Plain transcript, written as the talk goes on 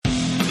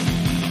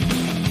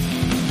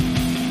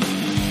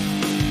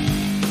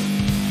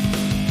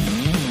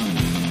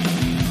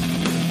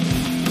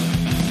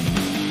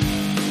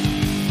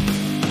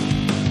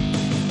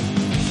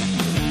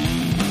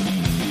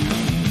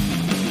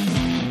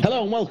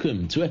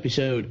welcome to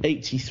episode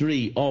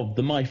 83 of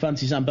the My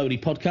Fantasy Zamboni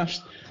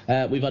podcast.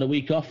 We've had a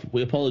week off.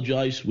 We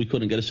apologise. We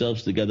couldn't get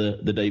ourselves together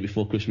the day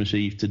before Christmas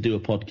Eve to do a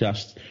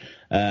podcast.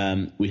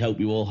 We hope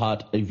you all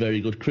had a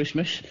very good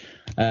Christmas.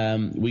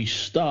 We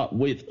start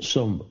with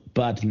some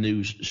bad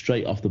news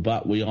straight off the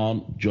bat. We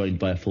aren't joined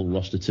by a full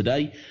roster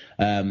today.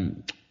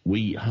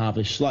 We have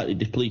a slightly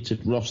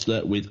depleted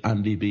roster with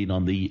Andy being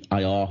on the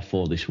IR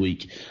for this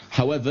week.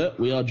 However,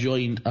 we are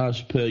joined,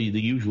 as per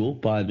the usual,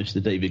 by Mr.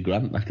 David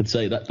Grant. I can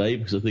say that, Dave,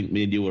 because I think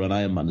me and you are on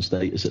Iron Man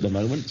status at the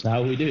moment. So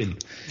how are we doing?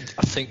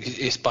 I think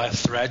it's by a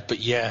thread,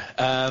 but yeah.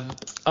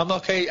 I'm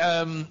okay,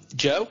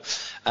 Joe.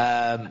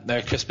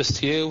 Merry Christmas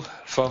to you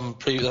from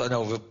previous. I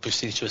know we've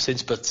seen each other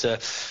since, but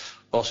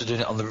also doing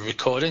it on the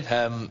recording.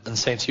 And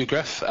same to you,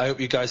 Griff. I hope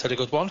you guys had a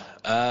good one.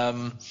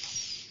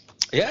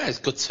 Yeah, it's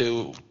good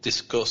to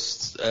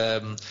discuss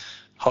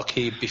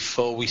hockey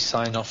before we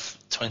sign off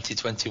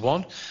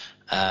 2021.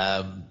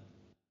 Not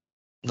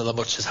that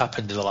much has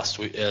happened in the last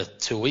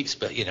 2 weeks,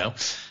 but you know,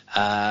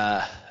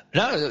 no,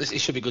 it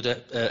should be a good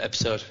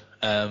episode.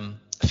 A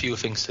few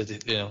things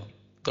that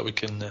we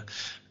can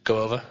go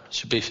over.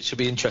 Should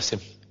be interesting.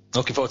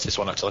 Looking forward to this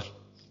one actually.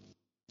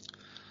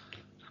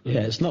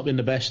 Yeah, it's not been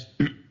the best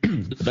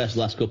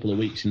last couple of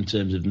weeks in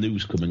terms of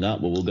news coming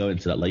out, but we'll go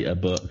into that later.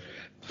 But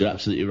you're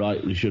absolutely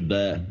right. We should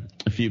a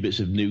few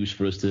bits of news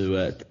for us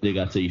to dig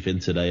our teeth in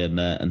today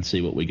and see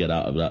what we get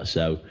out of that.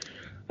 So,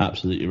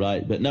 absolutely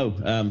right. But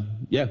no,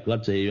 yeah,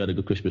 glad to hear you had a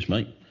good Christmas,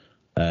 mate.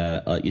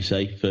 Like you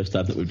say, first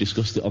time that we've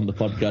discussed it on the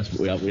podcast, but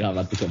we have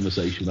had the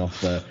conversation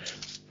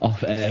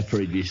off air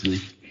previously.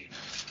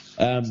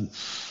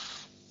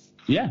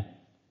 Yeah,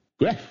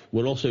 Gref.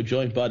 We're also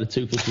joined by the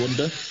toothless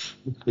wonder,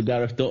 Mr.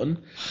 Gareth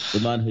Dutton, the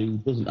man who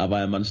doesn't have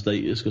Iron Man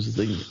status because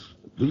I think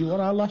were you on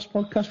our last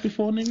podcast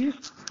before New Year?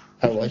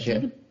 How was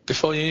you?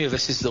 Before New Year?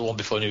 This is the one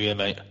before New Year,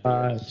 mate.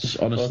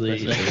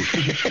 Honestly...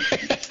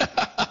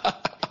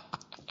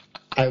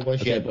 I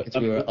was, okay, but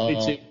we were all...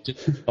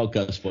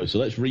 podcast boys, so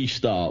let's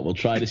restart. We'll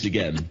try this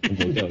again, and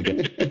we'll go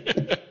again.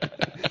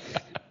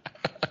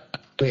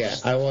 But yeah,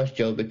 I was,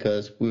 Joe,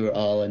 because we were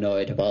all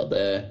annoyed about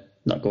the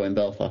not going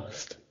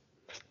Belfast.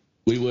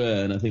 We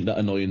were, and I think that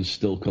annoyance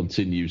still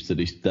continues to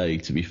this day,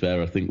 to be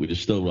fair. I think we'd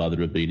still rather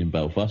have been in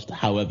Belfast.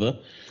 However...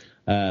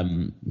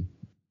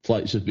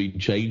 flights have been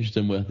changed,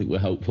 and I think we're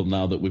hopeful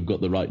now that we've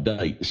got the right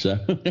date. So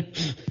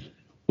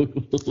we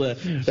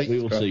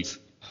will see.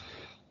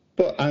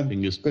 But I'm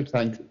good. Good,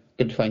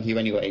 thank you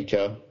anyway,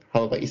 Joe.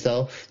 How about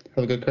yourself?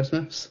 Have a good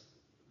Christmas.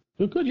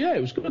 Good. Yeah, it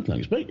was good.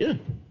 Thanks, mate. Yeah.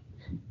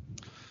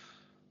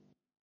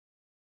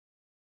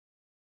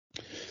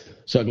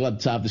 So glad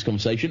to have this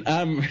conversation.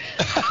 I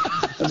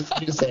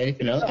didn't say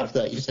anything else after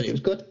that. You said it was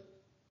good.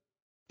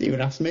 You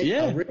even asked me.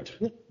 Yeah.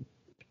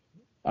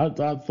 I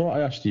thought I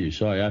asked you.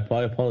 Sorry, I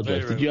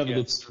apologise. Did you have a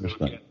good Christmas,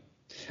 mate?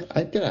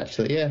 I did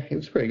actually. Yeah, it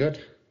was pretty good.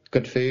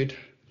 Good food.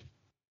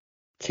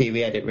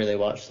 TV I didn't really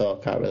watch, so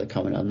I can't really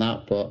comment on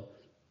that. But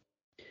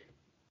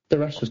the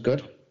rest was good.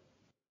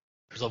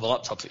 It was on the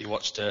laptop that you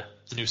watched the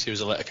new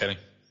series of Letterkenny.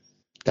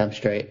 Damn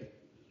straight.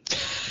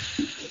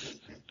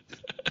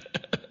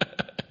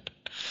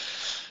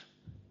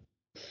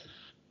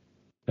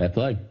 Fair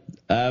play.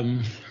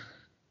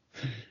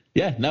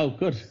 Yeah, no,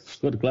 good.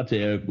 Glad to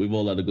hear we've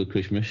all had a good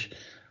Christmas.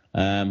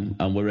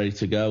 And we're ready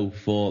to go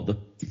for the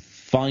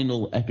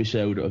final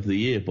episode of the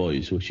year,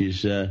 boys, which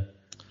is,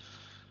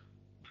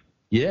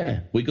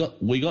 we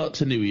got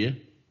to New Year.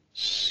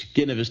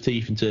 Skin of his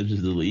teeth in terms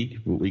of the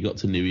league, but we got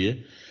to New Year.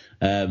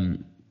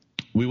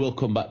 We will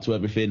come back to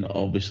everything,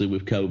 obviously,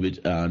 with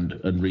COVID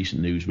and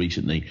recent news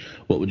recently.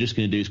 What we're just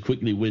going to do is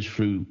quickly whiz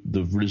through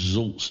the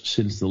results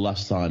since the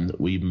last time that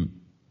we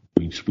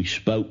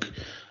spoke.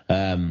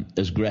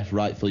 As Gref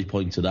rightfully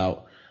pointed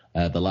out,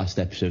 the last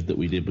episode that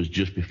we did was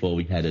just before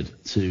we headed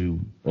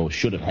to, or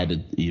should have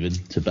headed even,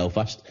 to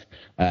Belfast.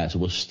 So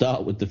we'll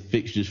start with the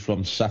fixtures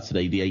from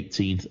Saturday the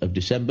 18th of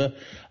December.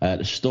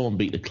 The Storm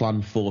beat the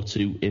Clan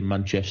 4-2 in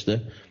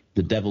Manchester.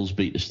 The Devils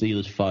beat the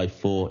Steelers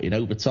 5-4 in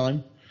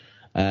overtime.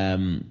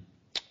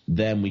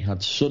 Then we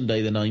had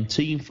Sunday the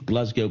 19th.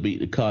 Glasgow beat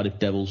the Cardiff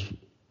Devils.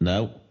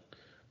 No.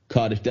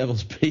 Cardiff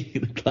Devils beat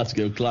the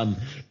Glasgow Clan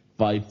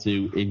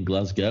 5-2 in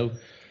Glasgow.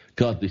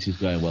 God, this is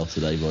going well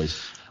today, boys.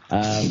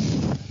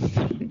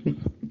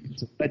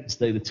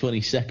 Wednesday the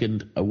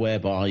 22nd,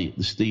 whereby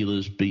the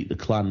Steelers beat the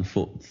Clan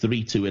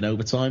 3-2 in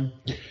overtime,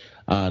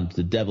 and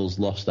the Devils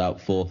lost out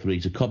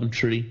 4-3 to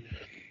Coventry.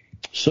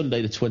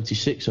 Sunday the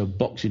 26th, so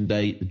Boxing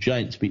Day, the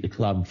Giants beat the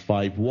Clan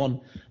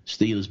 5-1,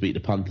 Steelers beat the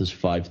Panthers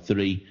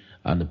 5-3,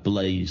 and the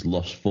Blaze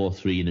lost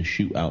 4-3 in a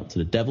shootout to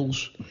the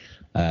Devils.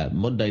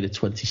 Monday the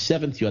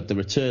 27th, you had the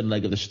return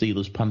leg of the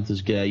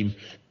Steelers-Panthers game,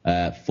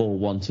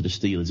 4-1 to the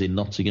Steelers in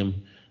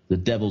Nottingham. The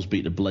Devils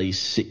beat the Blaze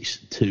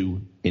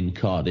 6-2 in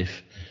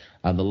Cardiff.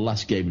 And the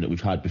last game that we've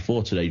had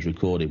before today's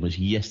recording was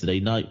yesterday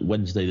night,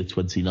 Wednesday the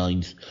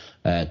 29th.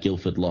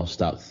 Guildford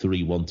lost out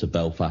 3-1 to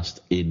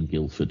Belfast in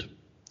Guildford.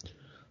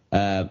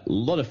 A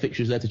lot of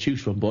fixtures there to choose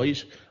from,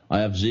 boys. I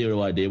have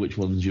zero idea which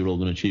ones you're all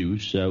going to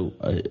choose. So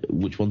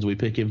which ones are we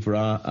picking for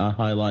our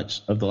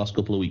highlights of the last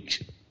couple of weeks?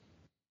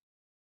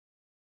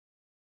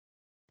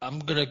 I'm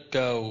going to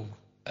go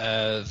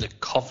the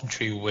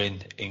Coventry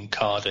win in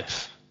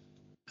Cardiff.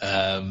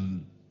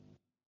 Cardiff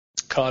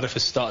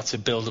has started to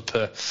build up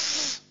a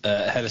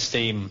head of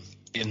steam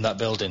in that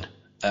building,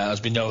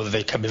 as we know that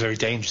they can be very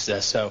dangerous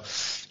there. So,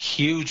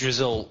 huge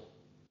result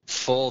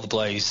for the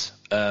Blaze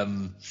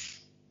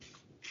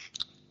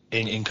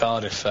in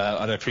Cardiff.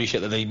 And I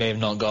appreciate that they may have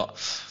not got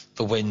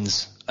the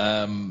wins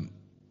over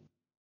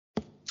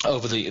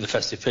the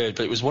festive period,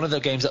 but it was one of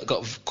the games that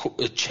got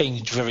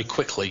changed very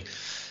quickly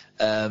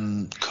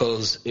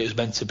because it was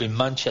meant to be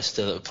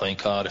Manchester that were playing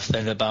Cardiff.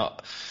 Then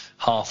about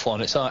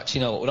 1:30, it's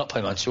actually, no, we're not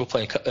playing Manchester, we're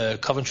playing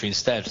Coventry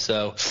instead.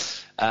 So,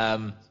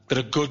 but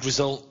a good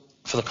result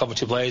for the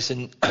Coventry Blaze,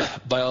 and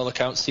by all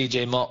accounts,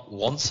 CJ Mott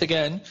once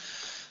again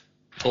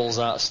pulls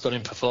out a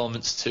stunning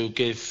performance to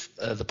give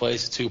the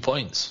Blaze 2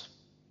 points.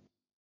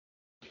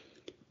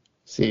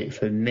 See,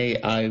 for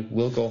me, I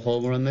will go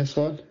Homer on this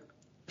one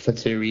for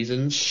 2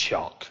 reasons.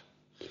 Shock.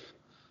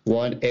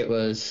 One, it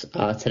was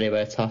our Teddy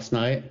Bear Toss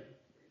night,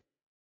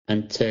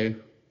 and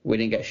 2, we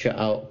didn't get shut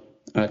out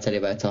on our Teddy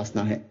Bear Toss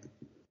night.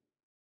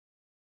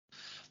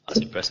 That's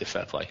impressive,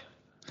 fair play.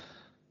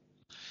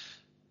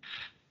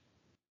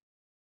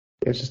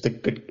 It was just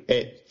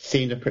it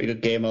seemed a pretty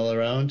good game all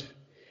around.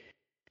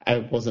 I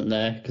wasn't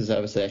there because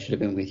obviously I should have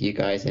been with you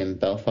guys in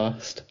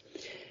Belfast.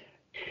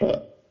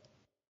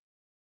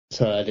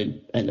 So I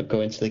didn't end up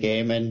going to the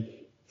game, and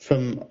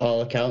from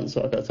all accounts,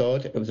 what I got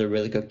told, it was a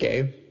really good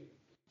game.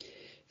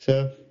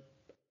 So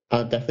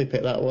I'll definitely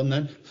pick that one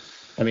then.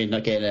 I mean,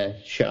 not getting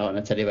a shot on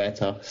a Teddy Bear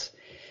Toss,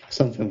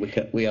 something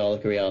we all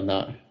agree on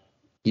that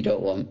you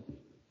don't want.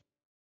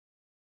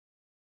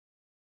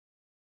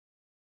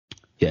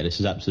 Yeah,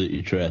 this is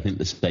absolutely true. I think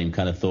the same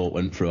kind of thought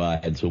went through our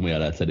heads when we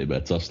had our Teddy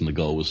Bear Toss and the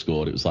goal was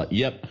scored. It was like,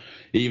 yep,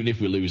 even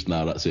if we lose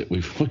now, that's it.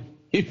 We've thrown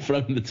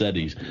the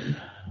Teddies.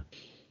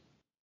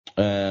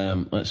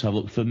 Let's have a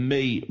look. For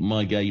me,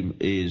 my game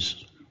is...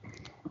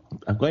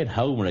 I'm going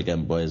Homer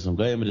again, boys. I'm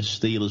going with the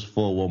Steelers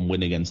 4-1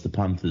 win against the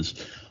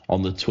Panthers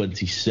on the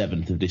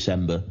 27th of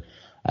December.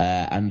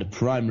 And the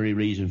primary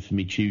reason for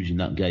me choosing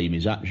that game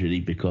is actually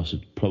because of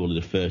probably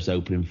the first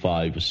opening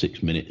 5 or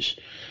 6 minutes,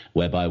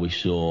 whereby we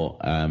saw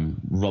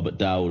Robert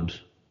Dowd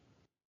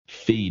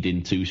feed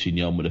into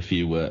Signon with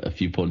a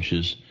few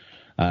punches.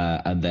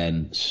 And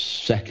then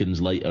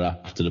seconds later,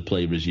 after the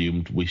play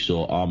resumed, we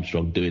saw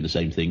Armstrong doing the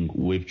same thing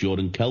with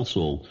Jordan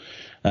Kelsall.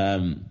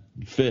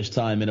 First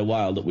time in a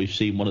while that we've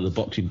seen one of the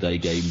Boxing Day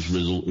games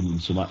result in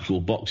some actual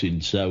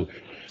boxing. So,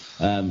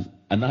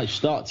 a nice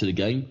start to the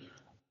game.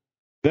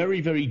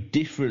 Very, very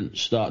different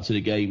start to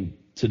the game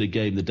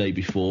the day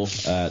before.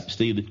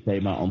 Steelers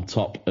came out on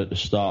top at the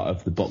start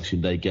of the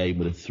Boxing Day game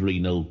with a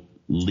 3-0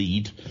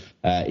 lead.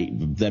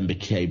 It then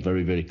became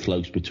very, very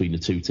close between the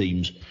two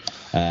teams.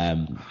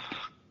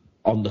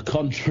 On the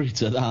contrary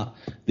to that,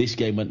 this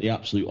game went the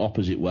absolute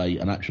opposite way,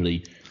 and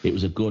actually it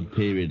was a good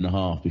period and a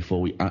half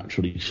before we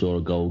actually saw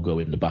a goal go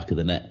in the back of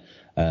the net.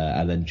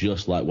 And then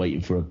just like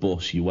waiting for a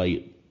bus, you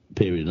wait a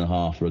period and a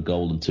half for a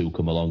goal and 2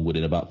 come along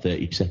within about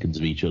 30 seconds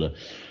of each other.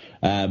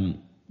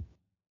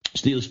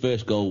 Steelers'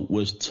 first goal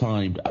was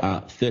timed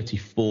at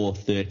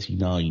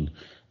 34:39.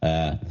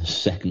 The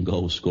second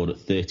goal was scored at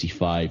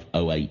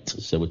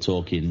 35:08. So we're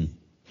talking,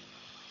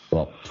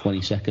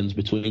 20 seconds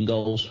between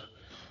goals.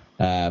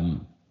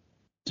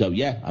 So,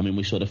 yeah, I mean,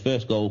 we saw the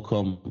first goal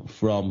come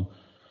from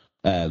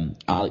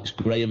Alex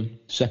Graham.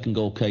 Second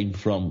goal came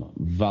from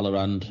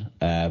Valorant.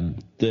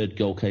 Third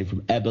goal came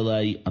from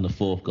Ebele. And the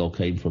fourth goal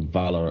came from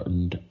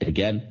Valorant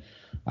again.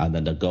 And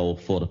then the goal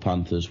for the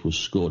Panthers was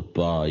scored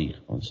by,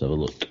 let's have a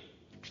look,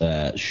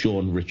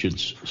 Sean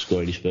Richards,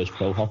 scoring his first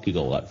pro hockey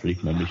goal, actually,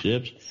 if memory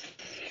serves.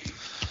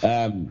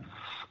 The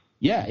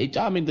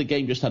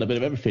game just had a bit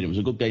of everything. It was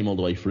a good game all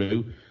the way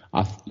through.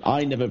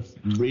 I never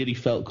really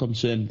felt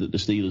concerned that the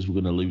Steelers were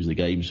going to lose the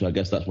game, so I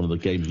guess that's one of the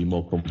games you're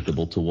more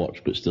comfortable to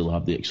watch but still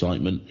have the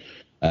excitement,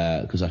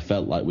 because I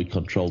felt like we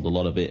controlled a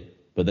lot of it.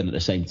 But then at the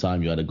same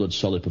time, you had a good,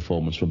 solid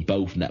performance from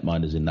both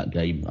netminders in that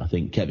game. I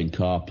think Kevin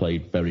Carr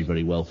played very,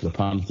 very well for the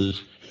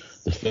Panthers.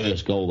 The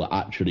first goal that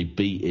actually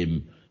beat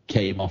him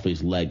came off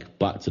his leg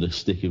back to the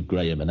stick of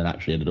Graham and then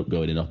actually ended up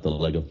going in off the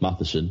leg of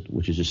Matheson,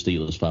 which as a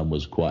Steelers fan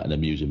was quite an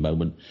amusing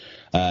moment.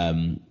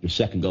 The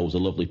second goal was a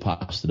lovely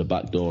pass to the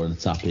back door and a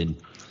tap in.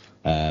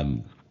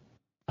 I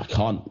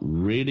can't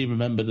really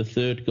remember the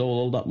third goal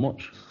all that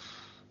much,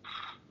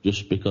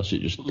 just because it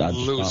just...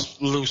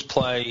 Loose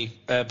play,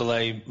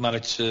 Belay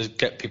managed to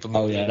get people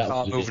moving,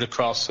 moving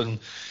across, and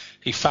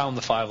he found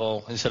the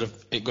 5-0. Instead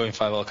of it going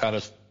 5-0, kind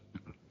of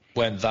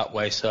went that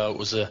way, so it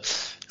was a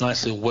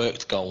nicely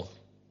worked goal.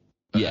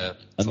 And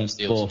then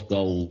the fourth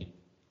goal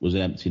was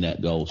an empty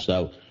net goal.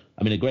 So,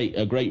 I mean, a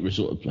great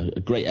result, a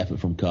great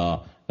effort from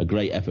Carr, a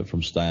great effort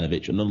from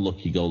Stojanovic, an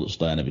unlucky goal that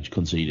Stojanovic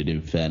conceded,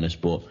 in fairness,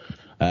 but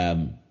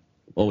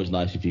always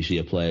nice if you see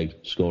a player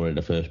scoring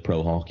the first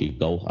pro hockey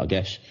goal, I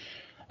guess.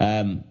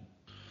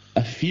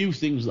 A few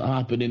things that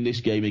happened in this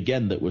game,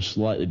 again, that were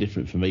slightly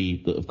different for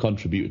me, that have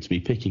contributed to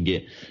me picking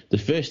it. The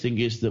first thing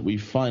is that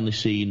we've finally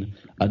seen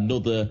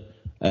another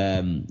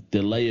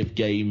delay of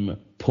game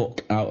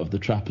puck out of the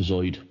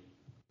trapezoid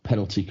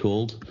penalty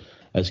called,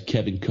 as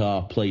Kevin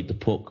Carr played the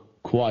puck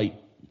quite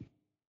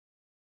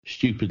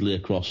stupidly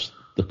across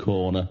the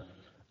corner.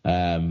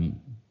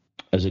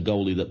 As a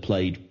goalie that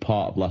played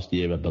part of last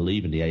year, I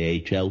believe, in the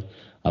AHL,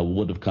 I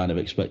would have kind of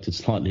expected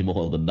slightly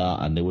more than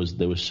that, and there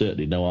was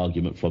certainly no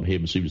argument from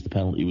him as soon as the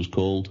penalty was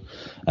called.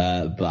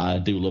 But I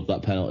do love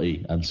that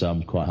penalty, and so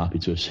I'm quite happy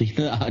to have seen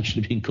that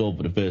actually being called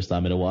for the first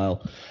time in a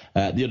while.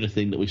 The other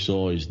thing that we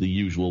saw is the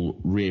usual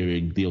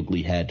rearing the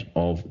ugly head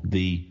of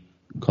the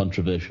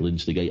controversial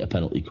instigator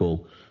penalty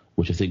call,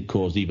 which I think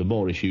caused even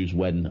more issues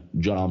when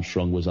John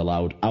Armstrong was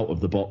allowed out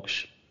of the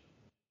box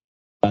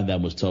and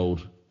then was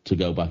told to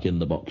go back in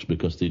the box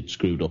because they'd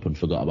screwed up and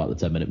forgot about the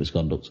 10-minute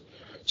misconduct.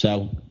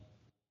 So,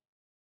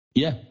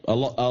 yeah, a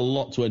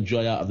lot to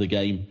enjoy out of the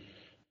game.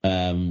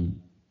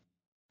 And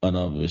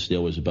obviously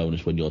always a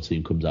bonus when your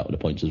team comes out with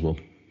the points as well.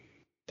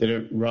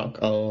 Didn't Rock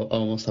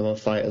almost have a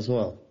fight as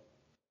well?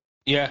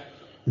 Yeah.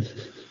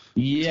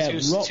 Yeah,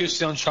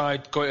 Tucson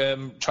tried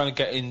trying to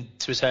get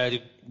into his head.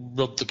 He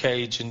rubbed the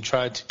cage and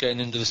tried to get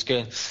into the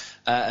skin.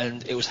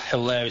 And it was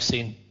hilarious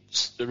seeing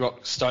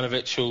Rock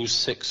Stanovic, who's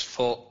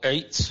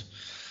 6'8",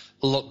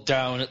 looked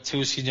down at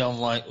Tucson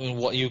like,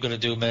 what are you going to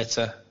do, mate?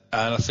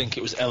 And I think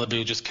it was Ellaby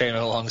who just came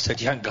along and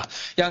said, you haven't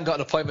got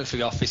an appointment for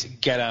the office,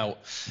 get out.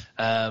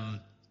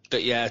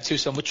 But yeah,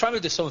 Tucson, we're trying to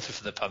do something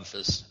for the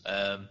Panthers.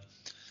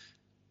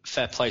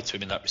 Fair play to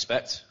him in that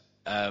respect.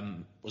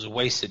 Was a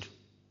wasted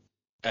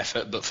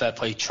effort, but fair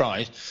play, he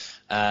tried.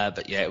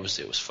 But yeah, it was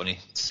funny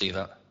to see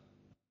that.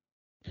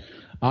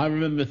 I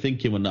remember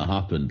thinking when that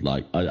happened,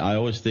 like, I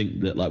always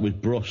think that, like,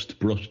 with Brust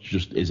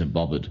just isn't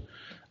bothered.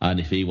 And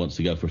if he wants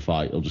to go for a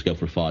fight, he'll just go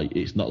for a fight.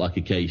 It's not like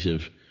a case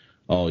of,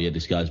 oh, yeah,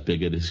 this guy's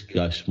bigger, this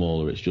guy's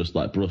smaller. It's just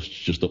like Brust's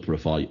just up for a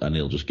fight and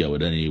he'll just go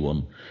at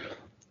anyone.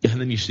 And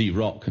then you see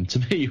Rock, and to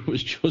me, it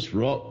was just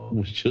Rock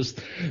was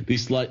just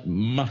this, like,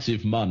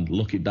 massive man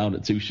looking down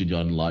at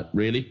Tucson like,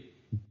 really?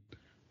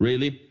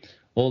 Really?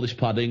 All this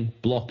padding,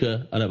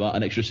 blocker, and about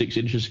an extra 6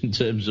 inches in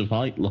terms of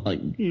height.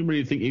 Like, you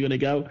really think you're going to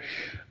go?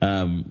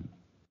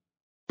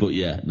 But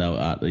yeah, no,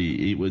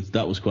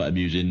 that was quite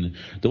amusing.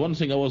 The one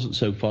thing I wasn't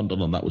so fond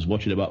on that was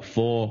watching about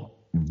 4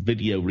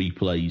 video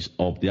replays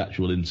of the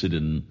actual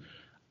incident,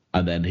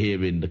 and then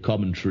hearing the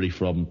commentary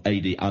from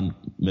AD and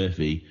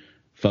Murphy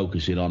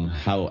focusing on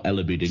how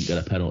Ellaby didn't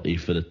get a penalty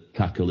for the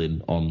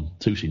tackling on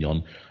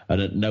Tucson,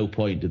 and at no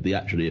point did they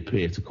actually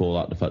appear to call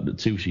out the fact that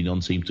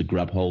Tucson seemed to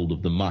grab hold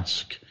of the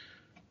mask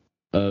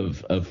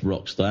of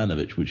Rock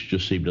Stanovic, which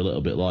just seemed a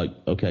little bit like,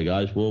 okay,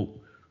 guys,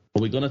 well,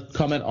 are we going to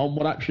comment on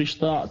what actually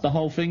started the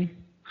whole thing?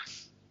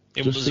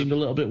 It seemed a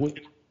little bit weird.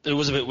 It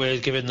was a bit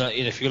weird, given that,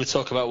 if you're going to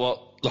talk about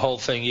what the whole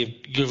thing,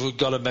 you've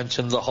got to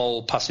mention the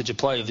whole passage of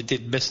play. They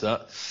did miss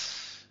that.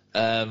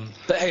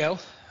 But hey,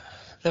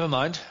 never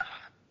mind.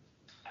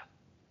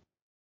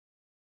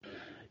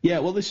 Yeah,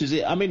 well, this is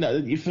it. I mean,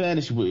 in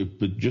fairness,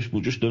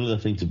 just another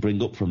thing to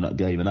bring up from that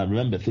game, and I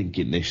remember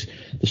thinking this.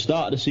 The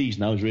start of the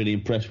season, I was really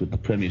impressed with the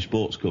Premier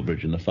Sports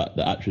coverage and the fact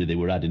that actually they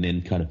were adding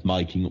in kind of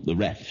miking up the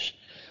refs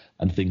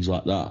and things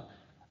like that.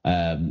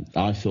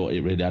 I thought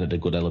it really added a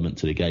good element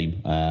to the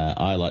game.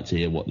 I like to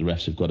hear what the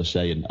refs have got to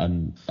say,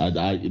 and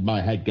my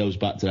head goes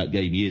back to that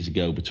game years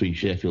ago between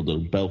Sheffield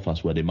and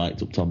Belfast where they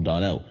mic'd up Tom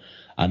Darnell,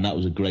 and that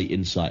was a great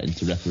insight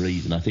into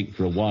referees, and I think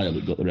for a while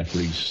it got the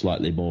referees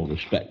slightly more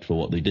respect for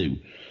what they do.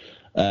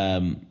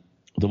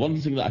 The one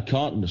thing that I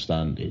can't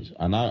understand is,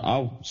 and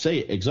I'll say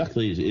it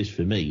exactly as it is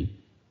for me,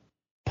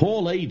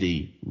 Paul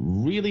Adey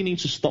really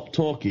needs to stop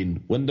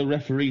talking when the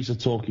referees are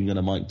talking and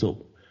are mic'd up,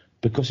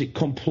 because it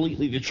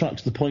completely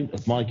detracts the point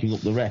of miking up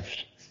the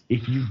refs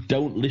if you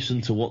don't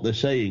listen to what they're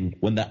saying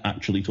when they're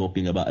actually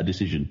talking about a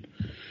decision.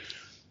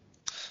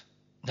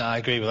 No, I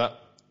agree with that.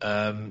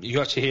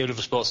 You actually hear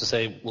other sports that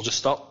say, we'll just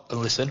stop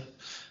and listen,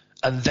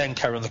 and then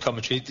carry on the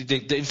commentary.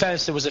 In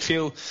fairness, there was a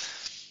few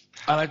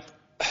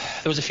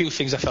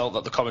things I felt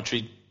that the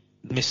commentary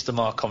missed the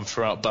mark on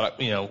throughout,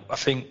 but, I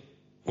think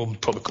we'll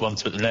probably come on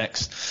to it the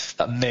next,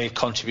 that may have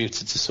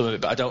contributed to some of it,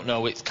 but I don't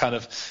know. It's kind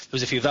of, there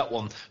was a few of that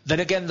one. Then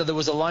again, there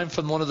was a line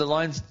from one of the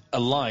lines, a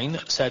line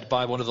said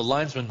by one of the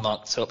linesmen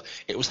marked up.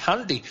 It was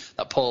handy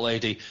that Paul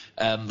Adey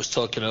was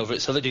talking over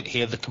it, so they didn't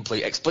hear the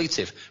complete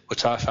expletive,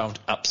 which I found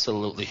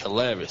absolutely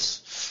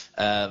hilarious.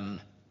 When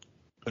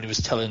he was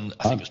telling,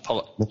 I think it was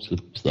Pollock,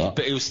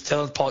 but he was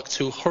telling Pollock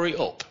to hurry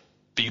up.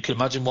 But you can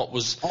imagine what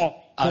was... Oh,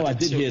 I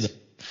did hear that.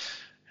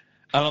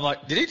 And I'm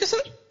like, did he just say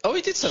that? Oh,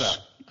 he did say that.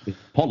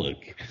 Pollock.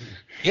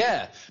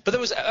 Yeah, but there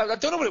was, I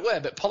don't know what it was,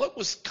 but Pollock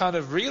was kind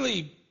of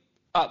really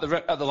at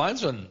the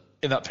linesman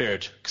in that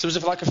period, because there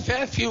was like a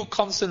fair few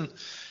constant,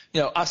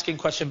 asking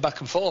question back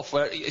and forth,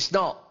 where it's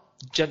not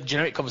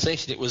generic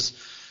conversation. It was,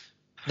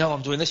 no,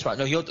 I'm doing this right.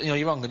 No, you're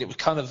wrong. And it was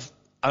kind of,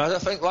 and I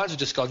think lines were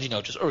just gone,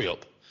 just hurry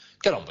up,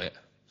 get on with it.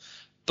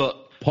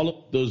 But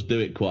Pollock does do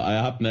it quite. I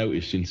have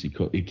noticed since he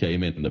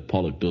came in that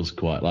Pollock does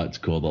quite like to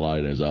call the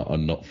liners out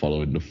on not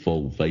following the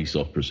full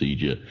face-off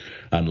procedure.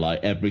 And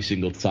like every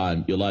single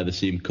time, you'll either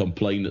see him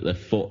complain that their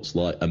foot's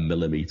like a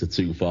millimetre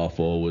too far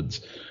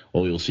forwards,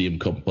 or you'll see him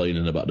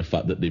complaining about the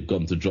fact that they've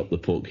gone to drop the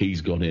puck,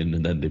 he's gone in,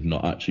 and then they've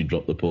not actually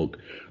dropped the puck.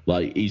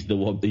 Like, he's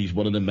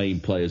one of the main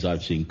players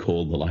I've seen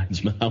call the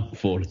linesman out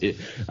for it,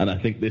 and I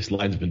think this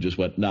linesman just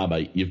went, nah,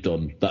 mate, you've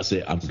done. That's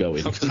it, I'm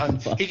going.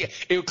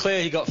 It was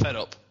clear he got fed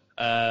up.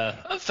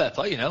 Fair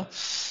play, you know.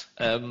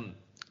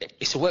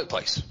 It's a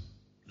workplace.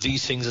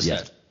 These things are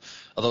said.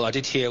 Although I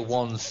did hear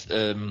one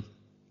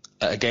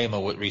at a game I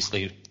worked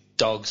recently,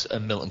 Dogs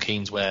and Milton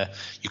Keynes, where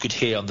you could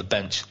hear on the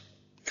bench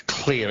a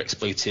clear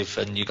expletive,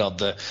 and you got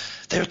there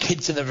are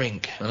kids in the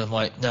rink, and I'm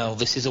like, no,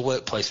 this is a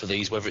workplace for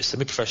these, whether it's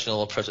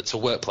semi-professional or professional, it's a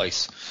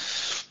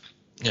workplace.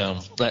 You know,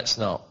 let's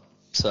not.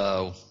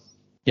 So.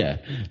 Yeah,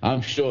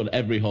 I'm sure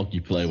every hockey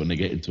player, when they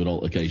get into an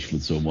altercation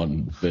with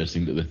someone, the first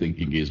thing that they're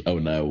thinking is, oh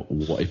no,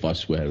 what if I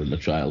swear and the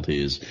child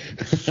hears?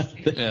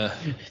 Yeah.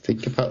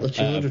 Think about the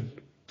children.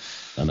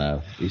 I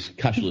know. It's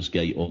cashless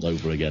gate all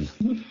over again.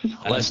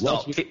 Let's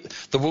not.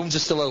 The wounds are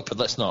still open.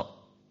 Let's not.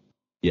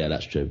 Yeah,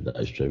 that's true. That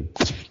is true.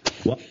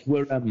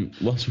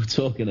 Whilst we're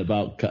talking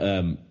about,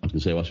 I was going to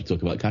say whilst we're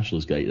talking about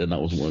cashless gate, then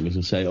that wasn't what I was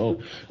going to say.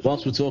 Oh,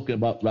 whilst we're talking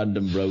about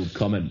random rogue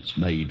comments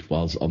made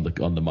whilst on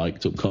the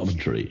mic'd up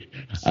commentary,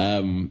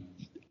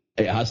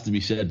 it has to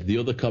be said, the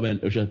other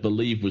comment, which I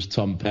believe was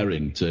Tom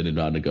Perring turning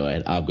around and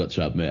going, I've got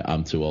to admit,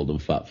 I'm too old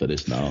and fat for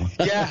this now.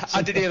 Yeah,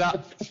 I did hear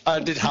that. I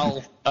did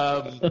howl.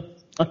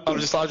 I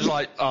was just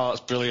like, oh,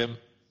 that's brilliant.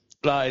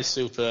 That is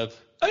superb.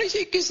 And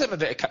it gives them a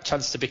bit of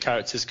chance to be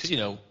characters, because, you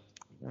know,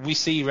 we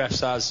see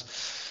refs as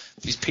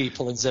these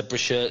people in zebra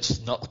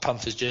shirts, not the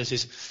Panthers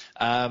jerseys,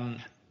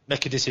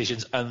 making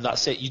decisions, and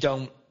that's it. You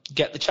don't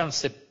get the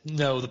chance to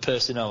know the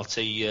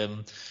personality.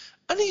 And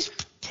he's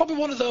probably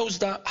one of those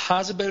that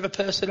has a bit of a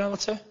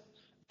personality,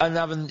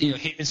 and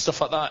hearing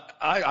stuff like that,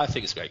 I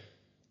think it's great.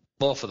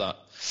 More for that.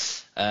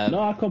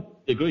 No, I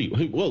completely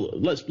agree. Well,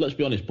 let's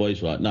be honest,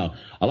 boys. Right now,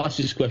 I'll ask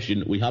this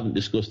question. We haven't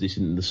discussed this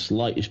in the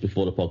slightest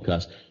before the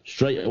podcast.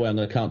 Straight away, I'm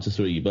going to count to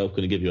three. You're both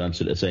going to give your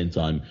answer at the same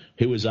time.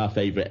 Who is our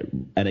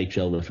favourite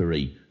NHL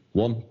referee?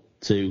 1,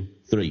 2,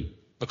 3.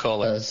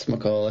 Macaulay. It's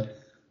Macaulay.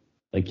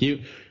 Thank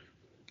you.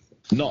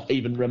 Not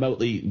even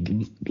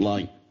remotely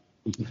like.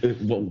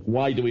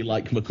 Why do we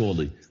like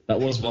Macaulay? That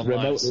wasn't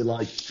remotely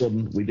like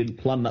fun. We didn't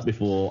plan that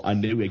before. I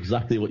knew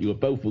exactly what you were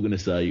both were going to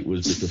say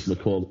was because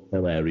Macaulay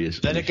hilarious.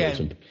 Then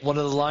again, one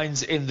of the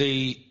lines in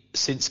the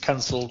since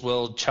cancelled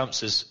World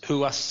Champs is,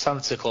 who asked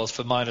Santa Claus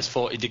for minus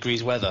 40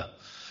 degrees weather?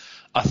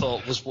 I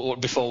thought was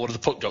before one of the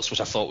puck drops, which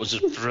I thought was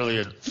just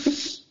brilliant.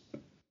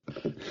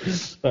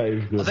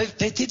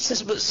 They did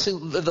say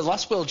the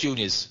last World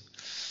Juniors.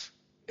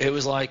 It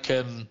was like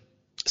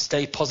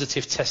stay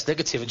positive, test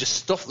negative, and just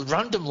stuff,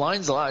 random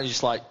lines like that. And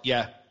just like,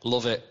 yeah,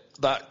 love it.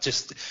 That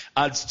just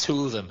adds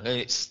to them. And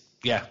it's,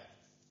 yeah,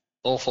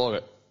 all for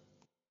it.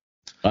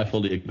 I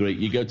fully agree.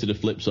 You go to the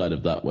flip side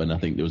of that when I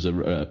think there was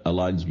a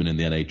linesman in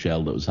the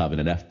NHL that was having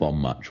an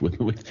F-bomb match with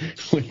one of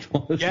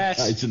the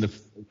guys in the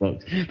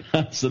box.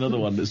 That's another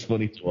one that's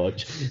funny to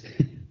watch.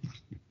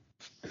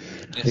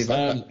 They've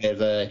had that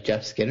with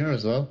Jeff Skinner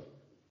as well.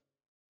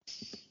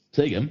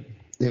 Say again?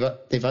 They've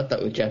had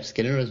that with Jeff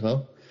Skinner as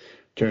well.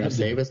 During a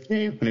Sabres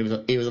game,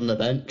 when he was on the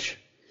bench.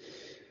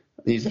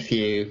 He used a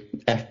few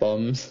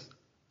F-bombs.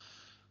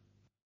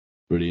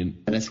 Brilliant.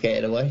 And then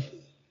skated away.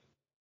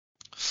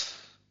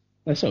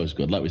 That's always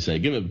good. Like we say,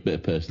 give a bit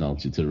of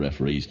personality to the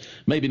referees.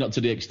 Maybe not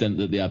to the extent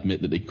that they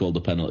admit that they called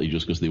a penalty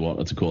just because they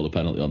wanted to call a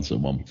penalty on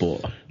someone,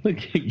 but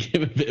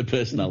give a bit of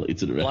personality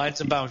to the referees.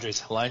 Lines and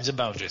boundaries. Lines and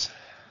boundaries.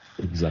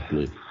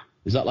 Exactly.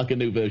 Is that like a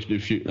new version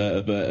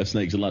of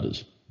Snakes and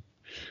Ladders?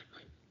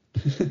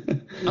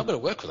 I'm going to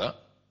work with that.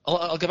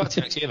 I'll get back to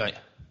you next year, mate.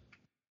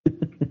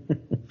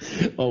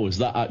 Oh, is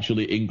that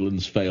actually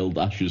England's failed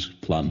Ashes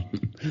plan?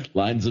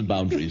 Lines and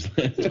boundaries.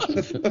 They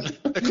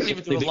couldn't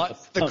even do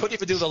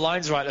the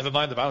lines right, never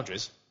mind the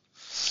boundaries.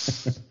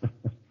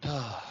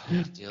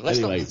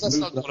 Let's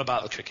not go on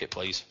about the cricket,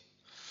 please.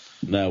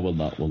 No, we'll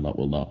not.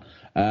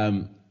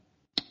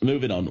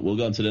 Moving on, we'll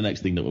go on to the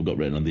next thing that we've got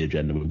written on the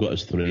agenda. We've got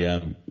us three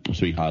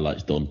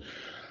highlights done.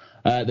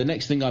 The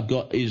next thing I've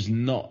got is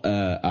not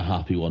a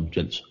happy one,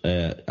 gents,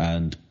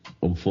 and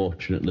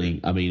unfortunately,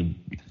 I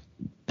mean,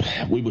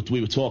 we were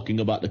talking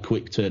about the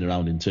quick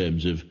turnaround in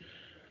terms of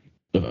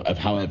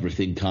how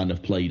everything kind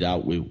of played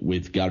out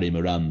with Gary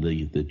Moran,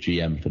 the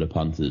GM for the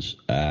Panthers,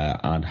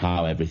 and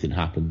how everything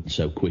happened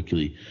so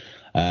quickly.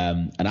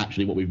 And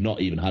actually, what we've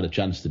not even had a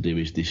chance to do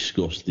is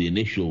discuss the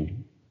initial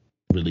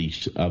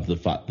release of the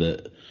fact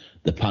that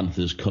the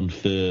Panthers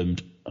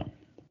confirmed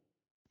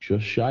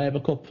just shy of a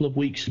couple of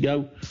weeks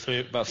ago.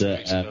 About 3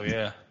 weeks ago,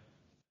 yeah.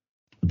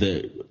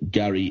 That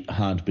Gary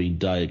had been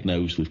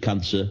diagnosed with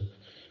cancer,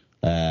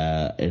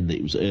 and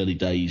it was early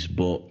days,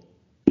 but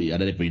he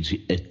had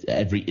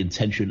every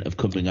intention of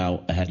coming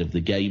out ahead of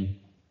the game.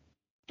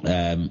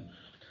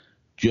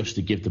 Just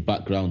to give the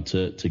background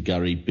to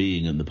Gary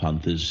being in the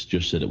Panthers,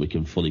 just so that we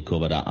can fully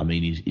cover that. I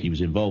mean, he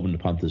was involved in the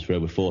Panthers for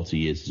over 40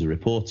 years as a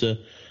reporter,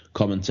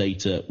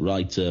 commentator,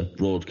 writer,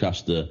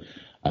 broadcaster,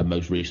 and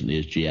most recently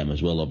as GM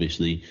as well,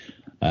 obviously.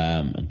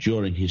 And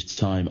during his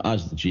time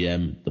as the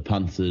GM, the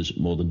Panthers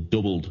more than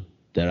doubled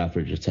their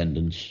average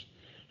attendance.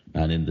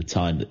 And in the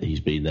time that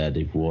he's been there,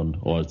 they've won,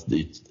 or at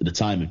the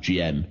time of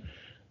GM,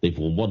 they've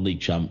won 1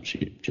 league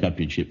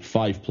championship,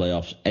 5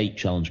 playoffs, 8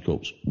 Challenge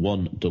Cups,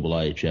 1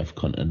 IHF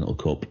Continental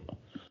Cup,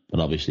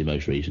 and obviously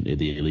most recently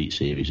the Elite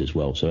Series as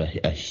well. So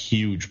a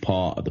huge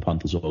part of the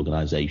Panthers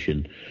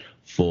organisation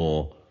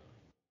for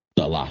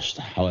the last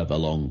however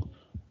long.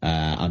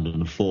 And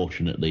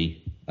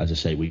unfortunately, as I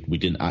say, we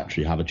didn't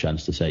actually have a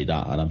chance to say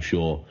that. And I'm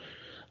sure,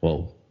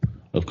 well,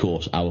 of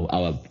course,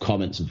 our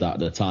comments of that at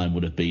the time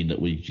would have been that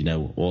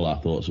all our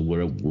thoughts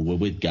were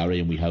with Gary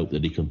and we hope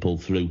that he can pull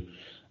through.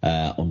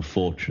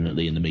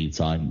 Unfortunately, in the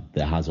meantime,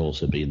 there has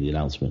also been the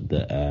announcement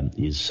that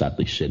he's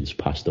sadly since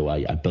passed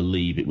away. I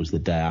believe it was the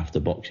day after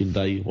Boxing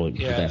Day, or the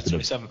day after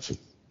 27th.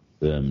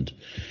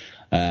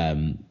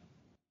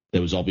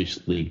 There was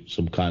obviously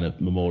some kind of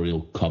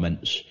memorial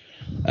comments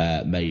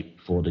made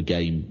for the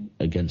game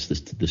against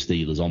the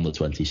Steelers on the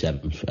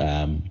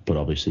 27th. But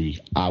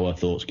obviously, our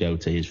thoughts go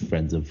to his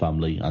friends and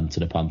family and to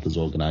the Panthers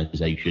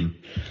organisation.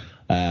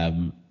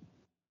 And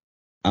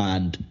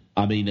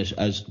I mean,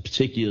 as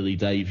particularly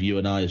Dave, you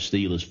and I as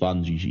Steelers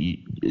fans,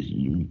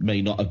 you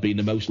may not have been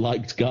the most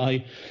liked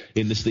guy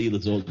in the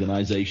Steelers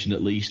organisation,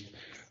 at least.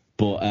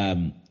 But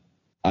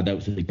I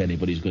don't think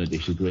anybody's going to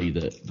disagree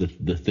that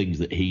the things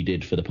that he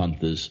did for the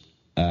Panthers,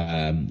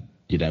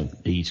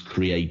 he's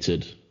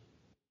created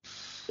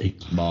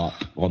his mark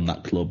on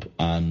that club,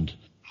 and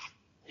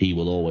he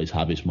will always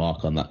have his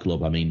mark on that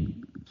club. I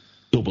mean,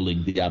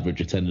 doubling the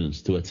average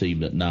attendance to a team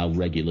that now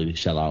regularly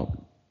sell out.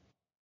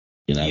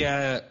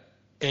 Yeah,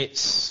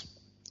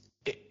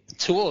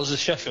 to us as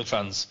Sheffield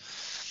fans,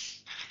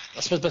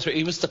 I suppose the best way,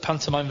 he was the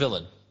pantomime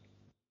villain.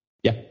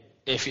 Yeah.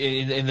 If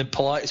in the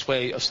politest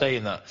way of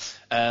saying that.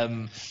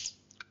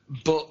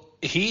 But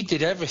he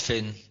did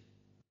everything,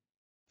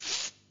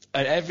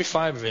 and every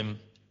fibre of him,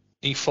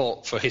 he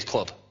fought for his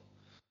club.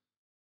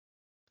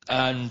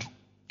 And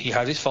he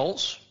had his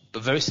faults,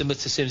 but very similar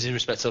to Sims in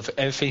respect of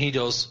everything he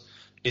does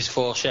is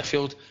for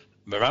Sheffield.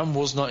 Moran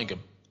was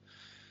Nottingham.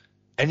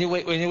 Any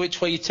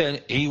which way you turn,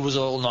 he was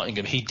all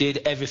Nottingham. He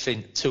did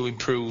everything to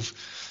improve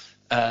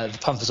the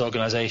Panthers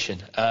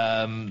organisation.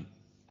 And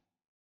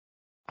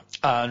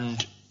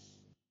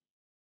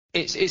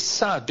it's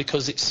sad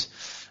because it's,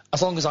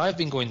 as long as I've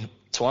been going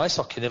to ice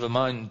hockey, never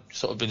mind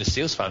sort of being a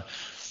Steelers fan,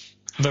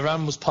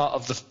 Moran was part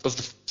of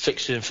the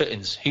fixture and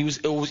fittings. He was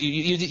always,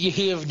 you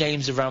hear of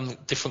names around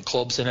different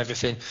clubs and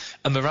everything,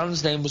 and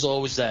Moran's name was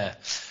always there.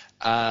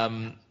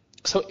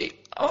 So it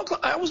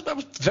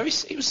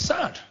was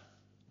sad.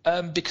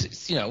 Because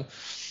it's,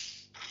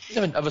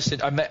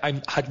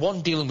 I had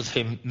one dealing with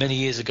him many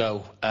years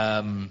ago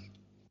when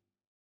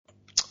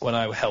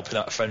I was helping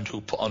out a friend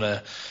who put on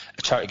a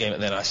charity game at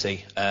the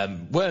NIC.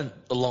 Weren't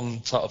a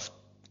long sort of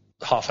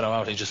half an hour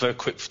outing, just very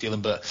quick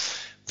dealing, but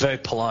very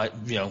polite,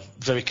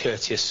 very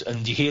courteous.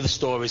 And you hear the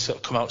stories that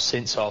have come out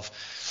since of,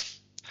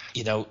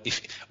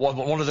 if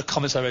one of the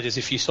comments I read is,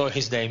 if you saw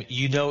his name,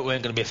 it weren't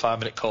going to be a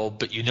 5-minute call,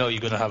 but you're going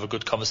to have a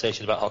good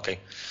conversation about hockey.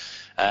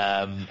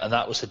 And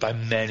that was said by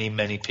many,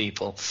 many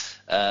people.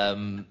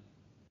 And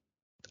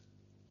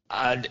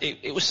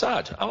it was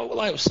sad. I won't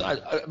lie, it was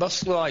sad.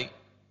 That's like,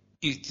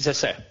 as I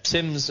say,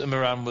 Sims and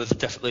Moran were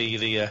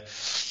definitely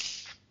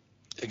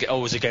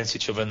always against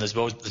each other, and there's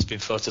been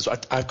photos.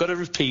 I've got to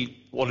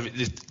repeat one of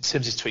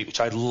Sims' tweet, which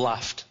I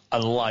laughed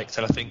and liked,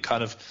 and I think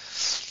kind of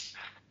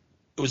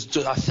I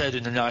said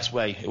in a nice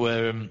way,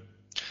 where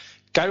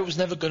Gary was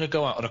never going to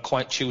go out on a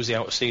quiet Tuesday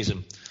out of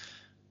season.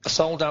 A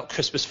sold-out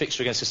Christmas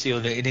fixture against the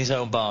Steelers in his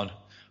own barn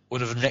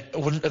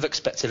wouldn't have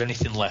expected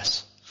anything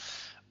less.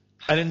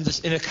 And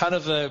in a kind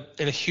of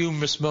in a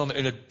humorous moment,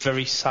 in a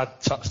very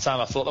sad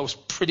time, I thought that was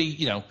pretty,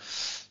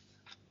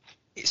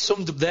 it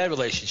summed up their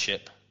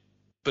relationship,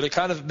 but it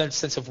kind of made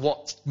sense of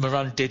what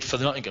Moran did for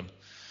the Nottingham.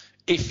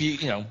 If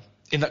you,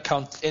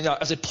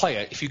 as a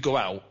player, if you go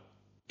out,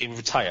 you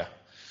retire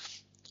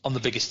on the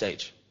biggest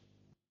stage.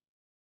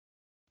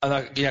 And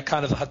I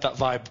kind of had that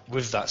vibe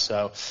with that,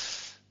 so.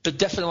 But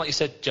definitely, like you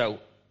said, Joe,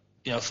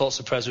 thoughts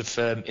and prayers with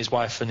his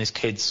wife and his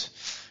kids.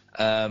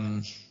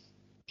 And,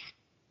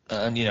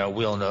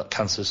 we all know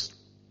cancer's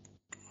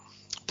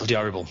bloody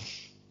horrible.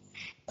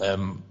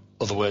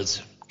 Other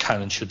words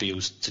can and should be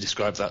used to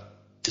describe that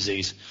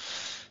disease.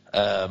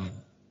 But,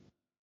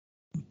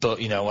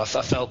 I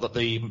felt that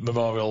the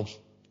memorial,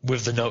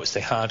 with the notice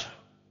they had,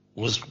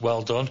 was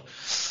well done.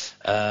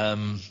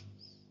 And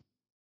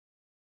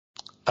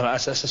I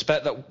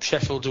suspect that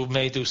Sheffield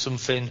may do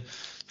something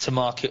to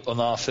mark it on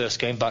our first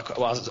game back,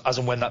 as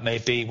and when that may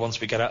be,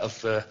 once we get out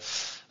of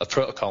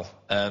protocol.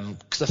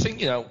 Because I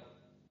think,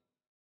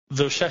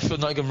 the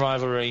Sheffield-Nottingham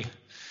rivalry,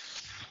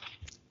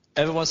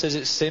 everyone says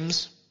it's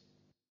Sims,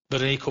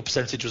 but an equal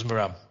percentage was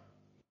Moran.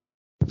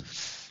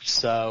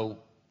 So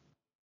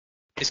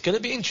it's going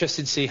to be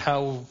interesting to see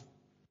how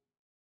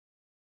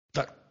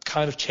that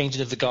kind of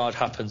changing of the guard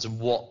happens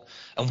and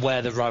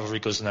where the rivalry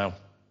goes now.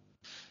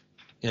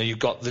 You've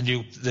got the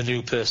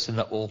new person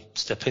that will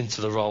step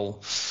into the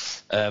role,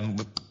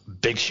 with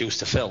big shoes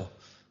to fill.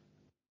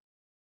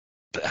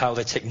 But how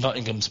they take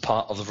Nottingham's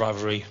part of the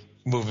rivalry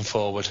moving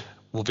forward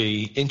will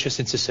be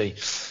interesting to see.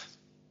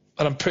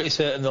 And I'm pretty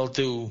certain they'll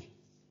do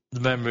the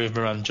memory of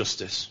Moran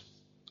justice.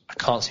 I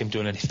can't see him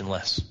doing anything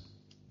less.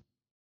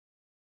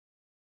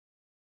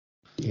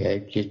 Yeah,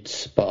 you're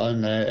spot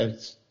on there.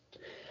 It's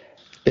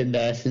been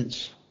there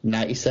since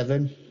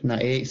 97,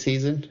 98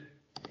 season.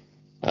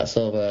 That's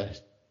over.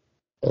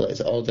 Well,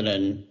 it's older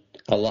than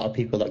a lot of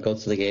people that go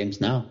to the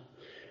games now.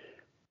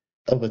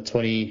 Over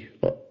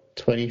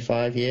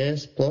 25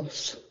 years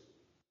plus.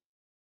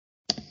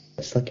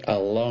 It's like a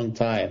long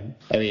time.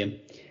 I mean,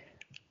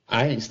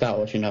 I didn't start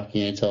watching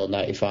hockey until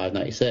 95,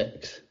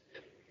 96.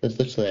 It's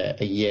literally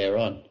a year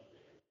on.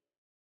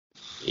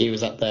 He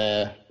was at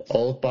the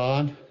old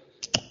barn,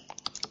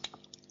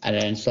 and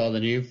then saw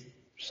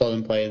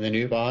them play in the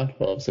new barn,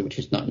 well, obviously, which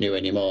is not new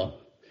anymore,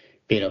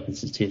 being open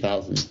since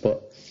 2000.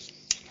 But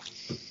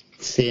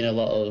seeing a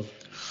lot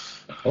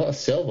of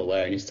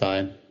silverware in his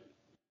time.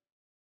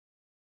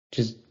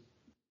 Just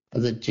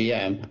as a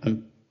GM,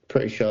 I'm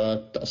pretty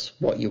sure that's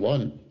what you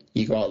want.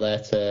 You go out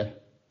there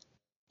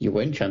you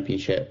win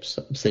championships.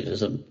 Obviously, it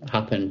doesn't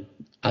happen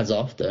as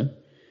often,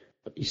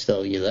 but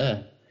you're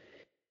there.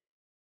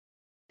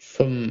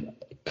 From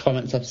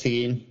comments I've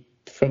seen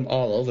from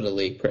all over the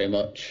league, pretty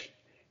much,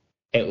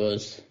 he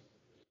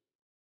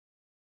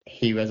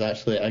was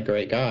actually a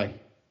great guy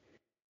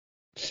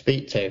to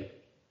speak to.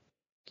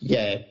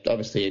 Yeah,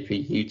 obviously, it'd be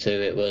you two.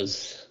 It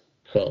was,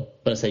 well,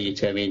 when I say you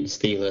two, I mean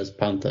Steelers,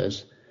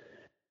 Panthers.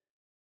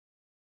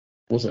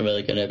 Wasn't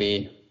really going to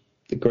be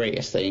the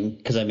greatest thing,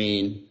 because, I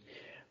mean,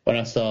 when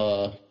I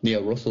saw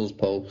Neil Russell's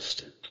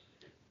post,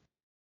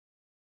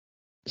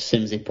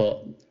 Simsy put,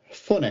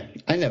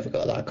 funny, I never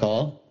got that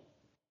call.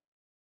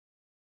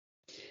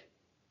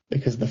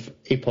 Because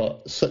he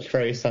put, such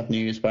very sad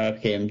news where I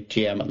became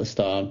GM at the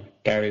Storm.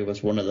 Gary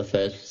was one of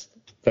the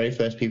very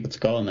first people to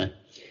call me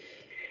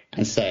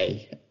and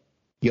say,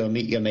 you'll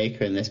meet your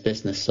maker in this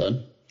business,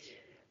 son,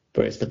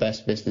 but it's the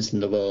best business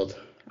in the world.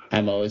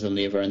 I'm always on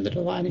the other end of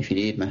the line if you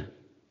need me.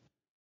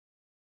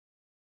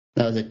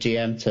 That was a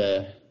GM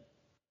to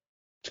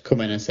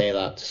come in and say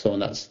that to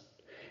someone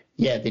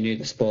they knew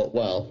the sport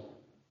well,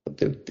 but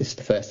this is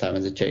the first time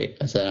as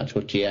an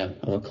actual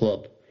GM of a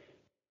club.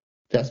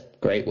 That's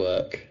great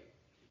work.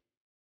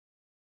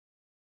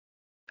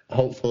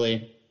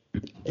 Hopefully,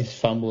 his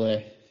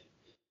family,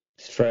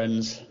 his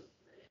friends,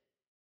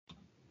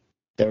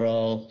 they're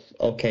all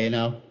okay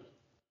now.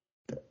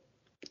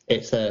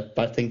 It's a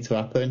bad thing to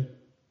happen.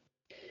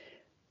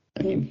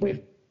 I mean,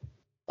 with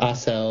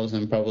ourselves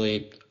and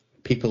probably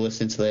people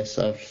listening to this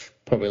have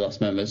probably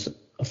lost members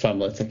of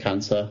family to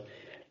cancer,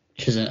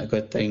 which isn't a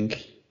good thing.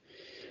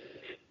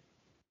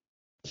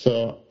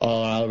 So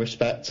all our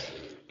respect,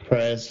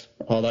 prayers,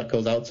 all that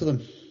goes out to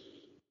them.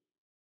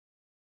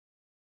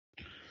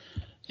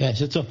 Yeah,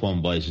 it's a tough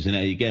one, boys.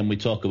 Again, we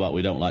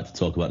don't like to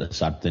talk about the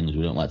sad things.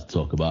 We don't like to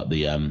talk about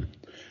the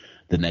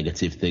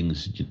negative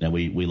things.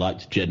 We like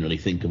to generally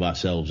think of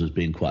ourselves as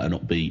being quite an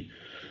upbeat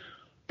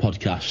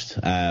podcast.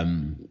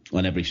 And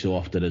every so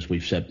often, as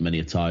we've said many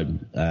a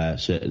time,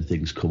 certain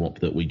things come up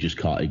that we just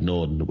can't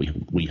ignore and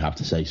that we have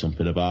to say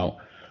something about.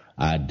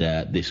 And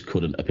this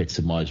couldn't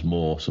epitomise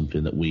more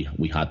something that we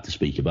had to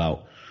speak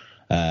about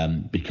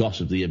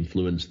because of the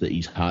influence that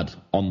he's had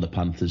on the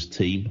Panthers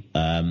team.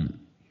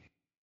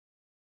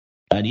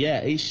 And yeah,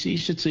 it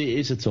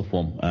is a tough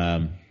one.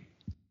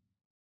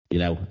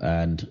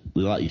 And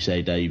like you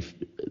say, Dave,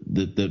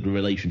 the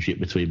relationship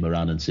between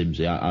Moran and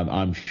Simsy,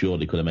 I'm sure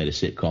they could have made a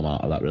sitcom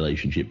out of that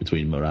relationship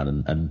between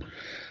Moran and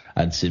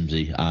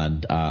Simsy,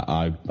 and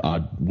I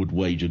would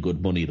wager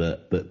good money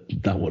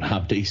that would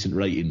have decent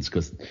ratings,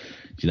 because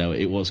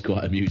it was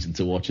quite amusing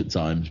to watch at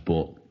times.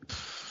 But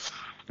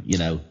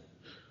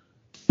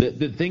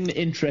the thing that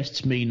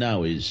interests me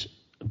now is,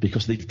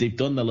 because they've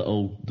done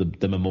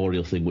the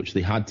memorial thing, which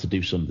they had to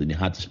do something, they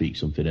had to speak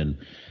something, and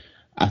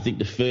I think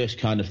the first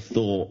kind of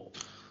thought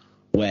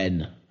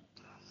when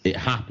it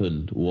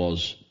happened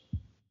was,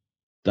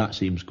 that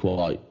seems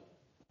quite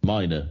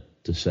minor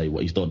to say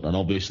what he's done. And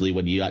obviously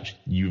when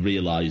you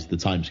realise the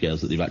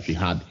timescales that they've actually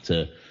had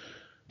to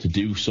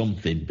do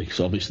something, because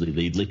obviously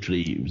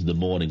it was the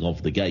morning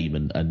of the game,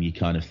 and you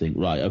kind of think,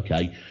 right,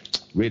 okay,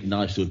 really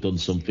nice to have done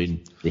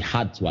something. They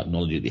had to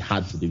acknowledge it. They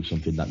had to do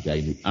something that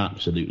game. They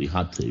absolutely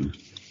had to.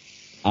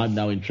 I'm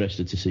now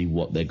interested to see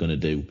what they're going to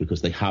do,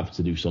 because they have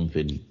to do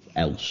something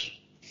else.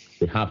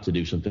 They have to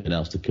do something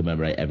else to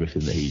commemorate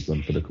everything that he's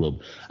done for the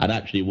club. And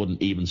actually, it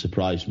wouldn't even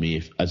surprise me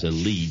if, as a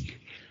league,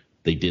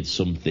 they did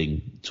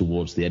something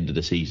towards the end of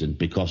the season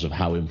because of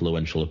how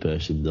influential a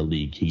person in the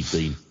league he's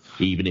been.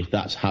 Even if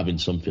that's having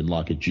something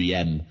like a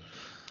GM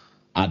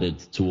added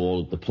to all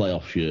of the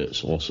playoff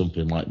shirts or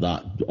something like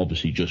that,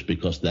 obviously just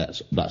because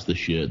that's the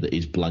shirt that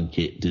is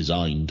blanket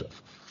designed,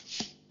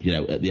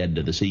 at the end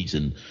of the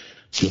season,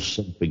 just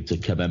something to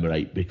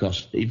commemorate.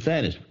 Because in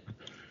fairness,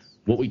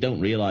 what we don't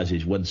realise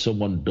is when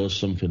someone does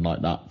something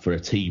like that for a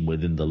team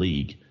within the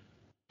league,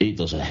 it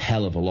does a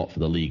hell of a lot for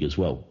the league as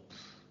well.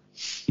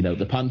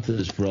 The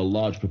Panthers, for a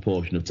large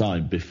proportion of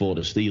time before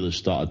the Steelers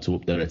started to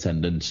up their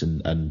attendance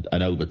and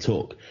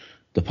overtook,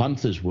 the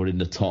Panthers were in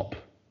the top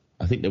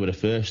I think they were the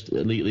first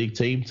Elite League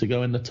team to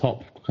go in the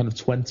top kind of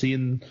 20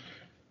 in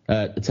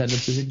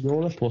attendances in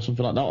Europe or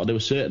something like that. Or they were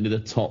certainly the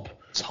top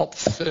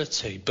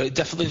 30, but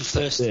definitely the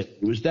first.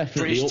 It was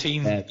definitely British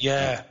team.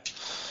 Yeah.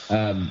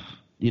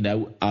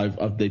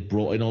 They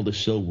brought in all the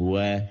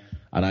silverware,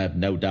 and I have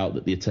no doubt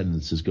that the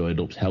attendances going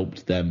up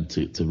helped them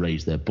to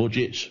raise their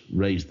budgets,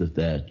 raise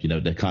their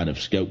kind of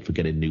scope for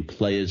getting new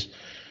players.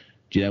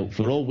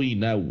 For all we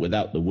know,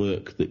 without the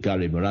work that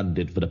Gary Moran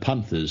did for the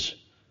Panthers,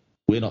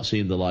 we're not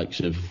seeing the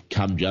likes of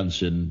Cam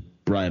Jansen,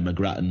 Brian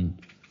McGrattan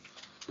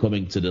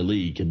coming to the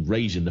league and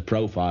raising the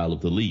profile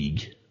of the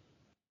league,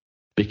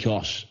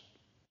 because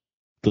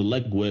the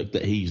legwork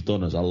that he's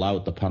done has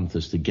allowed the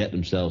Panthers to get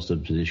themselves to a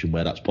position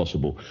where that's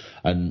possible.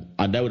 And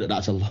I know that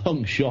that's a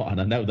long shot,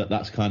 and I know that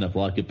that's kind of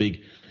like a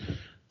big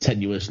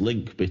tenuous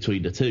link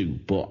between the two.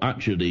 But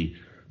actually,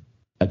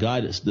 a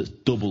guy that's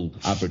double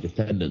average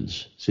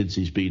attendance since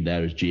he's been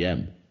there as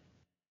GM,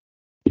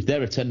 if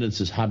their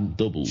attendances hadn't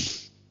doubled,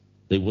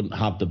 they wouldn't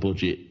have the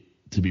budget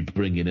to be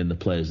bringing in the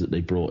players that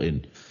they brought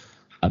in.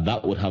 And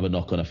that would have a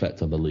knock-on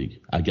effect on the league,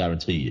 I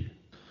guarantee you.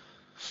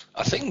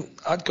 I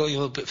think I'd go a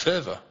little bit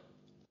further.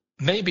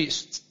 Maybe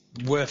it's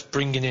worth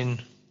bringing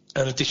in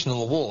an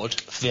additional award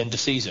for the end of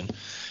season.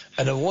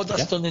 An award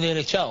that's done in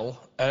the NHL,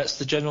 it's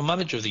the General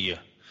Manager of the Year.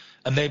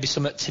 And maybe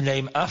something to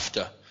name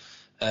after,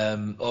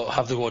 or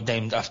have the award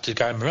named after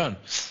Gary Moran.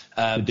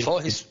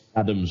 For his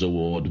Adams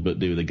Award, but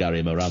do the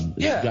Gary Moran.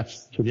 Yeah.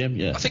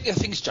 Yeah. I think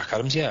it's Jack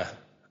Adams, yeah.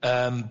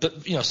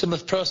 But,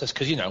 similar process,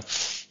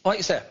 because, like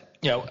you said,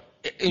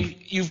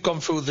 you've gone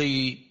through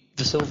the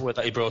silverware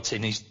that he brought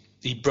in.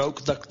 He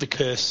broke the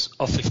curse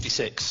of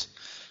 56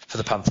 for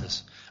the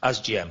Panthers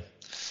as GM.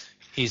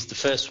 He's the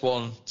first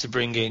one to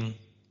bring in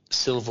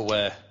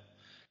silverware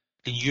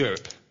in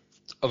Europe,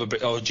 or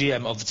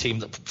GM of the team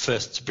that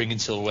first to bring in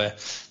silverware,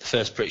 the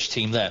first British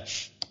team there.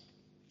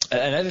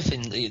 And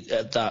everything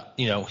that,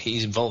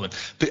 he's involved in.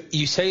 But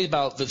you say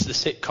about the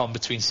sitcom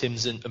between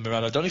Sims and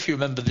Moran. I don't know if you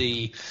remember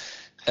the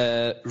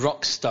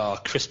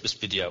Rockstar Christmas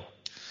video.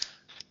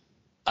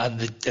 And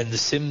the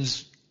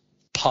Sims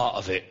part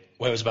of it,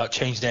 where it was about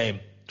change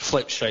name,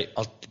 flip straight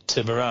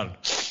to Moran.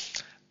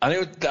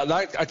 And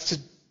I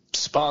just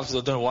sparked, I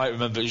don't know why I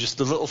remember, it was just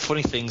the little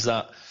funny things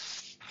that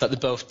they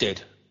both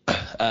did.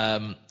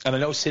 And I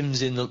know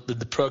Sims in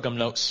the programme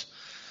notes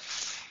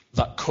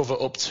that cover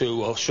up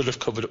to, or should have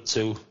covered up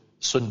to,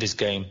 Sunday's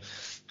game,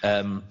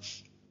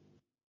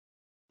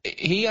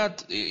 he had,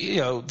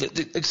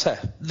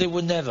 they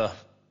were never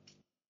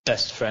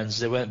best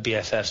friends, they weren't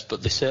BFFs,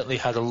 but they certainly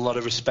had a lot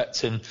of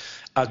respect and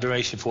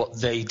admiration for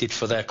what they did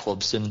for their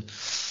clubs. And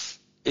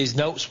his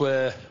notes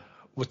were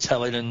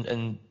telling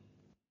and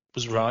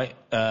was right.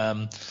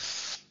 And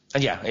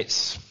yeah,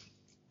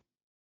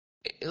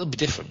 it'll be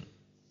different.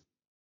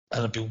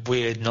 And it'll be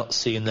weird not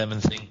seeing them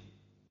and think,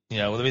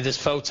 there's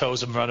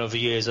photos of Moran over the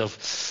years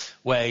of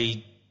where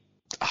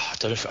I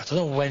don't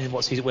know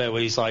where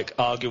he's like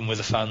arguing with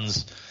the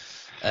fans,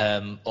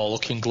 or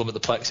looking glum at the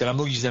plex. And I'm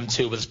using them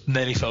too, but there's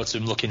many photos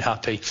of him looking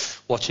happy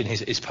watching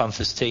his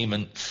Panthers team.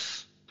 And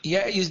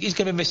yeah, he's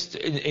going to be missed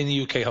in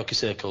the UK hockey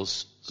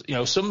circles.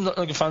 Some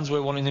fans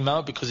were wanting him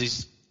out because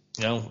he's,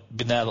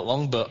 been there that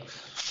long, but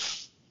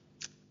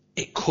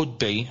it could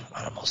be,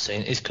 and I'm not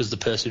saying it's because the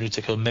person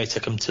who may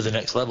take him to the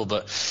next level,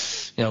 but,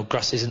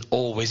 grass isn't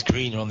always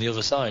greener on the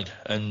other side.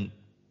 And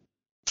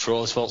for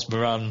all his faults,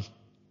 Moran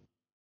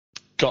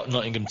got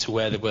Nottingham to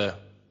where they were.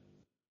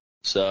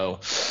 So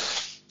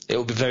it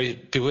will be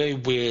very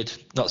weird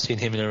not seeing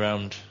him in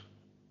around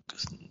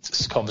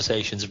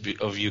conversations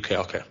of UK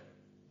hockey.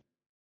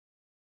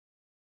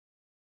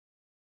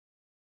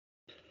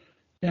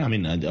 Yeah,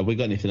 have we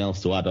got anything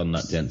else to add on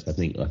that, gents? I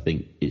think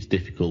it's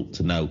difficult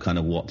to know kind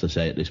of what to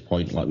say at this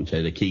point. Like we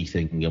say, the key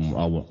thing, and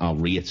I'll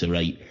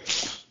reiterate,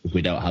 if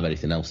we don't have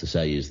anything else to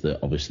say, is that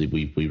obviously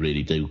we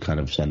really do kind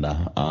of send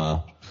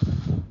our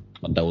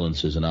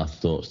condolences and our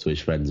thoughts to his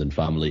friends and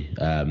family.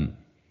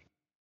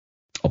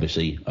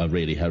 Obviously, a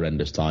really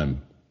horrendous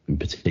time, in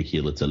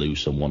particular, to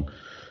lose someone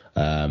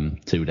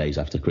 2 days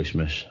after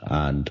Christmas,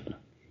 and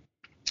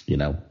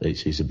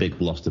it's a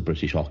big loss to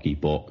British hockey,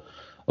 but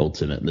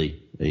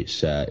ultimately,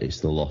 it's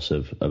the loss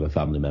of a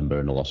family member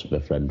and the loss of a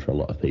friend for a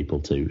lot of people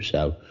too.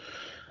 So,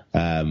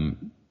 yeah,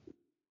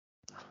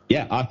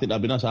 I think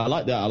that'd be nice. I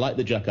like that. I like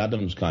the Jack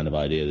Adams kind of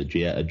idea, the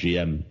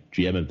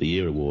GM of the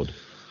Year award,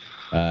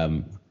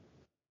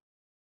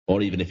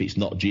 or even if it's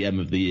not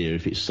GM of the Year,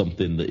 if it's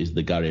something that is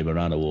the Gary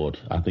Moran award,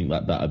 I think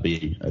that'd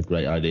be a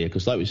great idea.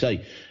 Because, like we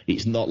say,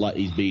 it's not like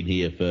he's been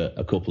here for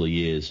a couple of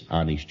years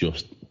and he's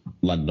just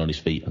landed on his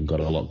feet and got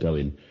a lot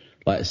going.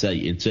 Like I say,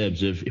 in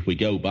terms of if we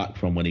go back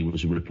from when he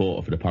was a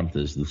reporter for the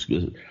Panthers,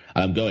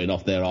 I'm going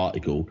off their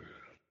article,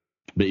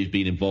 but he's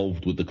been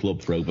involved with the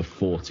club for over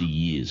 40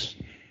 years.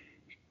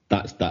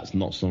 That's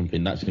not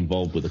something that's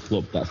involved with the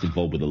club. That's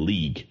involved with the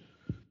league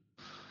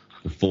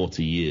for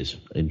 40 years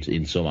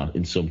in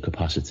some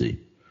capacity.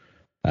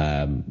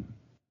 So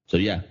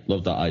yeah,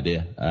 love that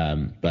idea.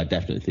 But I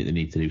definitely think they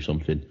need to do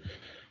something.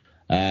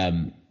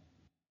 Have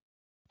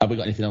we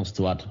got anything else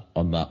to add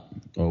on that?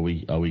 Or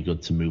are we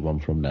good to move on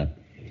from there?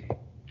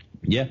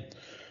 Yeah.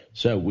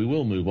 So we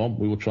will move on.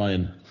 We will try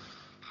and,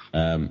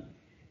 I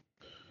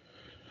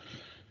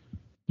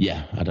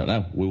don't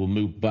know. We will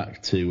move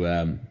back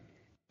to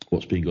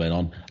what's been going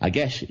on. I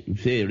guess, in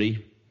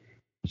theory,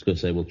 I was going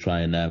to say we'll try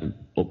and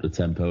up the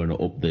tempo and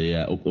up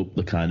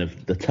the kind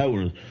of the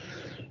tone.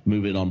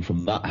 Moving on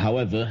from that,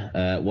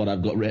 however, what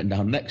I've got written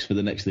down next for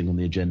the next thing on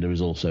the agenda is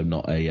also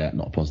not a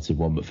positive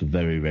one, but for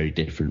very, very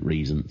different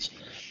reasons.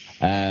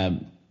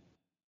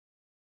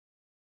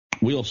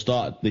 We all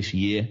started this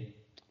year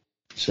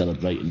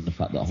celebrating the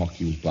fact that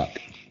hockey was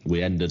back.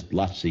 We ended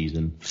last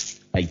season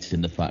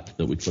hating the fact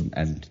that we couldn't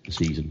end the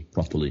season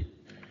properly.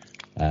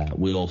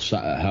 We all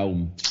sat at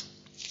home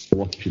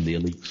watching the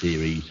Elite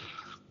Series,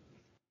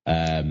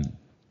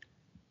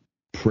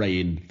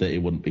 praying that it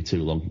wouldn't be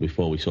too long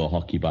before we saw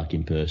hockey back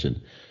in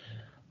person.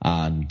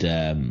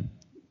 And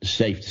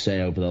safe to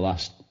say, over the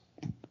last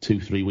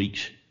 2-3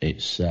 weeks,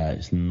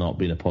 it's not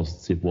been a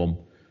positive one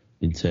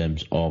in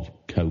terms of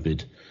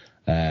COVID.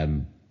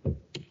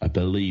 I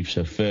believe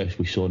so. First,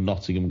 we saw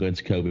Nottingham go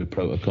into COVID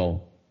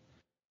protocol.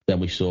 Then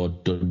we saw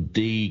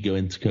Dundee go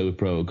into COVID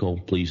protocol.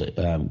 Please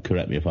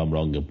correct me if I'm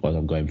wrong while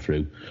I'm going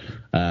through.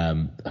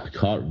 I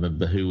can't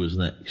remember who was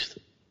next.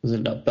 Was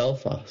it not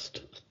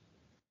Belfast?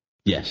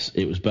 Yes,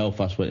 it was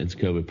Belfast went into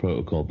COVID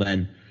protocol.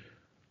 Then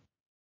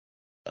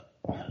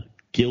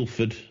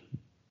Guildford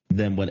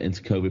then went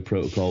into COVID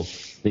protocol. I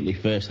think they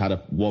first had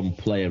one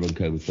player on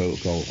COVID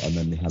protocol, and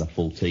then they had a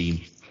full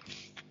team.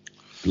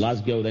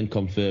 Glasgow then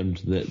confirmed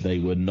that they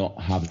were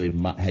not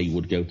having Matt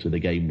Haywood go to the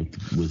game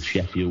with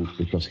Sheffield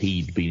because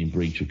he'd been in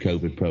breach of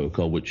COVID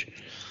protocol, which,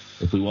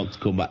 if we want to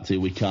come back to,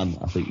 we can.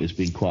 I think there's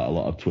been quite a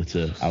lot of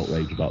Twitter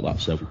outrage about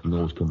that, so we can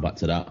always come back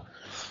to that.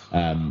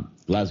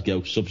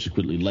 Glasgow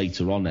subsequently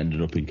later on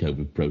ended up in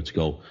COVID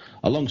protocol.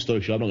 A long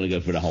story short, I'm not going to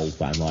go through the whole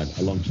timeline.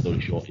 A long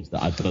story short is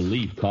that I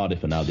believe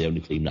Cardiff are now the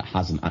only team that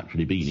hasn't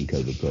actually been in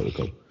COVID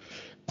protocol.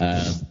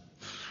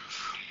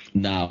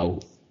 Now,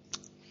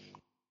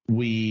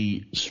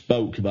 we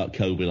spoke about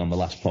COVID on the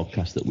last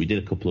podcast that we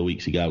did a couple of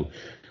weeks ago,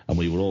 and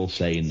we were all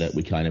saying that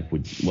we kind of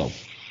would, well,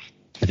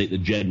 I think the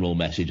general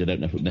message, I don't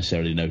know if we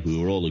necessarily know if we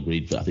were all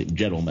agreed, but I think the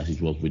general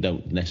message was we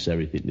don't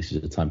necessarily think this is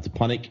a time to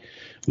panic.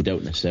 We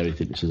don't necessarily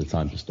think this is a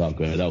time to start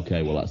going,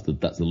 okay, well,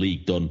 that's the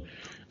league done.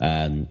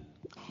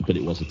 But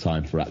it was a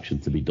time for action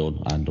to be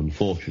done. And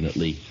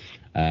unfortunately,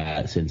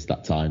 since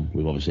that time,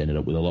 we've obviously ended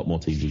up with a lot more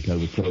teams in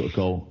COVID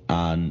protocol.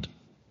 And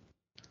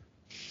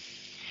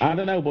I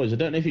don't know, boys. I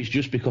don't know if it's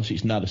just because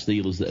it's now the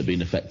Steelers that have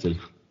been affected.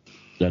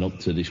 Then up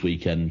to this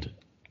weekend,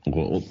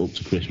 or up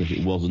to Christmas,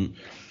 it wasn't.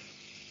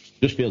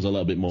 Just feels a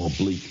little bit more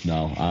bleak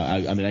now.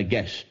 I mean, I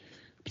guess,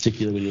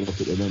 particularly when you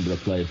look at the number of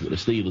players that the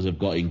Steelers have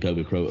got in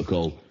COVID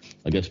protocol,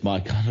 I guess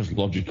my kind of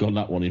logic on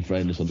that one, in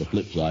fairness, on the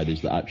flip side,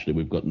 is that actually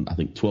we've got, I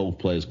think, 12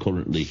 players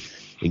currently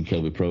in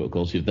COVID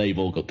protocol. So if they've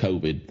all got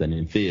COVID, then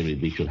in theory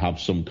they should have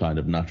some kind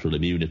of natural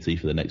immunity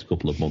for the next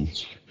couple of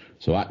months.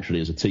 So actually,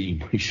 as a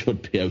team, we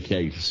should be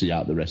okay to see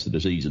out the rest of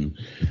the season.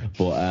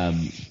 But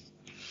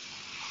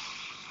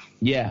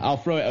yeah, I'll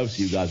throw it over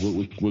to you guys.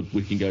 We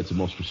can go into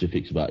more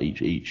specifics about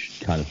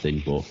each kind of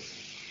thing, but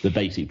the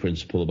basic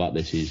principle about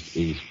this is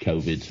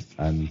COVID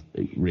and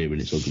it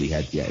rearing its ugly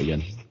head yet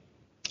again.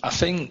 I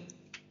think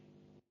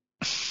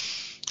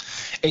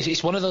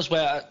it's one of those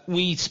where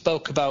we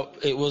spoke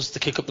about it was the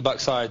kick up the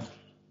backside,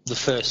 the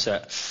first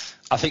set.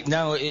 I think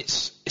now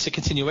it's a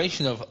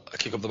continuation of a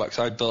kick up the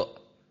backside, but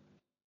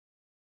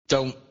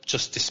don't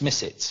just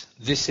dismiss it.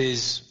 This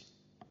is,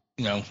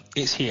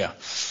 it's here.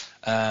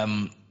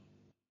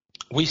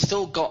 We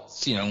still got,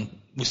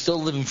 we're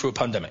still living through a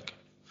pandemic.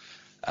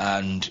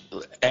 And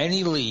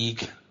any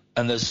league,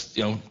 and there's,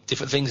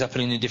 different things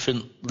happening in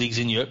different leagues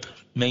in Europe,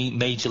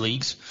 major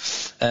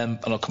leagues, and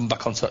I'll come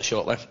back onto that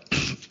shortly,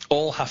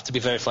 all have to be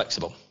very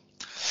flexible.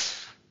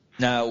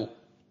 Now,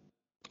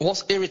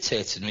 what's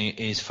irritated me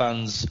is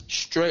fans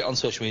straight on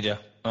social media,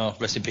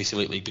 rest in peace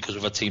Elite League, because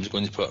we've had teams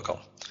going into protocol.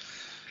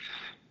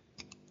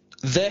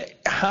 There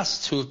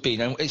has to have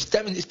been, and it's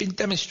been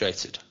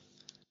demonstrated,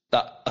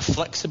 that a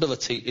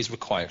flexibility is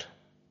required.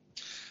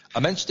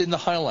 I mentioned in the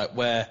highlight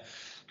where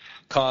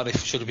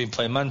Cardiff should have been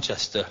playing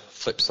Manchester,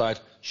 flip side,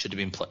 should have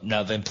been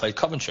now then played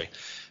Coventry.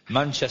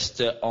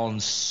 Manchester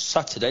on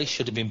Saturday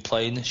should have been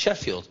playing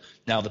Sheffield,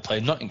 now they're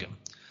playing Nottingham.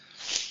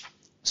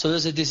 So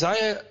there's a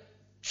desire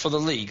for the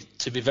league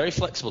to be very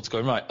flexible, to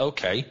go, right,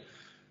 okay,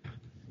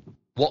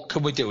 what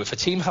can we do? If a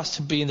team has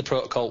to be in the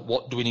protocol,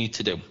 what do we need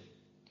to do?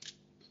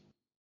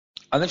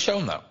 And they've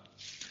shown that.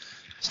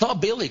 It's not a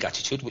beer league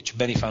attitude, which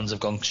many fans have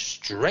gone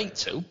straight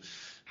to,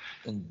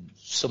 and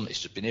some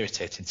it's just been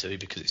irritating to me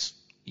because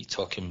you're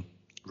talking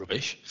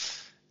rubbish.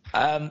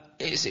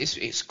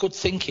 It's good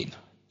thinking.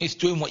 It's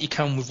doing what you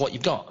can with what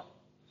you've got.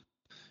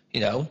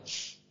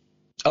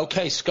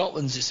 Okay,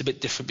 Scotland's it's a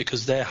bit different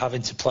because they're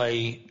having to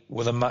play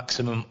with a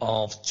maximum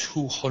of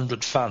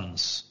 200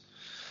 fans.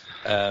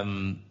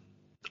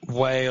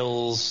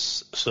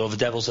 Wales, so the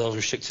Devils are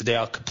restricted. They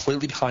are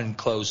completely behind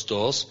closed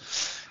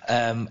doors.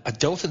 I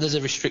don't think there's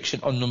a restriction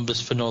on numbers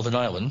for Northern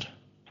Ireland.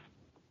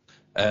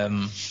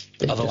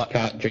 They just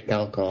can't drink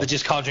alcohol. They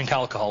just can't drink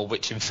alcohol,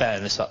 which, in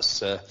fairness,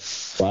 that's...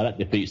 well, that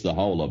defeats the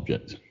whole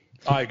object.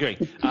 I agree.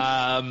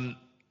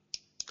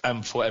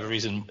 And for whatever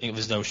reason,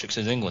 there's no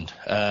restrictions in England,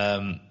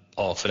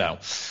 or for now.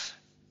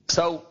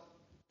 So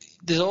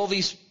there's all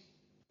these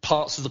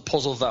parts of the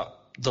puzzle that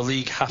the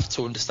league have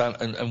to understand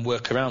and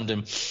work around.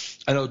 And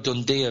I know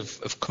Dundee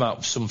have come out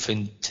with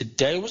something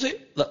today, was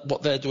it?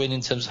 What they're doing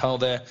in terms of how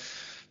they're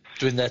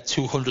doing their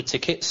 200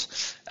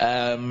 tickets.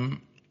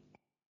 And,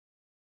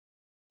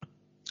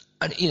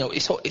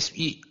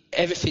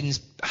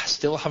 everything's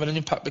still having an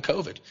impact with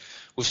COVID.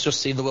 We've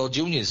just seen the World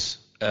Juniors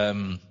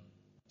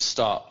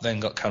start, then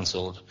got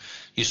cancelled.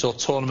 You saw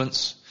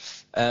tournaments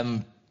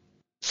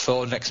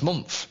for next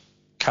month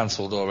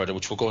cancelled already,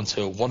 which we'll go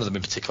into one of them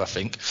in particular, I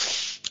think.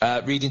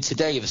 Reading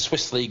today, the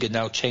Swiss League are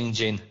now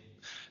changing.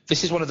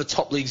 This is one of the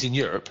top leagues in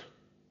Europe.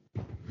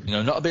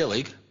 Not a beer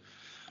league.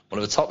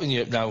 One of the top in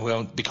Europe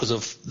now, because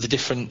of the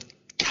different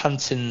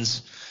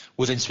cantons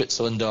within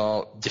Switzerland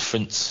are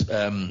different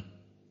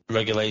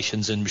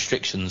regulations and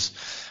restrictions.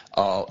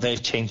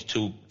 They've changed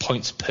to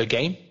points per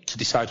game to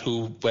decide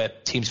where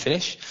teams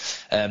finish.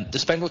 The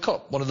Spengler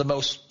Cup, one of the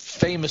most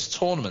famous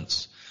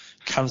tournaments,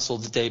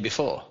 cancelled the day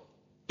before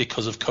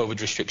because of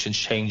COVID restrictions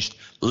changed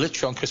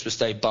literally on Christmas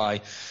Day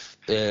by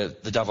the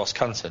Davos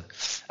Canton.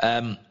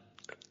 I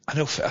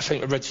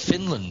think I read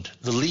Finland,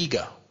 the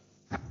Liga,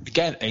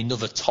 again,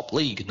 another top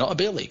league, not a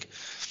beer league,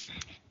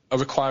 are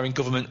requiring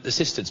government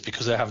assistance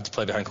because they're having to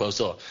play behind closed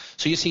door.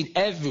 So you've seen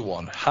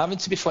everyone having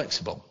to be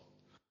flexible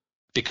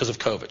because of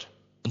COVID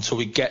until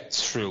we get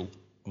through,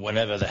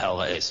 whenever the hell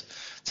that is,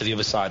 to the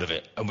other side of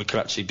it, and we can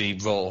actually be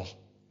raw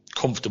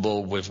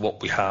comfortable with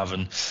what we have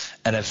and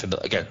everything.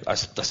 But again,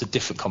 that's a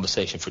different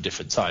conversation for a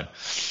different time.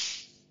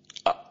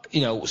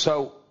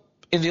 So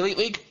in the Elite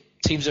League,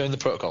 teams are in the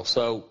protocol.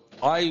 So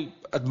I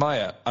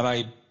admire, and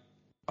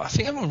I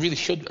think everyone really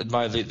should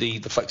admire the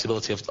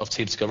flexibility of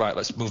teams to go, right,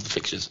 let's move the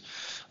fixtures,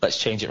 let's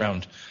change it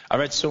around. I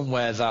read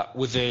somewhere that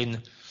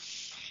within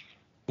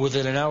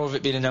an hour of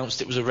it being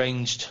announced, it was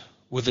arranged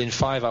within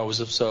 5 hours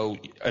or so,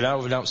 an hour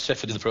of announced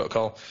Sheffield in the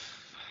protocol,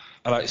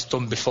 and it's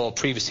done before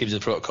previous teams in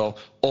the protocol,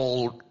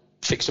 all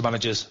fixture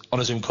managers on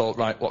a Zoom call,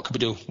 right, what can we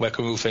do, where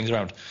can we move things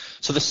around?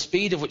 So the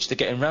speed of which they're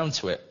getting around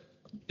to it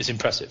is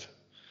impressive.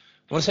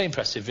 When I say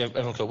impressive,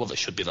 everyone goes, well, that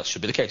should be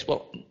the case.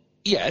 Well,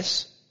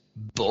 yes,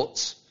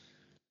 but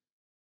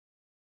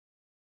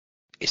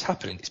it's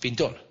happening, it's been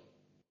done.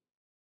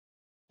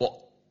 What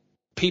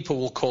people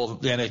will call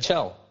the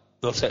NHL,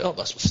 they'll say, oh,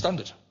 that's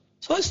standard.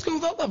 So let's go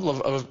with that level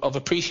of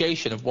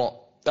appreciation of what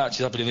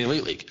actually happened in the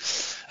Elite League.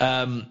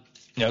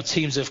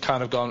 Teams have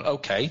kind of gone,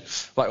 okay,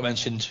 like I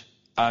mentioned,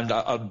 and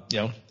I'm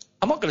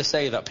not going to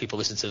say that people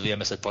listen to the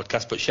MSN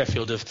podcast, but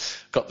Sheffield have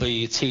got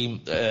the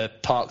team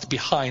parked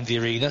behind the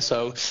arena,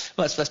 so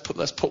let's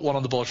put one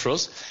on the board for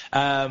us.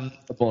 The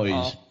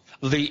boys.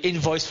 The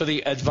invoice for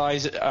the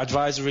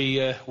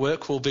advisory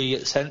work will be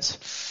sent.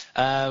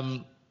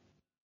 So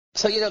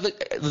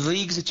the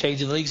leagues are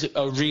changing. The leagues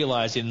are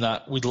realising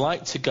that we'd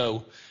like to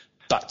go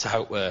back to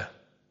how we're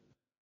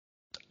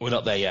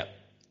not there yet.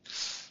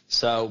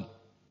 So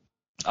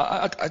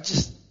I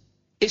just,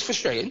 it's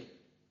frustrating.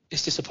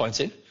 It's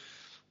disappointing.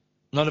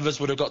 None of us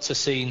would have got to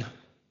see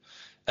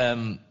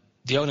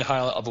the only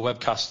highlight of a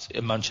webcast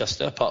in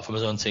Manchester, apart from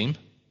his own team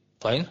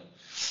playing.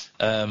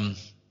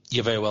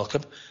 You're very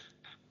welcome.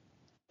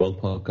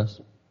 World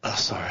podcast. Oh,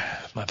 sorry,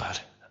 my bad.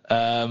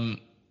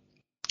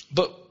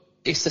 But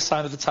it's the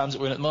sign of the times that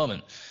we're in at the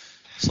moment.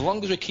 So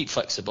long as we keep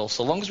flexible,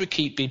 so long as we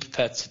keep being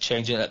prepared to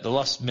change it at the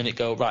last minute,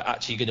 go, right,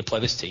 actually you're going to play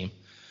this team,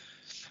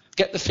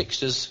 get the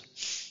fixtures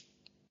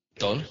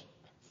done,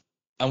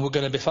 and we're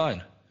going to be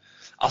fine.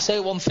 I'll say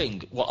one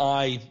thing,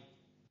 I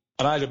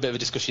had a bit of a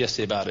discussion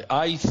yesterday about it.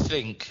 I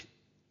think,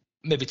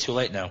 maybe too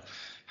late now,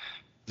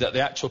 that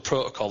the actual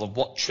protocol of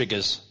what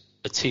triggers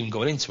a team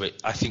going into it,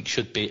 I think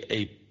should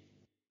be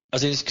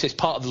it's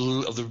part of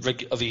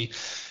the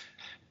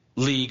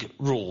league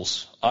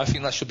rules. I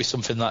think that should be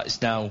something that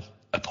is now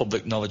a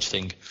public knowledge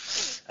thing.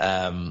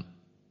 How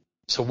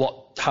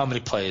many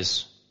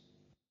players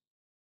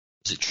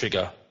does it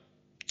trigger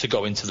to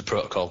go into the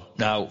protocol?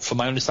 Now, from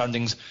my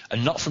understandings,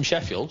 and not from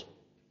Sheffield,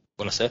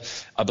 when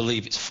I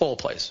believe it's 4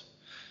 players.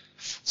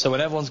 So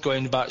when everyone's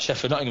going about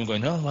Sheffield Nottingham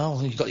going, oh,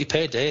 well, you got your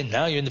payday and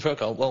now you're in the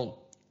protocol. Well,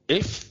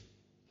 if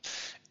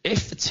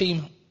the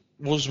team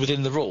was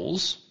within the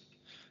rules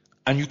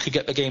and you could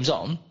get the games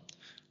on,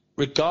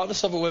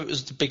 regardless of whether it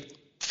was the big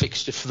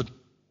fixture for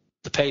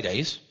the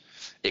paydays,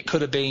 it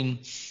could have been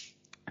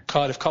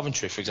Cardiff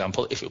Coventry, for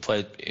example, if it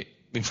played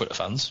in front of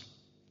fans,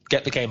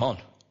 get the game on.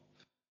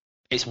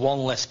 It's one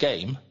less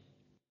game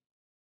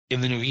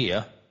in the new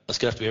year that's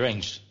going to have to be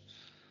arranged.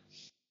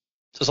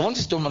 So as long as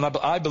it's done,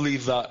 I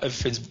believe that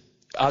everything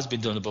has been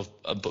done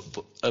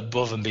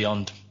above and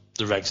beyond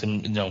the regs,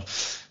 and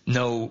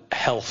no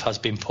health has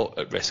been put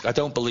at risk. I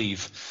don't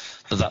believe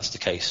that that's the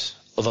case,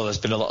 although there's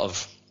been a lot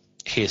of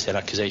hearsay and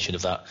accusation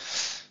of that.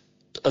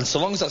 And so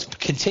long as that's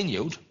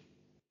continued,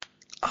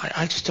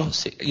 I just don't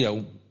see,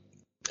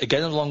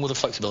 again, along with the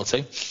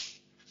flexibility,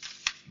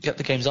 get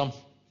the games on.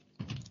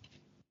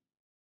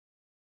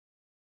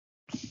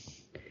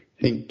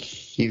 I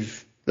think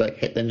you've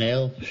hit the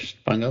nail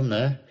bang on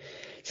there.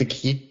 It's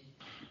like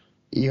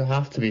you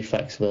have to be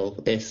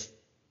flexible.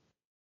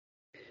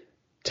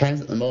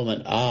 Times at the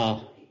moment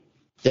are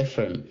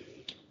different.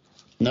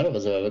 None of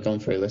us have ever gone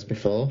through this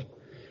before.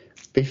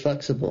 Be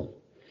flexible.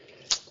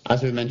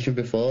 As we mentioned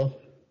before,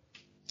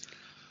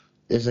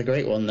 there's a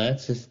great one there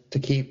to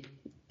keep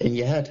in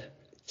your head.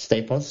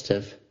 Stay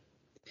positive.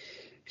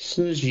 As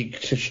soon as you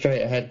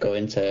straight ahead go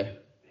into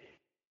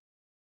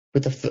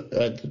with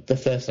the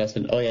first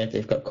lesson, oh yeah,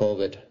 they've got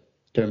COVID.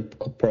 They're in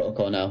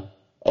protocol now.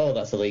 Oh,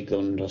 that's illegal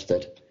and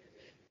dusted.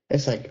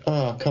 It's like,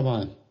 oh, come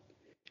on.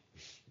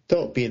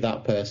 Don't be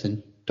that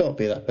person. Don't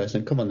be that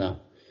person. Come on now.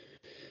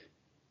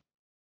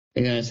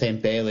 You're going to say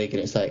in Bay League,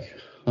 and it's like,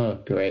 oh,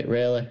 great,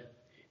 really?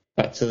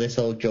 Back to this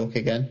old joke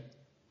again.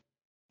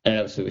 And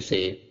obviously we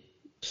see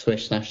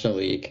Swiss National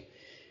League,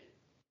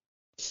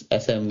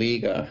 SM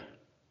Liga,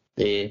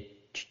 the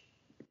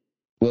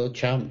world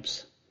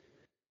champs,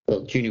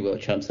 well, junior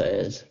world champs that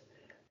is,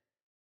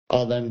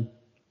 all them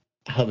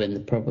having the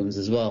problems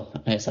as well.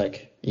 And it's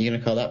like, are you going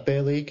to call that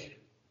Bay League?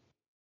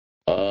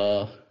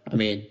 I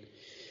mean,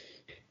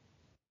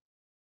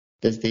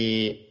 there's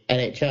the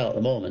NHL at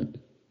the moment.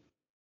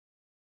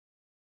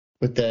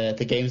 With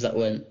the games that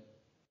went,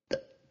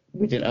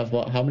 we didn't have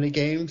how many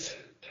games?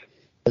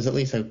 There's at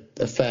least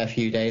a fair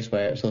few days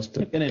where it was supposed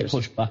to... And it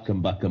pushed back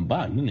and back and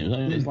back, didn't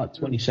it? It's like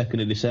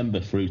 22nd of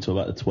December through to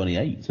about the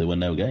 28th, there were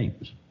no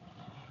games.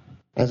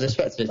 I was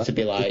expecting it to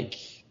be like...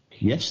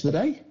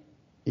 Yesterday?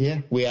 Yeah,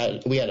 we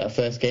had our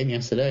first game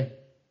yesterday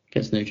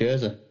against New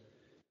Jersey.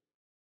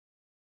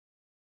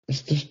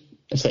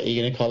 It's like,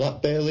 you're going to call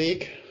that Bay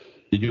League?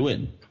 Did you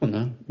win? Oh,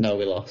 no. No,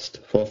 we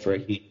lost.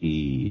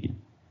 4-3.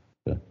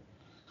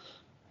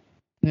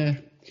 Yeah.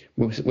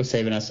 We're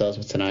saving ourselves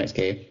for tonight's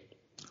game.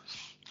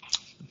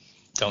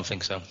 Don't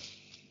think so.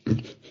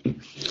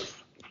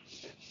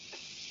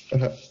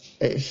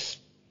 It's...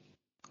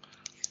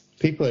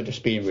 People are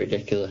just being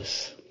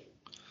ridiculous.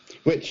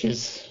 Which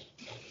is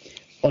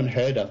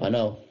unheard of, I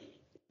know.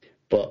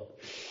 But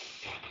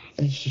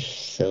it's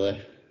just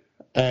silly.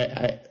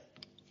 I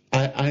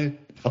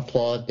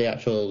applaud the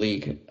actual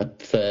league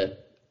for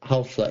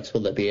how flexible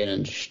they're being,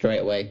 and straight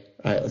away,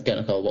 all right, let's get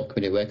a call. What can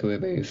we do? Where can we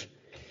move?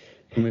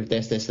 Can we move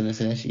this, and this,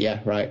 and this?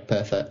 Yeah, right,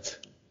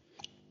 perfect.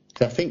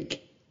 So I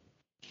think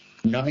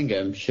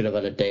Nottingham should have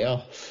had a day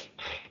off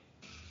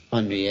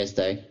on New Year's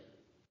Day,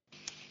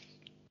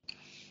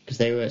 because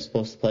they weren't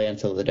supposed to play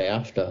until the day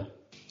after.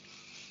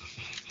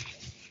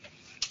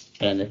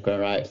 And then they've gone,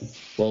 right,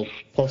 we'll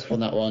postpone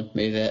that one,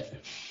 move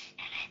it.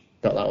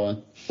 Got that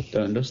one,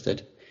 done and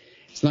dusted.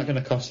 It's not going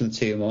to cost them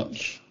too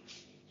much,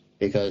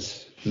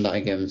 because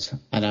Nottingham's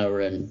an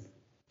hour and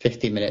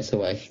 50 minutes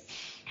away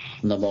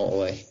on the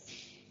motorway.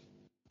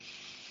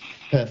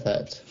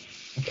 Perfect.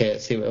 Okay,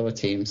 let's see what other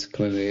teams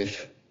can we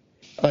move.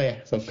 Oh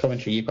yeah, so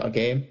Coventry, you've got a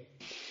game.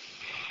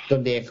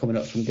 Dundee are coming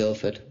up from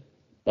Guildford,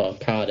 or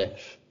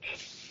Cardiff.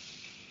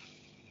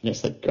 And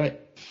it's like, great.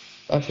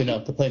 Actually, no,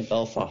 they're playing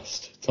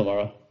Belfast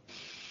tomorrow.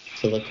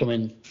 So they're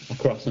coming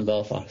across in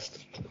Belfast.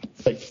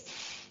 It's like,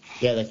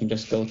 yeah, they can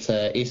just go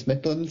to East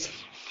Midlands,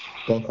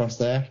 go across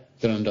there,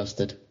 done and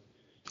dusted.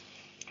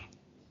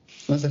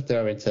 Unless if they're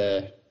having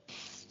to...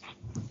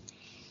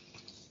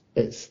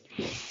 It's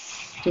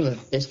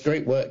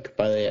great work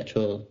by the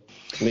actual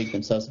league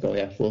themselves to go,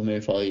 yeah, we'll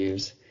move all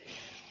yous.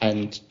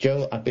 And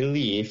Joe, I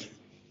believe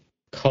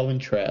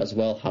Coventry as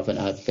well haven't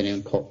been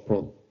in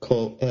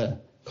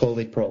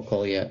COVID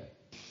protocol yet.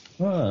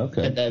 Oh,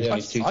 okay. And they're the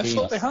only two teams. I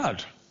thought they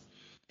had.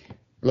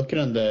 Looking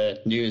on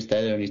the news,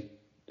 they're the only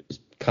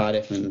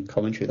Cardiff and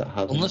Coventry that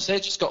haven't. Unless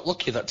they just got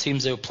lucky that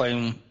teams they were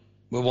playing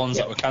were ones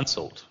that were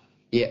cancelled.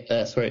 Yeah,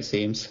 that's where it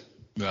seems.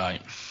 Right.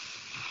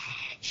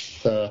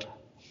 So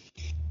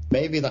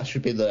maybe that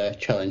should be the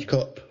Challenge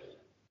Cup.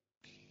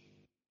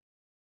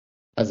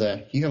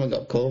 You haven't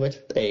got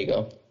COVID, there you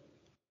go.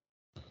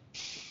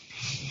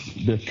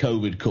 The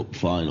COVID Cup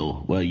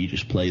final, where you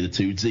just play the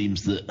two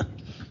teams that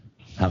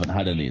haven't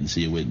had any and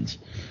see who wins.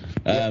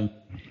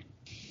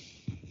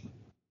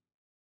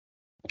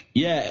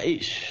 Yeah,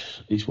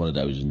 it's one of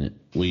those, isn't it?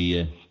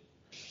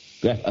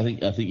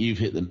 I think you've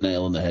hit the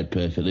nail on the head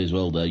perfectly as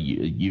well. There,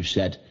 you've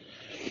said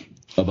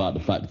about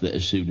the fact that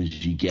as soon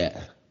as you get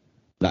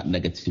that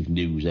negative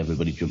news,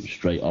 everybody jumps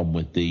straight on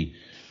with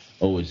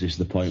is this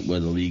the point where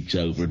the league's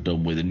over and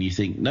done with? And you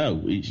think, no,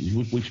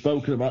 we've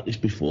spoken about this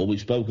before. We've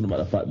spoken about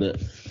the fact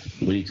that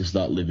we need to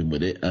start living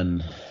with it. And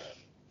do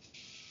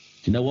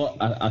you know what?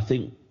 I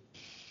think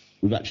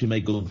we've actually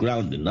made good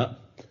ground in that.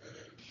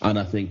 And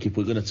I think if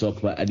we're going to talk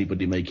about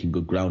anybody making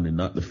good ground in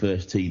that, the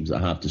first teams that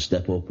have to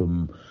step up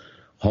and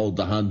hold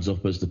their hands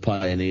up as the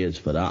pioneers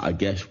for that, I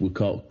guess we've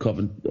got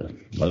Cardiff,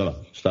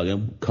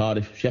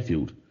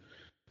 Sheffield,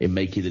 in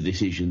making the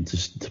decision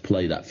to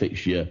play that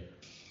fixture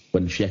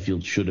when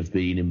Sheffield should have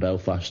been in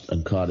Belfast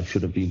and Cardiff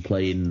should have been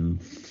playing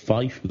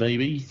Fife,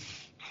 maybe?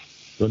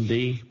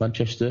 Dundee,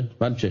 Manchester?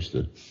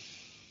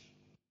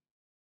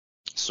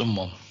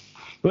 Someone.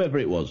 Whoever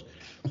it was.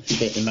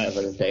 They might have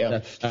had a day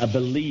off. I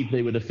believe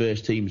they were the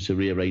first teams to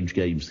rearrange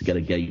games to get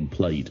a game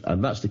played,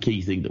 and that's the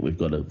key thing that we've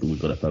got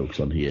to focus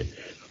on here.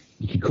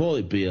 You can call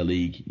it beer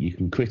league, you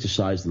can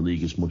criticise the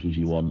league as much as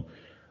you want.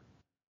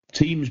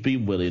 Teams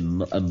being willing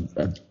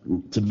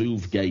to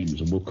move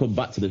games, and we'll come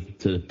back to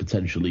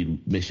potentially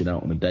missing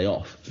out on a day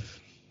off.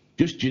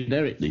 Just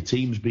generically,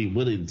 teams being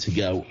willing to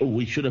go, oh,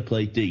 we should have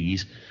played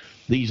these.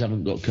 These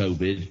haven't got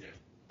COVID.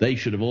 They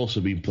should have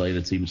also been playing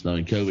a team that's now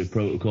in COVID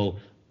protocol.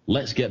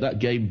 Let's get that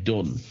game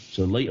done.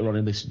 So later on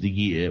in the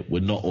year,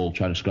 we're not all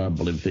trying to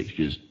scramble in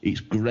fixtures.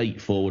 It's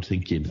great forward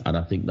thinking, and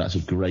I think that's a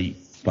great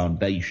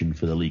foundation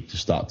for the league to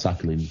start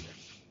tackling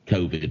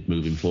COVID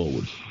moving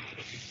forward.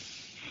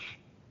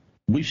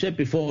 We've said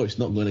before it's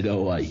not going to go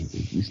away.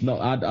 It's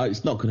not.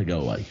 It's not going to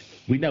go away.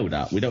 We know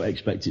that. We don't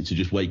expect it to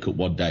just wake up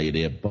one day and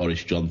hear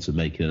Boris Johnson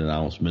making an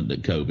announcement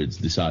that COVID's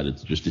decided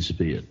to just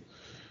disappear.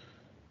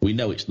 We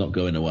know it's not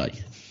going away.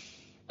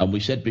 And we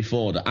said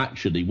before that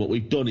actually what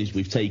we've done is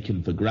we've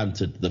taken for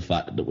granted the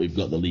fact that we've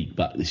got the league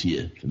back this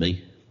year, for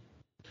me.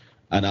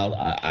 And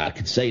I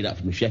could say that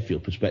from a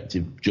Sheffield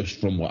perspective, just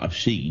from what I've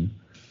seen.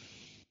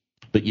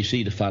 But you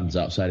see the fans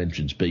outside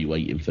entrance B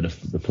waiting for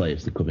the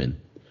players to come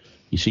in.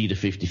 You see the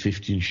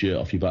 50-50 shirt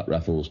off your back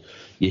raffles.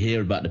 You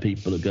hear about the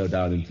people that go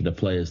down into the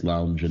players'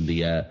 lounge and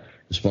the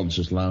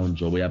sponsors'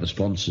 lounge, or we have a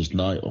sponsors'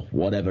 night, or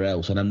whatever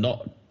else. And I'm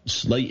not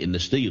slating the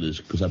Steelers,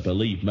 because I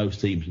believe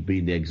most teams have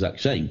been the exact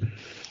same.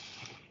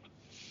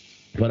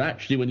 But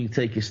actually, when you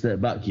take a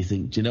step back, you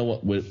think, do you know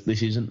what?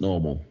 This isn't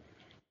normal.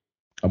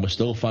 And we're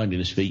still finding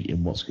his feet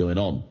in what's going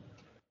on.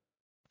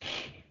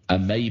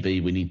 And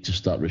maybe we need to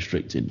start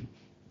restricting.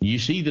 You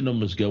see the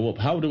numbers go up.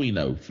 How do we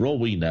know? For all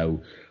we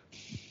know,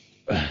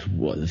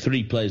 the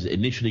three players that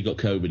initially got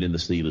COVID in the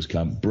Steelers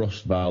camp,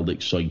 Brust, Valdick,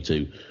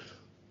 Sointu,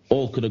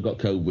 all could have got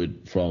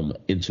COVID from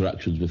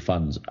interactions with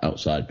fans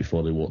outside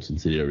before they walked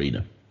into the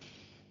arena.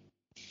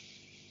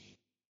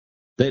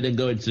 They then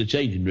go into the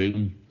changing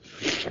room.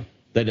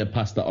 They then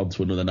pass that on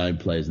to another 9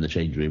 players in the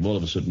changing room. All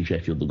of a sudden,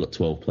 Sheffield have got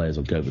 12 players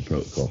on COVID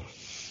protocol.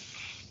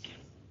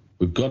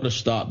 We've got to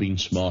start being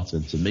smarter,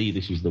 and to me,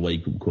 this is the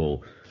wake-up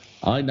call.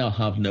 I now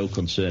have no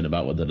concern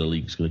about whether the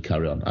league's going to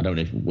carry on. I don't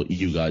know what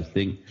you guys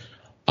think.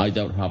 I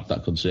don't have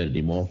that concern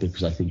anymore,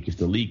 because I think if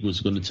the league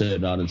was going to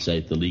turn around and say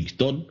the league's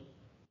done,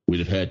 we'd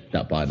have heard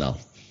that by now.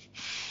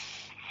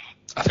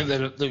 I think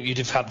that you'd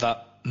have had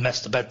that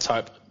mess to bed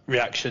type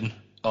reaction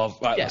of,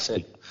 right, that's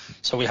it.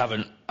 So we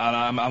haven't,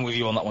 and I'm with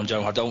you on that one,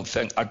 Joe. I don't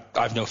think,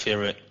 I've no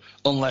fear of it,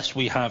 unless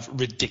we have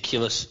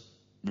ridiculous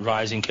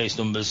rising case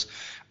numbers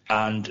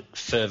and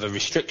further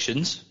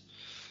restrictions.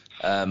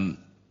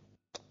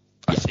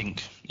 I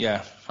think,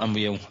 I'm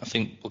with you. I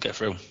think we'll get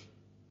through.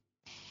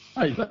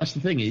 That's the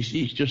thing. It's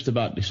just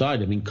about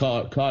deciding. I mean,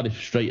 Cardiff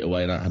straight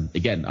away, and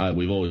again,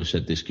 we've always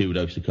said this,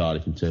 kudos to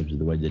Cardiff in terms of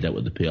the way they dealt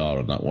with the PR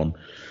on that one.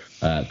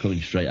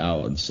 Coming straight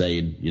out and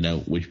saying,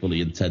 we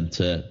fully intend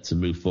to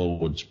move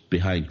forwards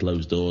behind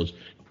closed doors.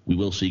 We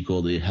will seek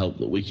all the help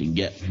that we can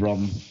get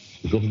from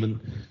the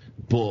government,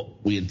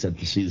 but we intend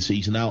to see the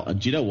season out. And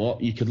do you know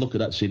what? You can look at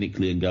that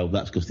cynically and go,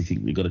 that's because they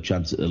think they've got a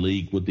chance at the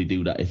league. Would they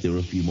do that if there were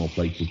a few more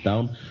places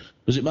down?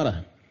 Does it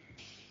matter?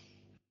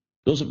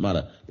 Doesn't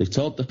matter. They've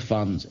told the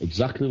fans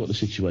exactly what the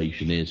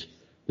situation is.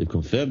 They've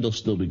confirmed they'll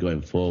still be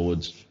going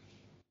forwards.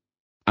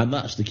 And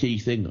that's the key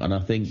thing. And I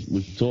think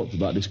we've talked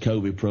about this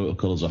COVID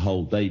protocol as a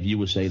whole. Dave, you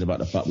were saying about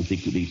the fact we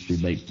think it needs to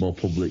be made more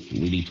public.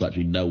 We need to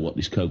actually know what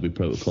this COVID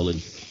protocol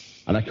is.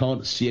 And I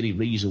can't see any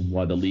reason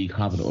why the league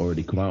haven't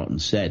already come out and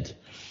said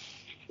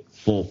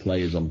 4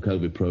 players on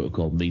COVID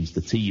protocol means the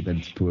team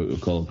entered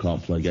protocol and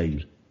can't play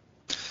games.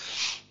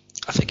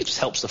 I think it just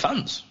helps the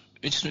fans.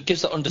 It just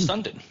gives that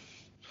understanding.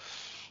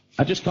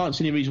 I just can't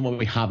see any reason why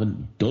we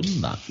haven't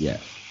done that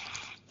yet.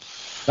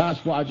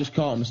 That's what I just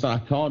can't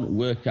understand. I can't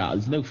work out.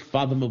 There's no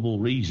fathomable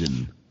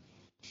reason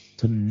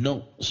to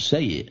not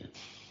say it.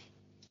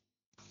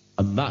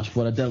 And that's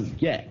what I don't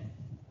get.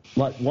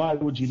 Like, why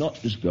would you not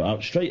just go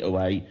out straight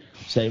away,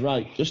 say,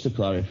 right, just to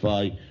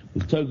clarify,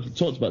 we've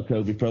talked about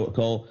COVID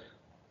protocol.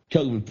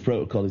 COVID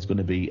protocol is going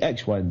to be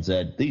X, Y, and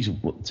Z. These are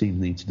what the teams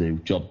need to do.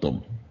 Job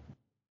done.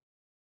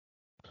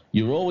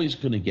 You're always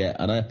going to get,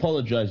 and I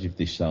apologise if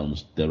this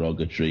sounds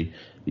derogatory,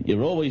 but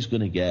you're always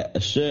going to get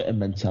a certain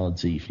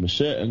mentality from a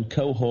certain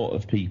cohort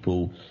of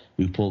people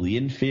who pull the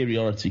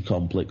inferiority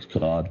complex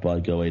card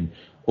by going,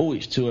 oh,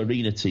 it's 2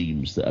 arena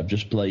teams that have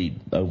just played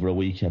over a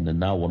weekend and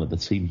now one of the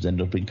teams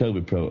end up in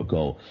COVID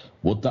protocol.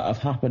 Would that have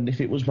happened if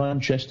it was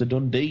Manchester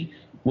Dundee?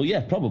 Well,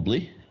 yeah,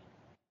 probably.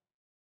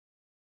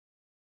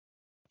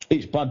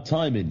 It's bad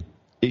timing.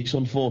 It's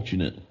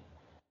unfortunate.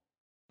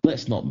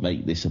 Let's not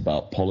make this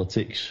about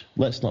politics.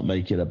 Let's not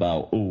make it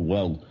about, oh,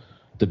 well,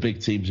 the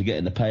big teams are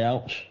getting the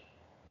payouts.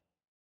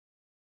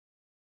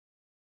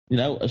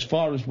 As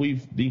far as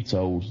we've been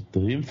told,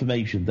 the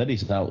information that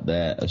is out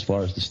there, as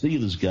far as the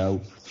Steelers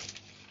go,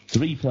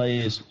 3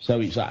 players. So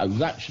it was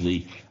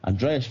actually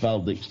Andreas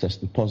Valdick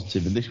tested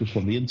positive, and this was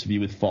from the interview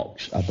with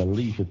Fox, I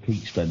believe, with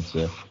Pete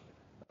Spencer.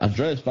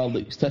 Andreas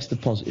Valdick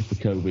tested positive for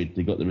COVID.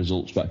 They got the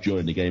results back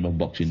during the game on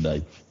Boxing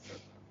Day.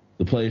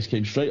 The players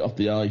came straight off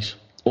the ice,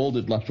 all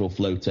did lateral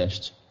flow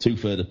tests. 2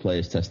 further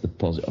players tested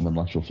positive on the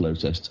lateral flow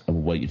test and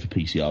were waiting for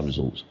PCR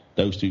results.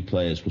 Those 2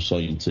 players were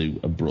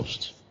Soyuncu and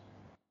Brust.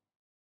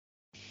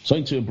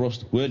 Soyuncu and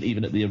Brust weren't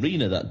even at the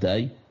arena that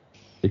day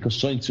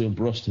because Soyuncu and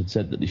Brust had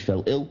said that they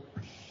felt ill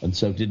and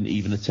so didn't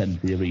even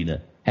attend the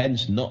arena,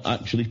 hence not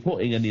actually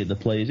putting any of the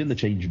players in the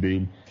changing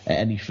room at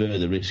any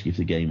further risk if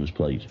the game was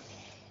played.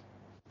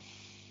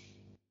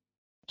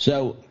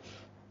 So,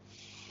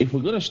 if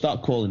we're going to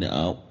start calling it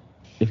out,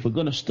 if we're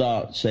going to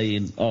start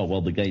saying, oh,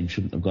 well, the game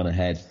shouldn't have gone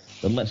ahead,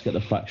 then let's get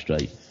the facts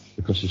straight.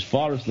 Because as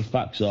far as the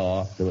facts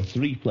are, there were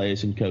 3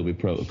 players in COVID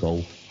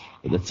protocol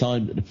at the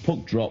time that the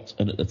puck dropped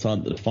and at the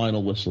time that the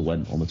final whistle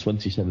went on the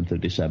 27th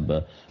of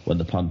December when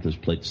the Panthers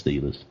played the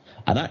Steelers.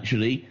 And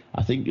actually,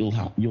 I think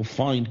you'll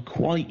find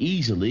quite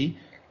easily,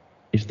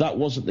 if that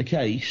wasn't the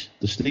case,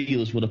 the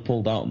Steelers would have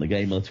pulled out in the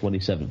game on the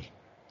 27th.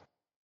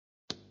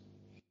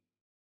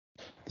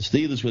 The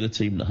Steelers were the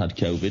team that had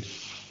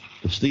COVID.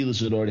 The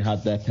Steelers had already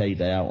had their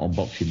payday out on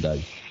Boxing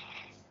Day.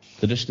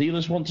 Do the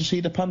Steelers want to see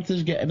the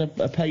Panthers getting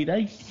a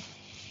payday?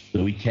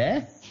 Do we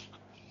care?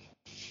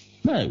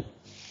 No.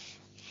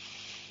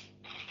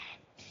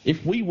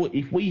 If we were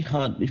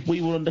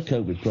under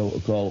COVID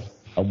protocol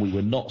and we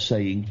were not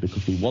saying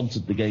because we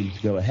wanted the game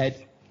to go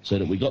ahead so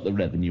that we got the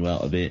revenue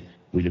out of it,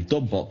 we'd have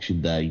done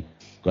Boxing Day,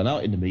 gone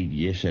out in the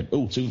media, said,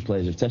 2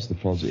 players have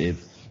tested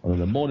positive, and on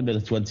the morning of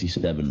the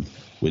 27th,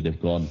 we'd have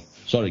gone,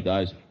 sorry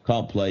guys,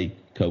 can't play,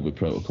 COVID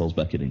protocols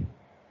beckoning.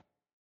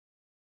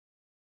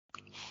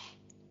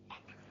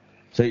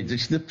 So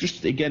it's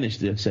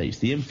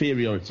the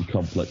inferiority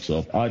complex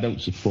of, I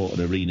don't support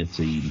an arena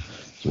team,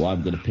 so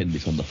I'm going to pin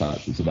this on the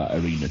fact it's about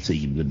arena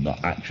teams and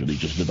not actually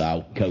just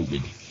about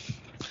COVID.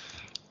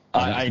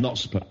 I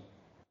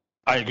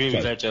agree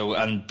with that, Joe,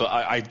 but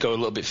I'd go a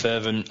little bit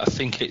further, and I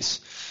think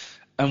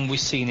and we've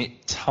seen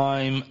it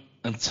time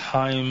and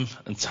time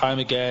and time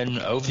again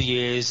over the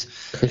years.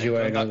 Because you're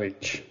wearing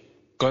orange.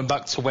 Going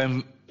back to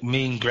when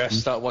me and Gref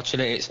started watching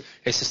it,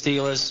 it's the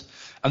Steelers,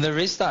 and there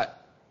is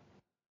that,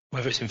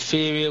 whether it's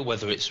inferior,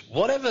 whether it's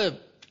whatever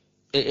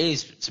it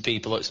is to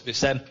people,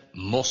 it's them,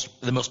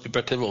 they must be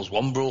breaking the rules.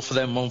 One rule for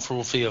them, one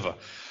rule for the other.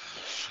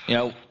 You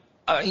know,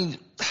 I mean,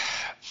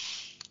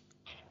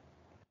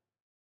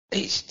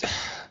 I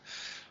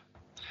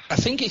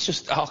think it's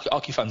just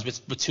hockey fans,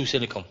 we're too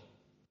cynical.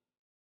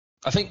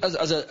 I think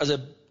as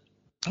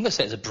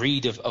a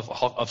breed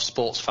of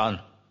sports fan,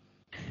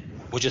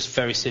 we're just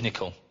very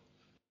cynical.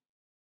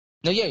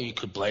 Now, yeah, you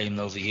could blame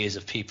over the years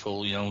of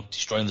people,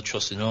 destroying the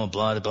trust and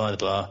blah, blah,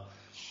 blah.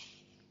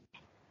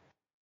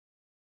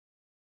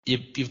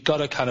 You've got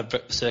to kind of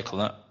circle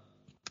that.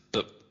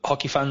 But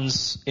hockey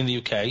fans in the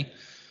UK,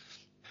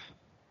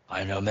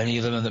 I know many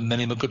of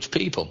them are good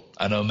people.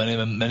 I know many of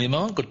them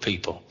aren't good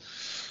people.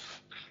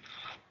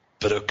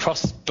 But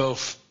across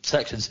both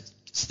sections,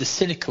 the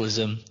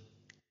cynicalism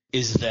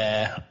is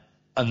there,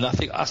 and I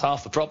think that's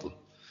half the problem.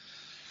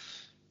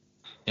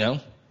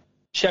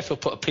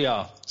 Sheffield put a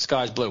PR,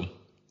 sky's blue.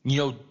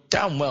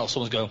 Damn well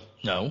someone's going,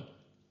 no,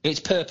 it's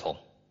purple.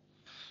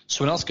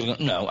 Someone else going,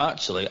 no,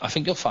 actually, I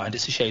think you'll find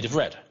it's a shade of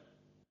red.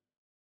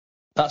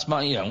 That's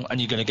and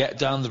you're going to get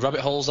down the rabbit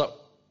holes that,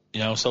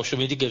 social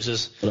media gives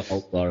us. But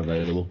holes are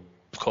available.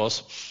 Of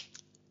course.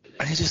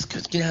 And you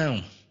just,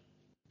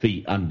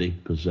 Beat Andy,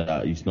 because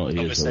he's not here.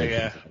 Obviously,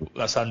 yeah,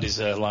 that's Andy's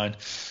line.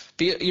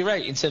 But you're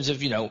right, in terms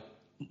of,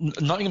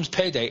 Nottingham's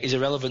payday is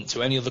irrelevant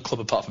to any other club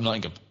apart from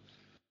Nottingham.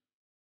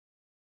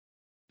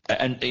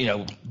 And,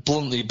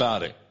 bluntly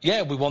about it.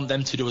 Yeah, we want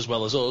them to do as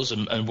well as us,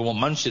 and we want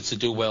Manchester to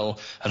do well,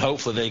 and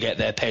hopefully they get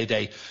their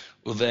payday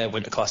with their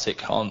Winter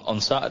Classic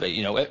on Saturday.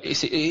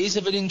 It is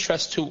of an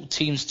interest to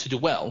teams to do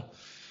well,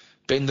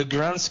 but in the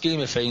grand scheme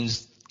of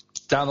things,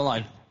 down the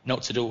line,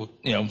 not to do,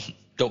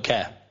 don't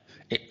care.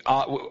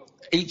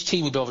 Each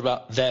team will be bothered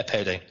about their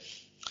payday.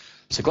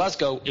 So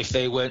Glasgow, if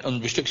they weren't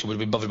under restriction, would have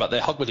been bothered about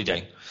their Hogwarty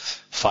Day.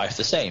 Fife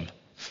the same.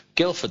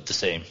 Guildford the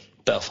same.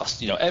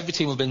 Belfast, every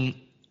team would have been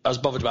as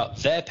bothered about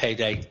their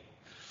payday,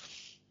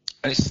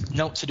 and it's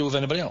not to do with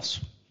anybody else.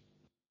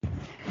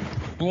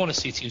 We want to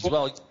see teams as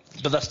well,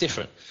 but that's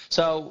different.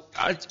 So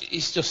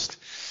it's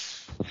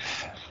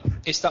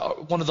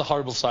that one of the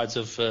horrible sides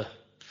of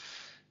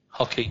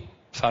hockey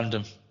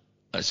fandom.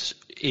 It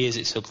rears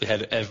its ugly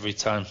head every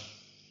time.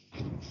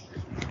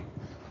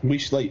 We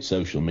slate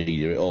social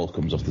media, it all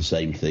comes off the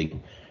same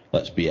thing.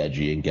 Let's be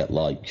edgy and get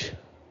likes.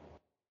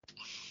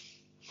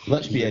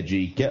 Let's be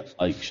edgy, get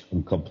likes,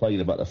 and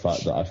complain about the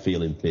fact that I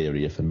feel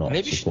inferior for not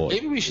supporting.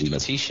 Maybe we should do a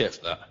T-shirt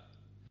for that.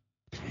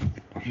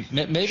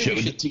 Maybe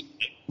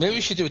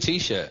we should do a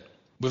T-shirt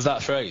with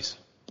that phrase.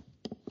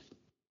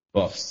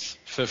 What?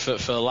 For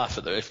a laugh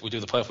at if we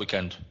do the playoff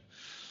weekend.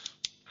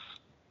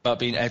 About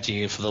being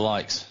edgy for the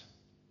likes.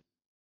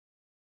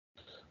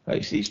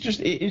 That's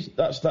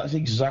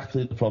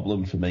exactly the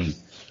problem for me.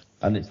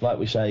 And it's like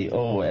we say,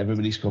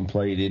 everybody's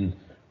complaining,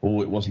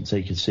 it wasn't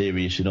taken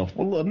serious enough.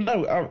 Well,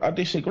 no, I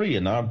disagree,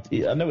 and I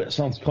know it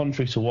sounds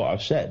contrary to what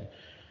I've said.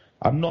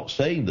 I'm not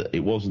saying that it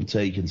wasn't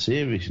taken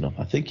serious enough.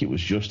 I think it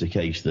was just a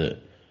case that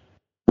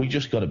we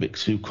just got a bit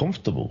too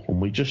comfortable, and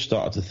we just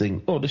started to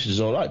think, oh, this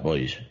is all right,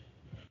 boys.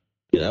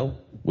 You know,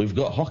 we've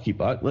got hockey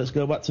back, let's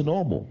go back to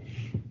normal.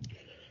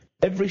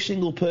 Every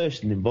single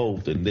person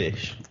involved in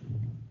this,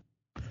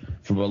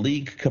 from a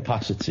league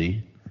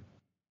capacity,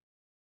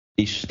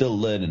 is still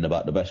learning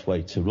about the best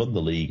way to run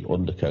the league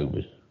under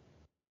COVID.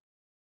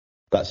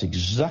 That's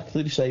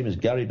exactly the same as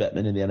Gary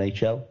Bettman in the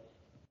NHL.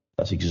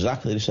 That's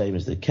exactly the same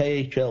as the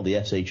KHL, the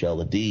SHL,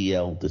 the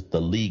DEL,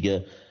 the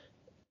Liga,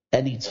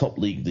 any top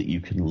league that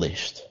you can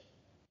list.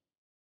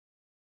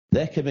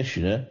 Their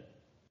commissioner,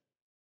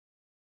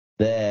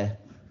 their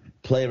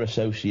player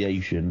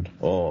association,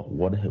 or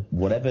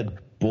whatever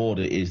board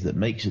it is that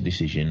makes a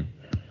decision,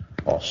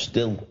 are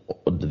still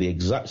under the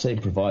exact same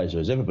proviso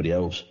as everybody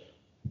else.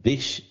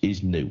 This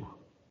is new.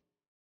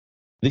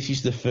 This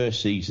is the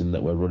first season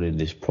that we're running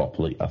this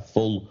properly, a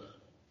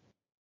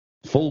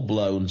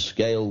full-blown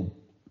scale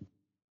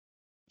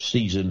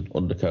season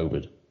under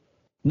COVID.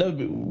 No,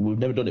 we've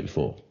never done it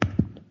before.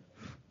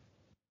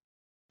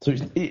 So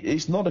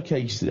it's not a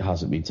case that it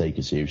hasn't been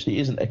taken seriously.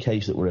 It isn't a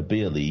case that we're a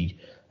beer league,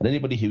 and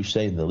anybody who's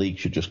saying the league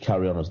should just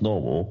carry on as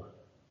normal,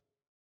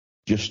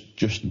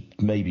 just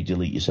maybe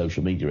delete your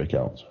social media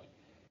accounts.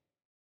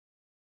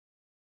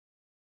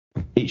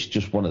 It's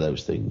just one of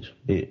those things.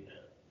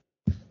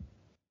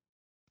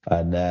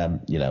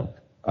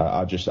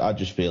 I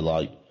just feel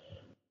like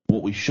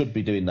what we should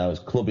be doing now is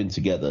clubbing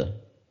together,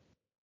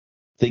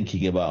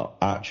 thinking about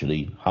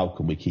actually how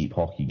can we keep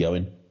hockey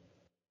going,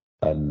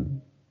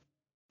 and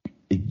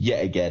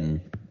yet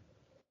again,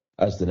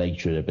 as the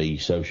nature of the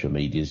beast, social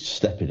media is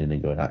stepping in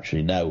and going,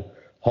 actually, no,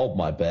 hold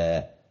my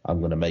bear. I'm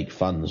going to make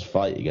fans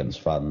fight against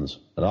fans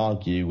and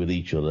argue with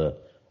each other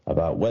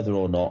about whether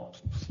or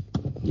not,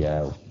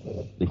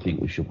 they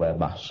think we should wear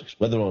masks,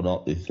 whether or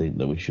not they think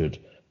that we should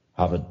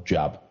have a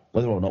jab,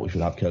 whether or not we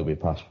should have COVID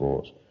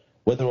passports,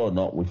 whether or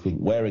not we think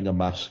wearing a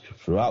mask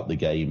throughout the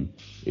game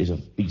is a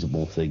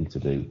feasible thing to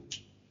do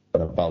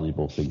and a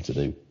valuable thing to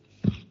do.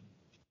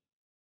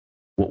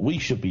 What we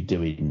should be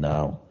doing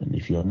now, and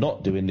if you're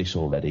not doing this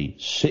already,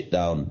 sit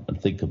down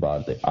and think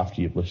about it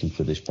after you've listened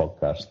to this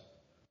podcast.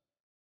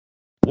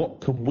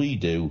 What can we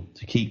do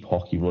to keep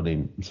hockey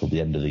running until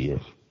the end of the year?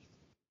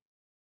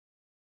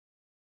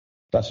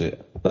 That's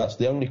it. That's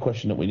the only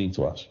question that we need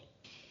to ask.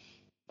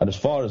 And as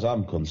far as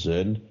I'm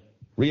concerned,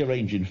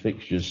 rearranging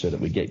fixtures so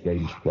that we get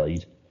games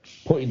played,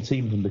 putting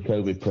teams under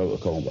COVID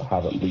protocol that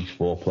have at least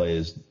 4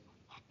 players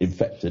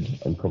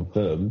infected and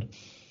confirmed,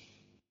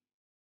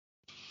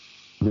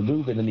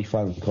 removing any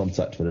fan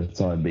contact for the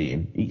time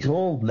being, it's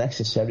all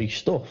necessary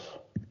stuff.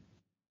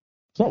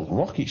 It's not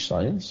rocket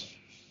science.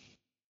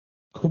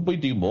 Could we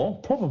do more?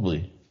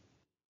 Probably.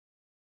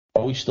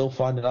 Are we still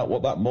finding out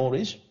what that more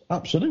is?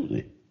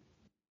 Absolutely.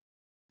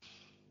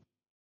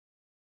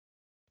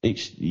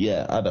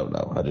 I don't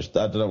know. I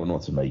don't know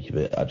what to make of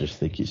it. I just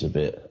think it's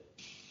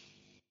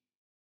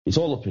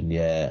all up in the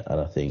air,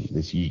 and I think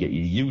you get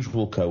your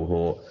usual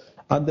cohort,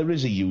 and there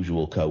is a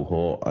usual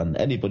cohort, and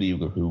anybody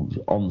who's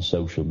on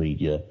social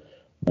media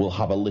will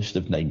have a list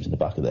of names in the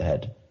back of their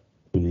head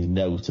who they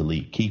know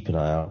to keep an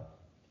eye out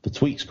for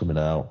tweets coming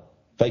out,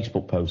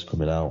 Facebook posts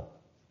coming out,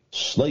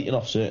 slating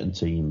off certain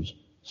teams,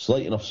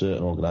 slating off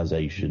certain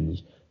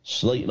organisations,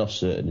 slating off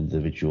certain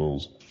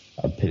individuals,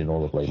 and pinning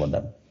all the blame on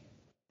them.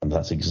 And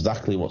that's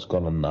exactly what's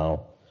gone on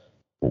now.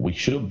 What we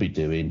should be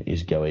doing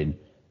is going,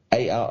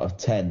 8 out of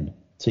 10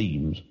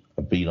 teams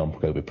have been on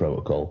COVID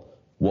protocol.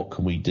 What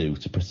can we do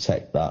to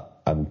protect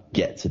that and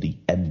get to the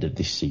end of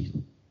this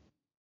season?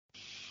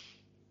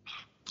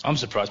 I'm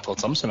surprised Paul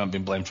Thompson hasn't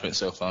been blamed for it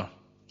so far.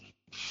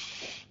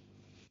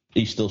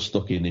 He's still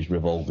stuck in his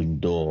revolving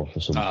door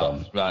for some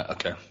fans. Right,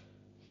 okay.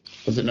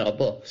 Was it not a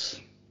bus?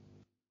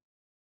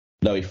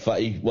 No,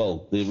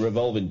 the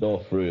revolving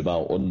door threw him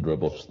out under a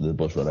bus, and the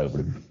bus ran over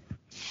him.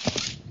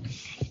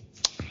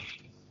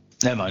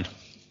 Never mind.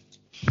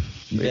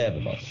 Never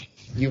mind.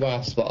 You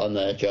are spot on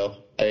there, Joe.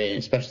 I mean,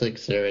 especially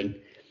considering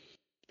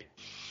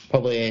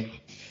probably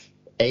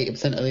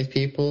 80% of these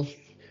people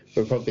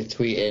were probably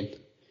tweeting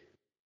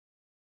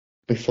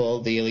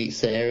before the Elite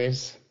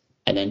Series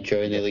and then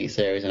during the Elite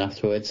Series and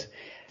afterwards.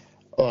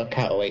 Oh, I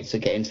can't wait to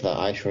get into that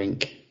ice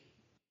rink.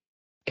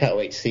 Can't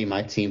wait to see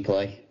my team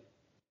play.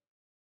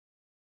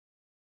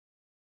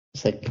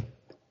 It's like, are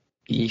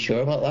you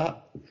sure about that?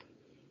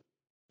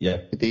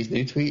 Yeah. With these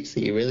new tweets, are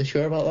you really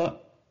sure about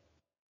that?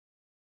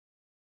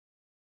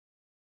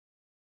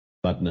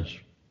 Madness.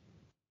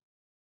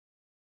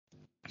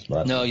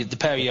 No, the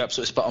pair of you are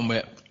absolutely spot on with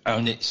it.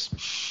 And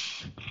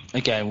it's,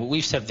 again,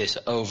 we've said this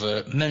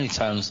over many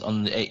times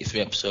on the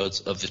 83 episodes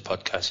of this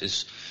podcast,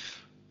 is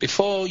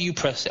before you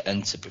press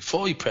enter,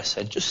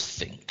 just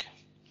think.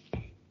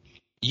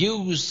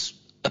 Use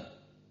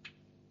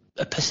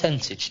a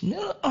percentage,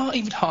 not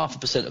even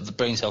 0.5% of the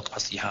brain cell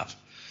capacity you have.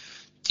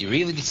 Do you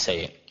really need to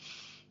say it?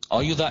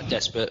 Are you that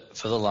desperate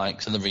for the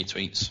likes and the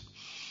retweets?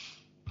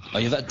 Are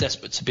you that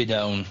desperate to be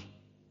known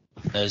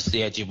as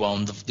the edgy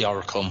one, the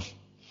oracle?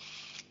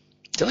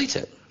 Delete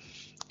it.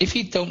 If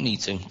you don't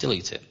need to,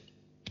 delete it.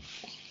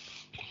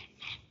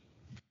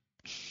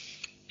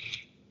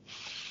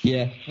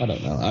 Yeah, I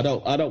don't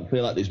know. I don't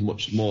feel like there's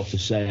much more to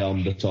say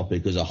on the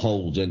topic as a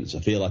whole, gents. I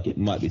feel like it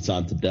might be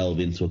time to delve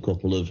into a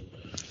couple of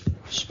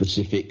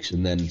specifics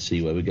and then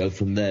see where we go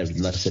from there,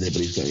 unless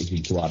anybody's got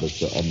anything to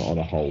add on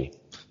a whole.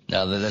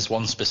 Now, there's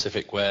one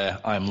specific where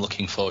I'm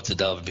looking forward to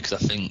delving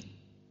because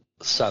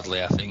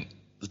sadly, I think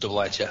the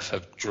IIHF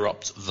have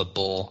dropped the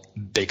ball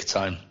big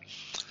time.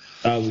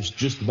 I was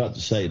just about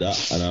to say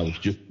that, and I was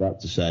just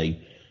about to say,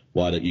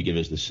 why don't you give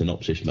us the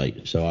synopsis,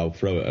 mate? So I'll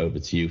throw it over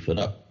to you for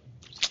that.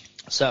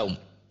 So,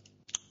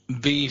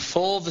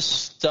 before the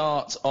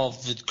start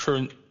of the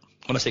current,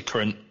 when I say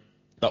current,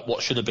 that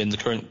what should have been the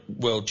current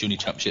World Junior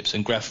Championships,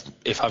 and Gref,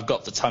 if I've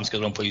got the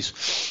timescale wrong,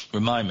 please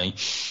remind me,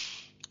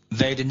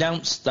 they'd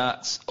announced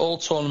that all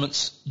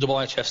tournaments,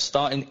 IIHF,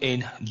 starting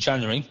in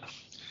January,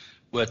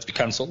 were to be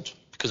cancelled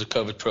because of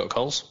COVID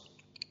protocols,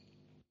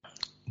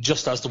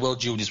 just as the World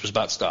Juniors was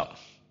about to start.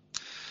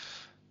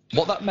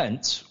 What that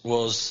meant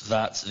was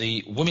that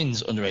the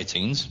women's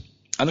under-18s,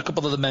 and a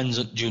couple of the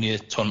men's junior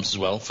tournaments as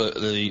well, for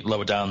the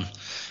lower down,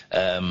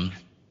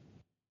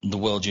 the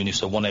World Junior,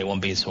 so 1A,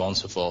 1B, and so on and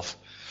so forth.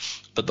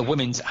 But the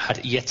women's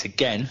had yet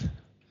again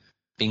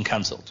been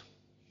cancelled.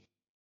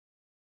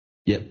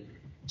 Yep.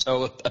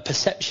 So a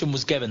perception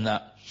was given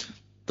that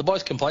the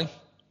boys can play.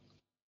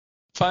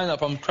 Fine, no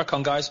problem. Crack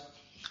on, guys.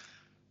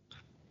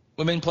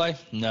 Women play?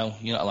 No,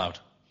 you're not allowed.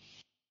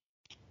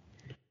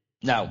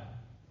 Now,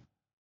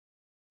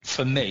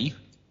 for me,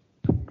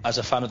 as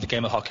a fan of the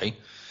game of hockey,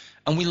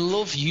 and we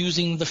love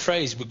using the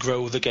phrase, we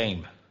grow the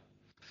game.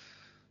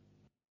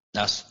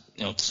 Now,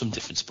 some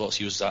different sports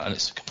use that, and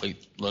it's a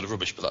complete load of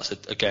rubbish, but that's,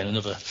 again,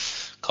 another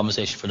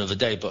conversation for another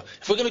day. But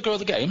if we're going to grow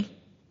the game,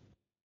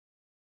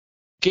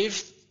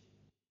 give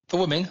the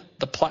women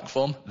the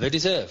platform they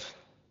deserve.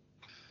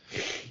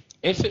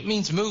 If it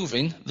means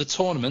moving the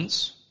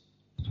tournaments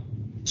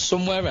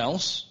somewhere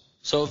else,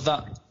 so,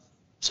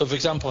 for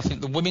example, I think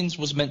the women's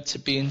was meant to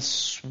be in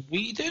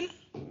Sweden,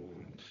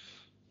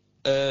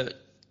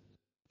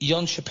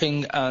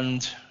 Jönköping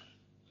and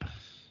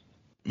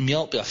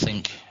Mjölby, I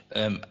think,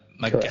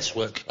 my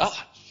guesswork. I'll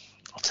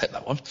take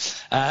that one.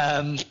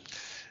 And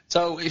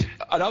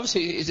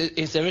obviously,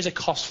 if there is a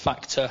cost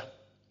factor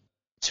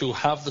to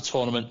have the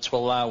tournament to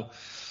allow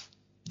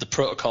the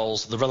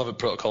protocols, the relevant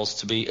protocols,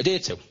 to be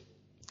adhered to,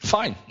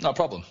 fine, not a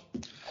problem.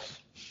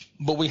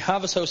 But we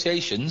have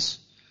associations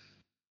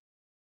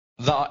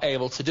that are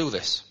able to do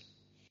this.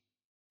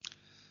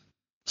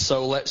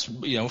 So let's,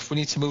 if we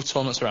need to move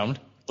tournaments around,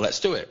 let's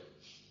do it.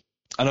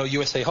 I know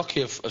USA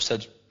Hockey have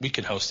said we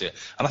can host it.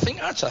 And I think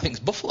it's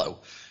Buffalo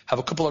have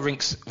a couple of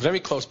rinks very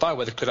close by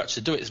where they could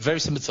actually do it. It's very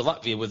similar to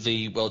Latvia with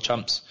the World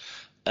Champs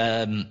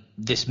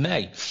this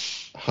May.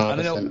 I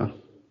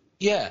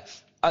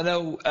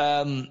know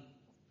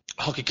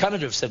Hockey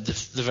Canada have said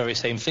the very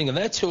same thing. And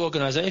they're two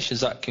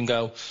organisations that can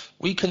go,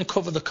 we can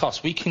cover the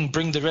cost. We can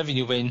bring the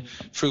revenue in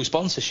through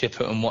sponsorship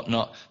and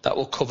whatnot that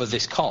will cover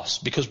this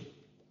cost. Because,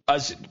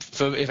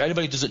 if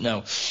anybody doesn't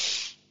know,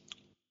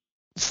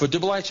 for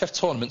IIHF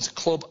tournaments,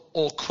 club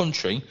or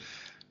country,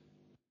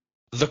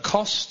 the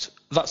cost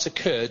that's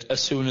occurred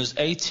as soon as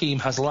a team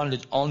has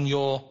landed in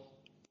your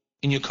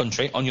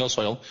country, on your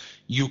soil,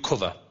 you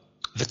cover.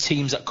 The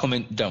teams that come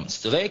in don't.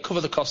 So they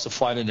cover the cost of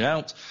flying in and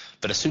out,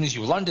 but as soon as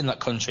you land in that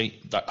country,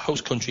 that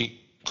host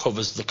country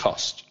covers the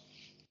cost.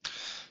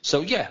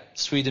 So yeah,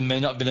 Sweden may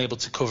not have been able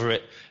to cover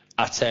it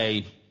at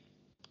a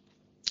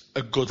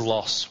good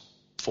loss,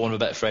 for want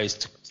of a better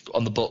phrase,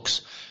 on the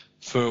books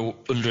for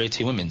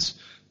under-18 women's.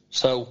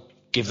 So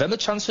give them a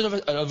chance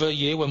another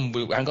year when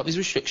we haven't got these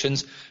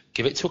restrictions.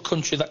 Give it to a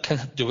country that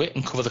can do it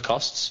and cover the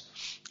costs,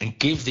 and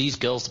give these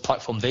girls the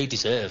platform they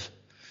deserve.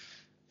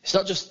 It's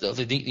not just they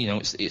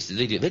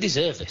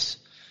deserve this.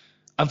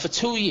 And for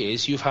 2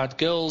 years, you've had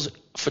girls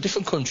for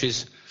different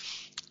countries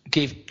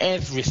give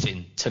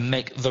everything to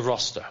make the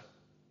roster,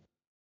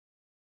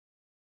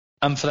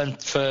 and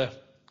for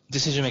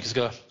decision makers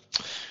go,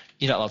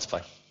 you're not allowed to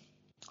play.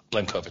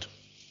 Blame COVID.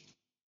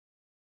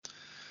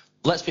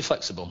 Let's be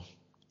flexible.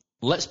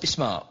 Let's be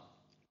smart.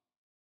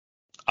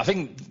 I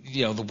think,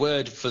 the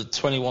word for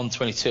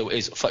 21-22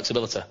 is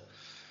flexibility.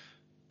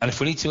 And if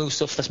we need to move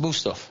stuff, let's move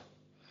stuff.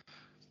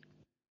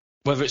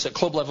 Whether it's at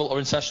club level or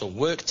international,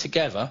 work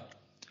together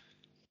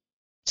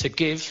to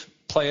give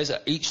players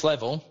at each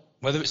level,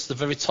 whether it's the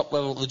very top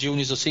level, the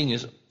juniors or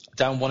seniors,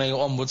 down 1A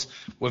or onwards,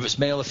 whether it's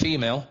male or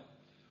female,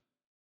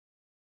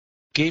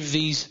 give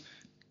these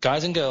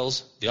guys and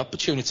girls the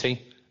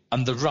opportunity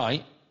and the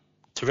right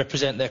to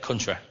represent their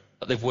country,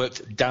 that they've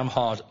worked damn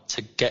hard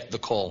to get the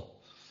call.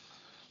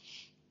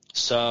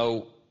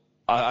 So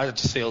I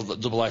just feel that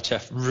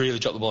IIHF really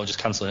dropped the ball and just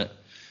cancelling it.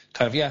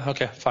 Kind of, yeah,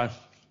 okay, fine,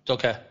 don't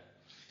care.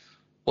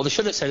 What they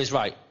should have said is,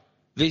 right,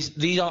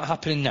 these aren't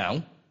happening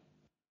now.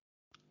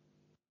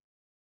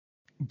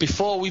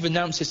 Before we've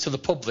announced this to the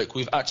public,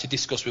 we've actually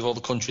discussed with all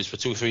the countries for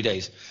 2 or 3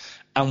 days.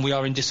 And we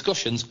are in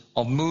discussions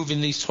of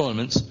moving these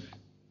tournaments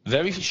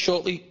very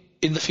shortly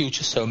in the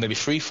future, so maybe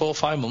 3, 4,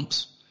 5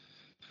 months.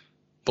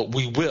 But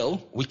we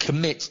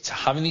commit to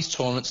having these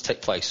tournaments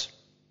take place.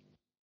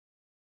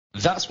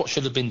 That's what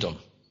should have been done.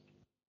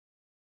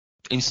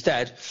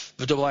 Instead,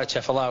 the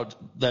IHF allowed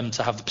them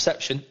to have the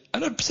perception,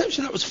 and a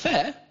perception that was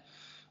fair,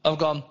 of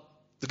gone,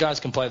 the guys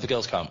can play, the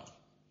girls can't.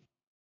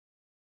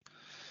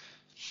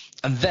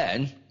 And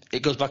then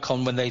it goes back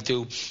on when they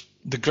do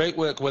the great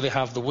work where they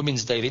have the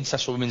Women's Day, the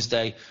International Women's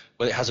Day,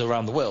 where it has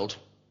around the world,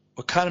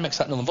 what kind of makes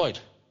that null and void.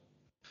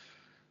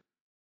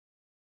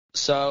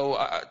 So,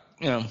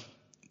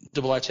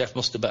 IHF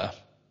must do better.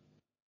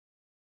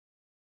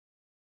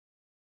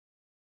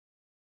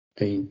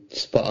 I mean,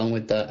 spot on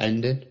with that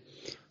ending.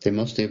 They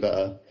must do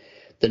better.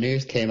 The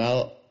news came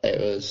out, it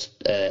was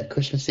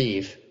Christmas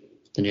Eve,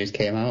 the news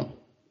came out.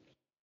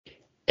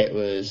 It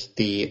was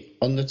the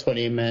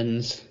under-20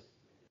 men's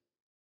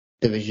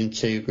Division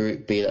 2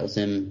 Group B that was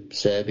in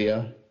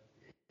Serbia,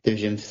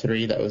 Division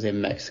 3 that was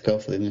in Mexico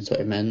for the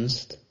under-20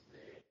 men's.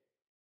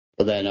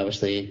 But then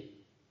obviously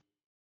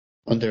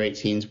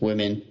under-18s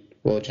Women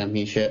World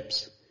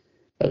Championships,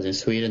 that was in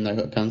Sweden, that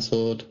got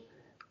cancelled.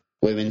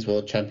 Women's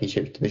World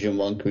Championship Division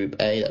 1 Group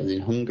A, that was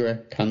in Hungary,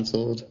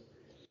 cancelled.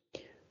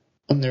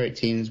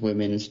 Under-18s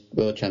Women's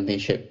World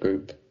Championship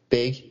Group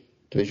B,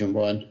 Division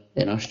 1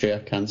 in Austria,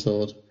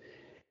 cancelled.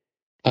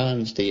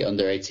 And the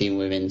Under-18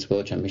 Women's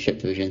World Championship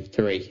Division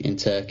 3 in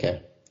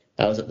Turkey.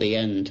 That was at the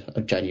end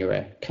of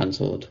January,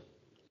 cancelled.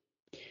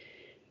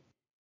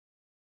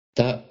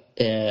 That,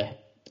 as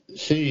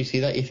soon as you see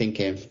that, you're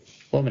thinking,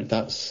 well,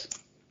 that's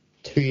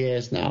 2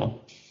 years now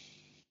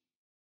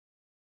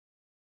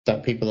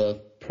that people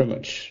have pretty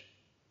much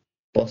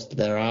busted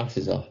their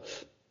asses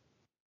off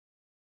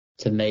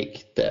to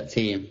make their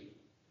team.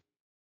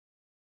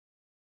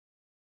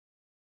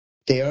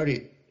 It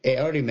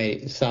already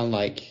made it sound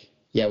like,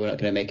 yeah, we're not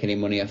going to make any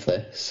money off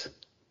this,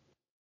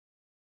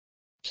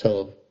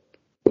 so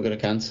we're going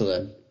to cancel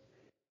them.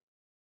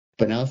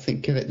 But now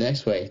think of it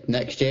next way.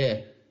 Next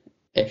year,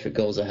 if it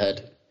goes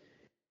ahead,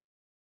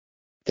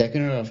 they're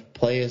going to have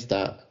players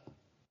that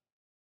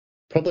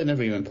probably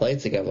never even played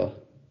together,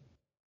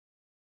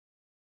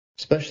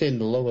 especially in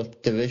the lower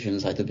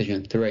divisions like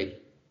Division 3.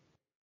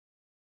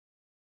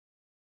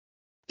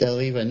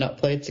 They'll either not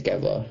play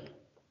together,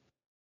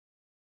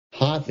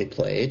 hardly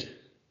played,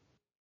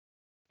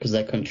 because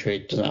their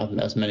country doesn't have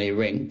as many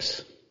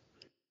rinks,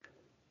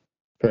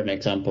 for an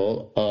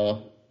example,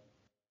 or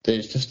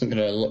it's just not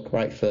going to look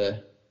right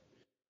for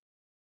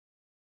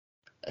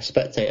a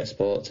spectator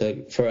sport.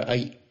 For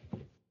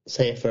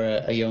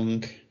a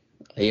young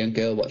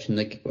girl watching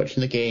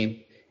the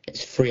game,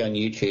 it's free on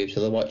YouTube, so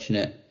they're watching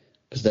it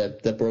because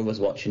their brother's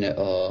watching it,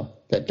 or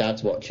their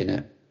dad's watching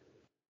it,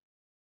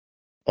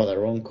 or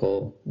their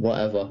uncle,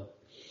 whatever.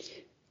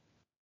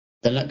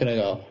 They're not going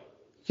to go,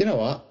 you know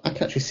what, I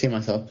can actually see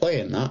myself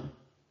playing that.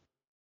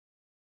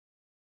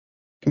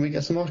 Can we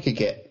get some hockey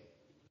kit?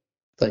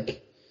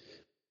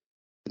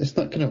 It's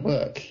not going to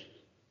work.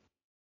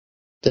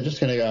 They're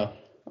just going to go,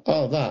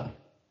 oh, that.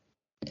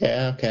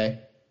 Yeah, okay.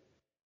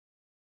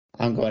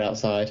 I'm going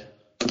outside.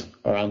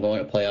 Or I'm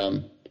going to play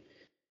on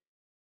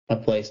a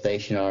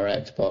PlayStation or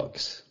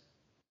Xbox.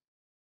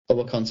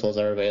 Other consoles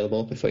are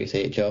available before you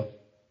see it, Joe.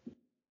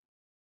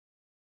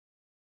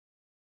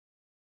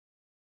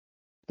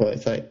 But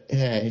it's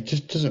it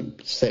just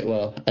doesn't sit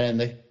well. And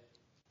then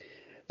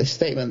the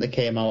statement that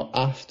came out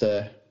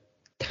after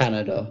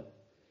Canada,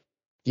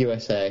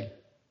 USA,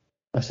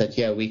 I said,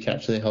 yeah, we can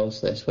actually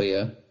host this for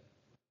you.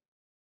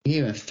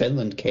 Even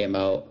Finland came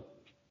out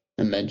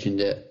and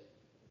mentioned it.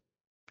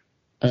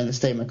 And then the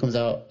statement comes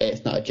out,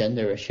 it's not a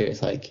gender issue.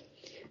 It's like,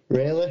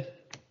 really?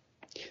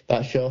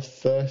 That's your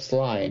first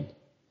line?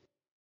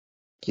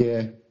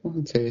 Yeah,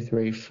 1, 2,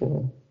 3,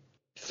 4.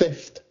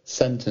 Fifth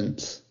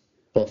sentence,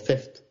 or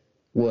fifth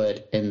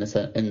word in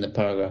the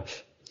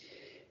paragraph.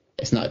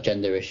 It's not a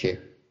gender issue.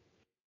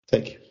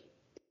 It's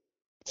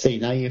see,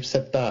 now you've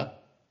said that,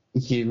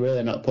 you're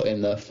really not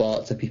putting the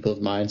thought to people's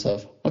minds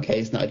of, okay,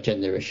 it's not a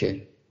gender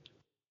issue.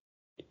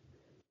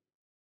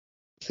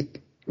 It's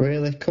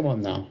really? Come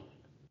on now.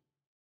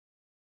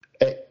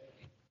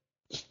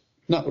 It's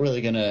not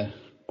really going to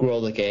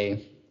grow the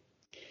game.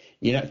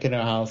 You're not going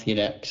to have your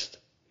next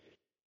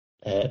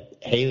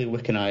Hayley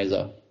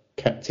Wickenheiser,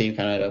 Team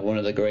Canada, one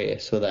of the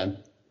greatest for them.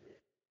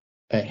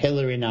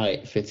 Hillary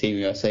Knight for Team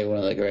USA, one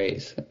of the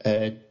greats.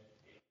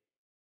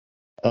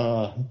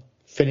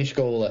 Finnish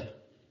goalie.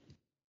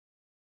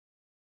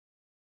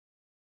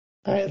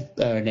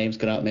 Her name's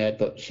gone out of my head,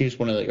 but she's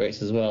one of the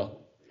greats as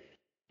well.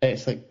 And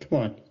it's like, come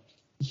on.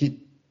 You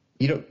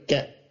don't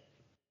get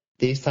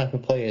these type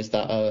of players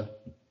that are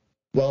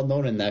well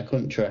known in their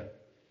country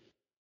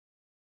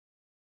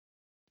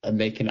and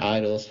making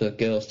idols for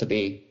girls to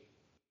be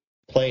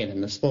playing in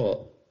the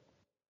sport.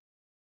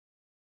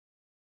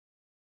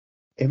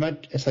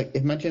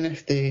 Imagine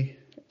if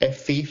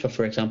FIFA,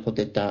 for example,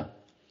 did that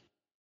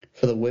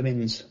for the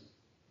women's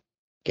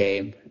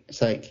game.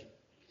 It's like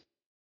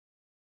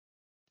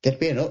there'd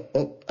be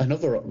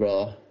another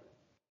uproar.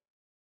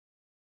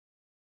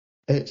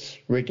 It's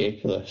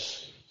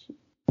ridiculous.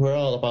 We're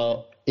all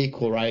about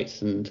equal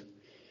rights and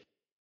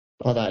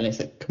all that, and it's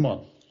like, come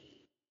on,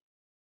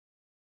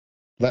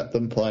 let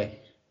them play.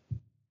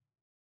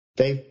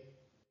 They've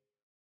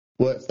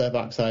worked their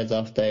backsides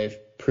off. They've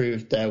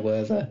proved their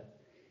worth.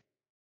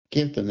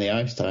 Give them the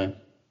ice time.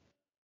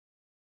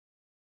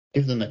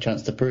 Give them a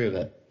chance to prove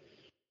it.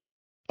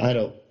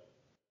 There's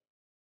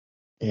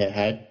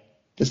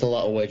a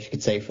lot of words you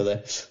could say for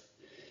this.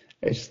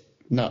 It's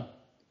not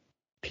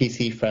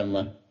PC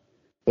friendly.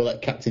 We'll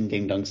let Captain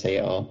Ding Dong say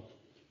it all.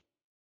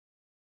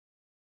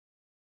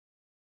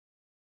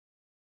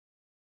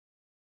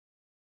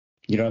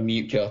 You're on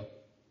mute, Joe.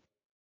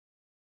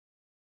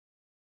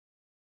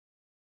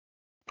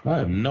 I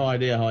have no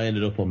idea how I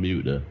ended up on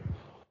mute there.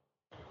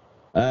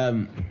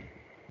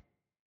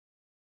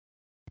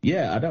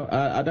 Yeah, I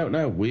don't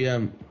know. We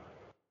you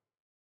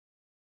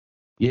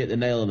hit the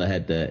nail on the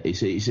head there.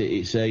 It's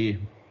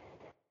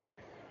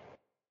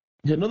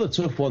another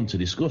tough one to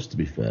discuss, to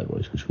be fair,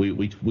 boys, because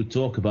we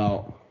talk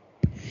about,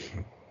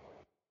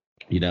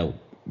 you know,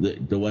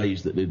 the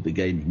ways that the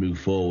game's move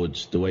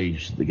forwards, the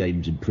ways the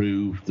game's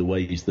improved, the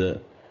ways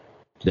that,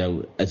 you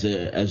know, as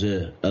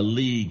a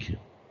league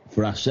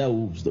for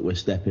ourselves that we're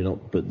stepping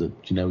up, but that,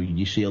 you know,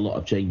 you see a lot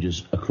of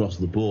changes across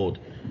the board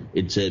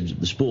in terms of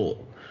the sport.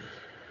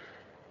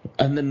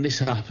 And then this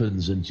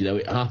happens, and, you know,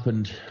 it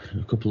happened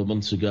a couple of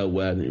months ago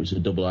where it was a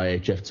double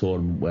IHF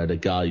tournament where the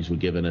guys were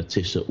given a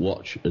Tissot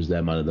watch as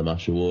their Man of the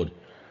Match award,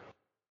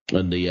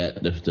 and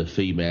the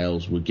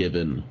females were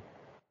given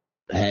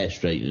hair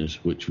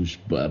straighteners, which was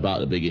about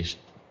the biggest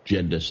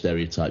gender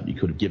stereotype you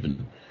could have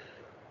given.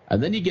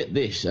 And then you get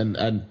this, and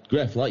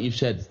Gref, like you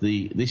said,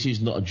 this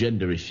is not a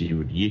gender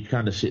issue. You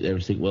kind of sit there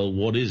and think, well,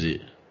 what is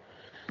it?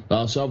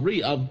 So I'll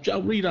read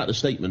out the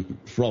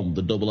statement from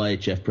the double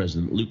IHF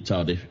president, Luke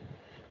Tardif.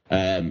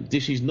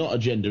 This is not a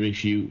gender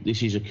issue.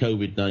 This is a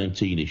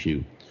COVID-19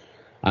 issue.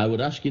 I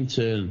would ask in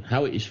turn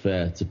how it is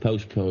fair to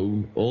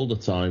postpone all the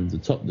time the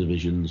top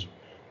divisions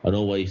and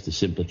always to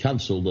simply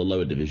cancel the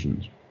lower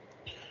divisions.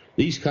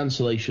 These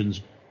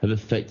cancellations have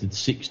affected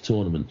 6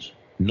 tournaments,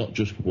 not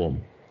just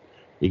one,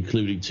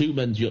 including 2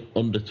 men's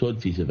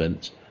under-20s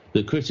events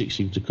that critics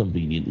seem to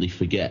conveniently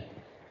forget.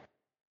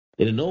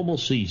 In a normal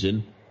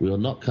season, we are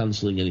not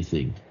cancelling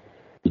anything.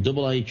 The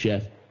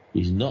IIHF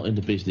is not in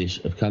the business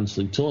of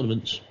cancelling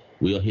tournaments.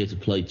 We are here to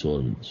play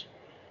tournaments.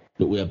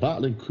 But we are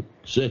battling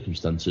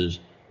circumstances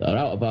that are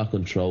out of our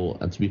control,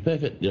 and to be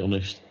perfectly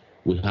honest,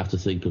 we have to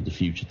think of the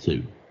future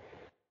too.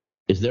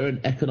 Is there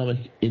an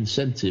economic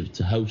incentive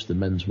to host the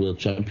Men's World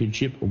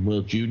Championship and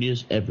World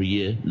Juniors every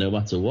year, no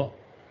matter what?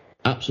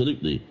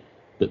 Absolutely.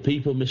 But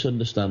people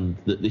misunderstand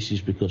that this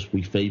is because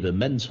we favour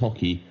men's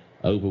hockey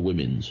over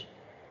women's,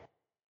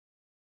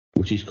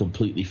 which is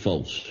completely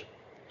false.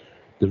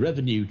 The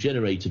revenue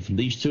generated from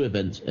these 2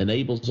 events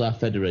enables our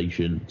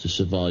federation to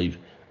survive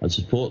and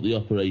support the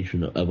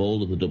operation of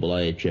all of the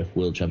IIHF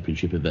World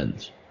Championship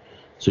events.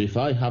 So if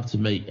I have to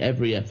make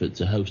every effort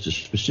to host a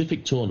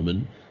specific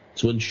tournament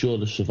to ensure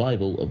the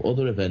survival of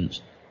other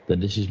events, then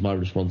this is my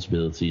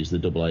responsibility as the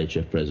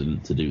IIHF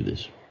president to do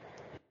this.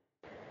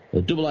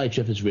 The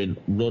IIHF has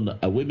run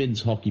a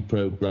women's hockey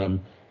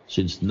programme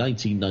since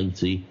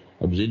 1990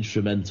 and was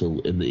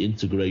instrumental in the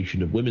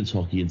integration of women's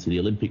hockey into the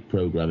Olympic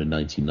programme in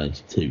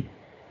 1992.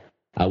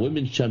 Our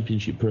women's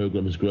championship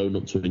programme has grown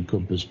up to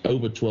encompass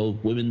over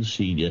 12 women's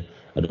senior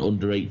and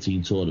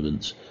under-18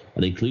 tournaments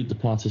and include the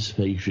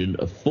participation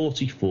of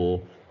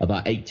 44 of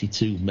our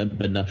 82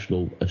 member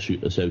national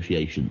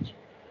associations.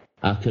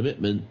 Our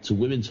commitment to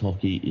women's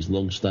hockey is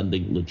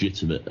long-standing,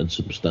 legitimate and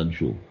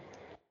substantial.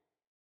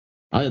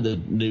 I and the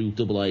new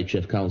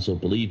IIHF Council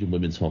believe in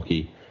women's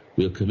hockey.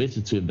 We are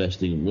committed to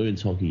investing in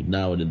women's hockey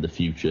now and in the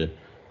future.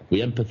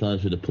 We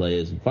empathise with the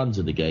players and fans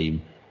of the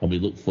game, and we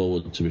look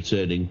forward to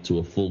returning to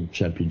a full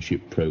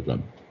championship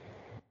programme.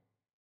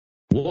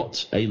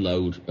 What a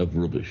load of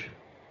rubbish.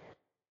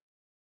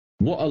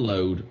 What a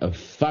load of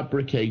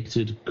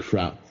fabricated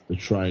crap to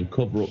try and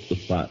cover up the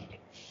fact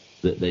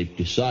that they've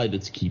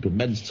decided to keep a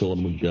men's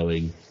tournament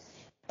going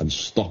and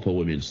stop a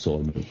women's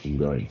tournament from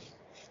going.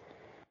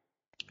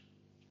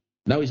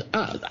 Now, he's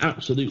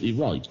absolutely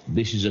right.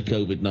 This is a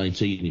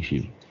COVID-19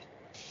 issue.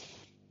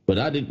 But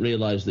I didn't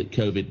realise that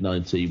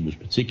COVID-19 was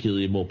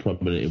particularly more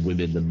prominent in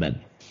women than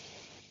men.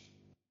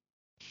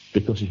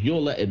 Because if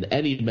you're letting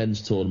any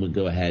men's tournament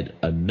go ahead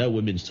and no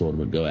women's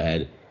tournament go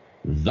ahead,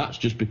 that's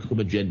just become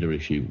a gender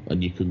issue.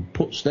 And you can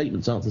put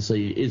statements out to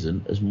say it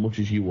isn't as much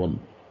as you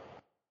want.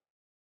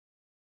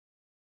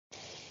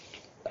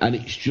 And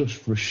it's just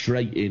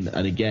frustrating.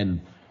 And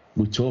again,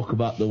 we talk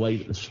about the way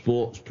that the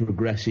sport's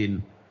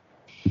progressing.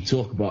 We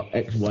talk about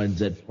X, Y, and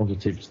Z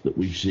positives that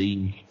we've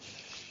seen.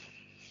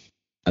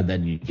 And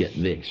then you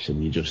get this,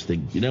 and you just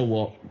think, you know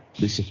what?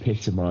 This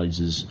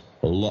epitomises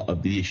a lot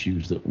of the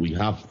issues that we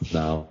have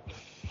now,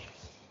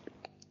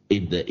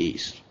 in that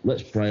it's,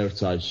 let's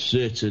prioritise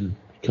certain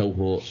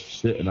cohorts,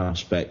 certain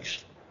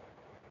aspects,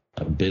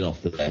 and bin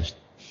off the rest.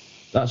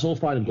 That's all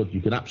fine and good.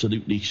 You can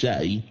absolutely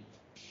say,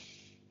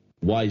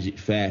 why is it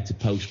fair to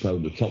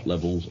postpone the top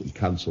levels and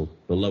cancel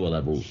the lower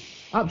levels?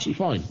 Absolutely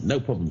fine. No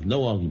problems.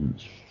 No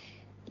arguments.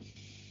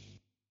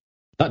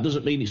 That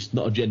doesn't mean it's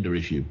not a gender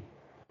issue.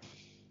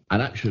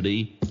 And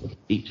actually,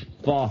 it's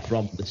far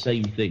from the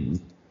same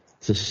thing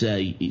to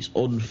say it's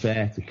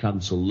unfair to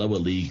cancel lower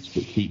leagues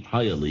but keep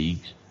higher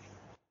leagues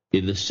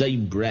in the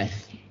same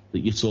breath that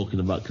you're talking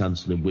about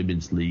cancelling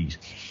women's leagues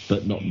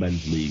but not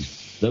men's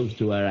leagues. Those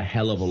two are a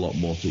hell of a lot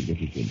more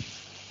significant.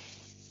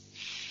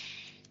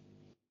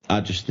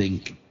 I just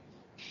think,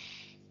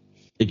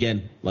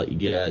 again, like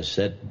you guys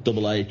said,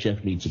 double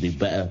IHF needs to do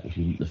better.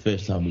 The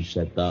first time we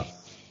said that.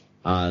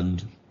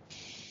 And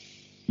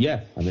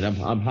yeah, I mean,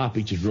 I'm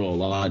happy to draw a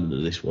line into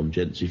this one,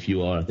 gents, if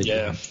you are. I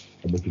think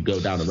we could go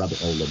down a rabbit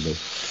hole on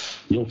this.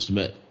 The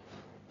ultimate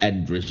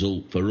end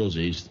result for us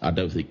is, I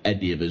don't think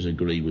any of us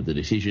agree with the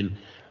decision.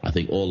 I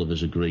think all of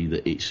us agree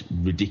that it's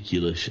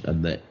ridiculous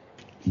and that,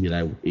 you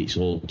know, it's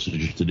all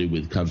to do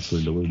with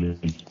cancelling the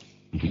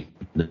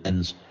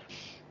women's.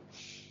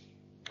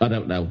 I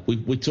don't know.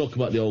 We talk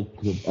about the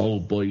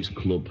old boys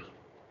club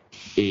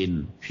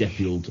in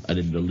Sheffield and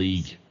in the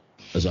league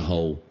as a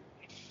whole.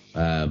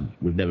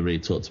 We've never really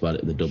talked about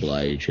it in the double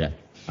IHF,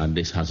 and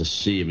this has a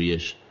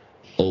serious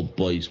old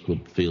boys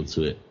club feel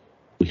to it.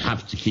 We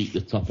have to keep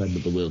the top end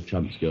of the world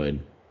champs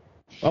going.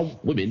 Oh,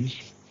 women's?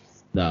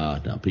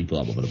 No, people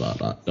are bothered about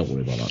that. Don't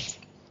worry about that.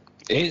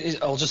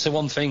 I'll just say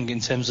one thing in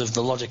terms of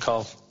the logic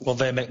of, well,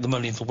 they make the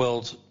money in the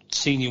world,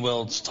 senior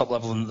world's top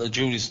level, and the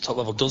juniors top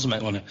level doesn't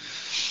make money.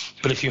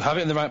 But if you have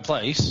it in the right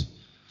place,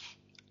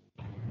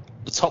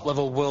 the top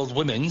level world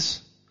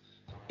women's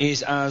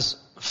is as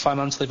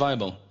financially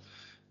viable.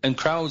 And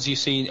crowds you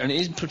see, and it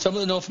is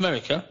predominantly North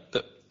America,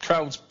 but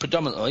crowds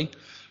predominantly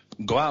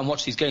go out and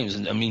watch these games.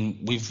 And I mean,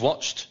 we've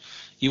watched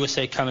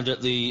USA Canada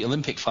at the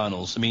Olympic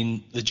finals. I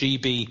mean, the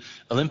GB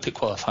Olympic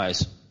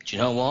qualifiers. Do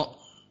you know what?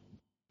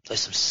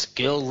 There's some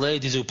skilled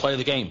ladies who play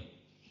the game.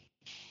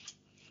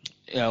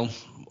 You know,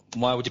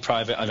 why would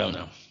deprive it? I don't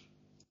know.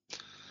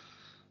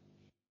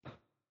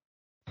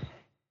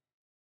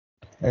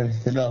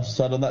 Anything else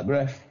said on that,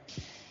 Greg?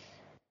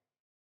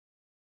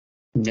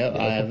 No,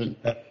 I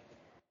haven't.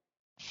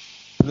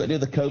 The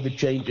other COVID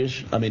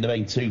changes, I mean, the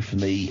main two for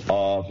me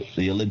are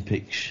the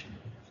Olympics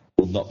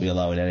will not be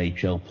allowing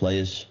NHL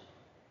players,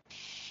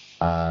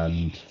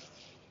 and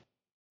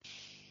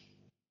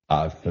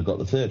I forgot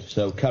the third.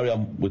 So carry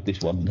on with this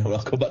one.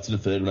 I'll come back to the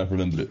third when I've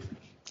remembered it.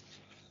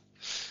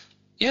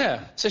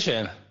 Yeah, it's a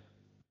shame.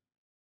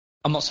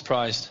 I'm not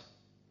surprised,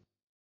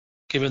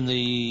 given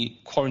the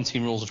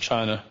quarantine rules of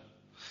China.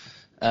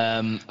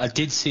 I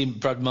did see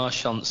Brad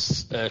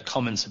Marchand's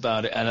comments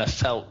about it, and I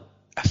felt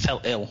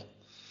ill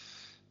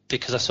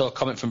because I saw a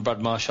comment from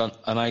Brad Marchand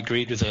and I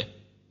agreed with it.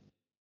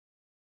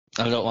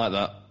 I don't like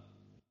that.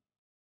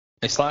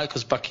 It's like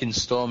because back in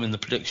Storm in the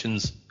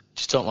predictions,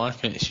 just don't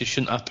like it. It just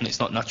shouldn't happen. It's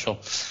not natural.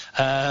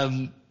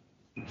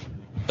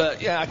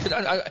 But yeah,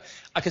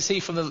 I can see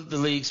from the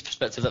league's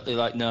perspective that they're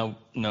like, no,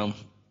 we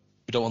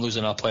don't want to lose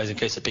on our players in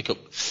case they pick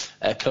up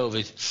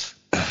COVID.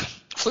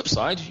 Flip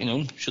side,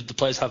 should the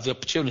players have the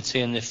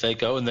opportunity, and if they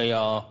go and they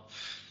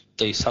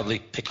sadly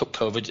pick up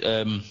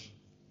COVID,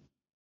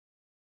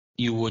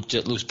 you would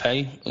lose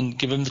pay and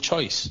give them the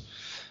choice.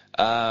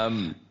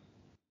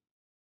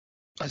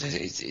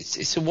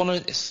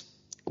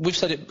 We've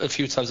said it a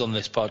few times on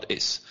this pod.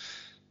 It's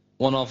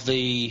one of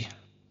the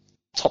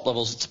top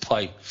levels to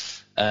play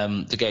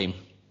the game.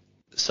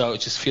 So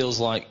it just feels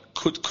like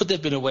could there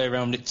have been a way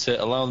around it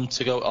to allow them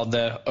to go on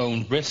their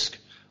own risk?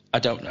 I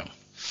don't know.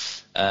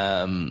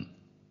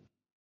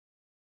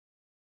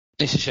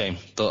 It's a shame,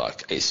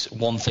 but it's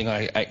one thing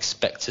I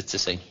expected to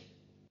see.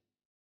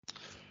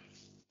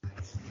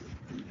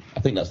 I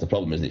think that's the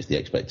problem, isn't it? It's the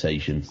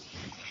expectation.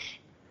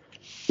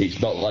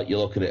 It's not like you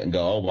look at it and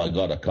go, oh my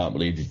God, I can't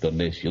believe he's done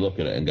this. You look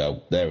at it and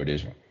go, there it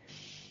is.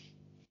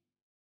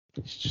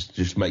 It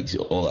just makes it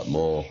all that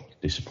more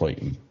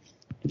disappointing.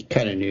 You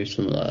kind of knew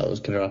something like that was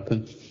going to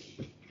happen.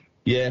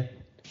 Yeah.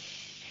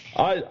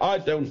 I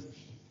don't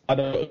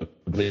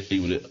agree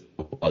with it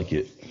like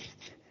it.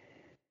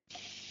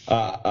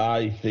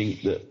 I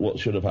think that what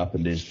should have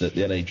happened is that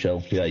the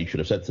NHLPA should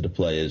have said to the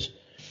players,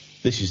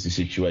 this is the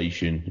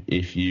situation.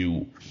 If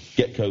you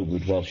get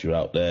COVID whilst you're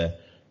out there,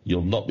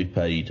 you'll not be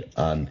paid,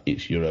 and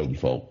it's your own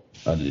fault,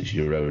 and it's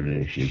your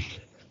own issue.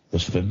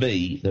 Because for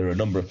me, there are a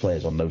number of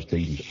players on those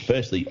teams.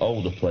 Firstly,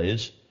 older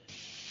players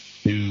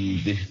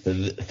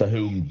for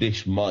whom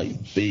this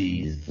might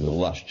be the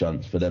last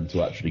chance for them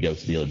to actually go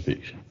to the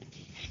Olympics.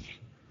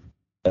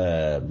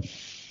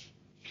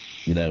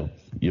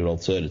 Your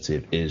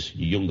alternative is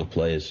younger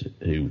players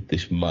who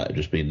this might have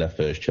just been their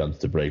first chance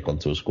to break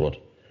onto a squad.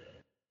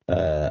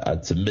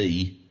 And to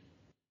me,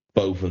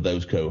 both of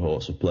those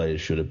cohorts of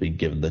players should have been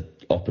given the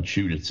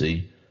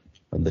opportunity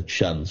and the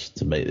chance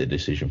to make the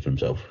decision for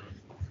themselves.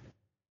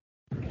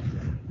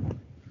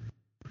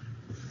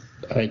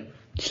 I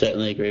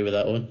certainly agree with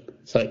that one.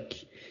 It's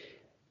like,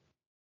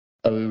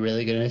 are we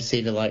really going to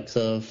see the likes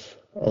of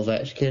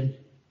Ovechkin,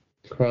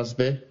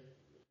 Crosby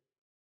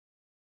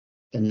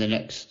in the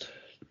next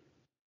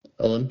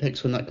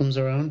Olympics when that comes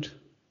around?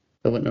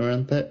 The Winter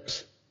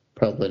Olympics?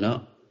 Probably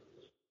not.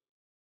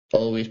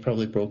 Always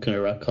probably broken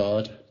a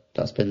record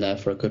that's been there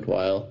for a good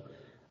while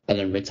and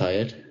then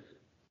retired.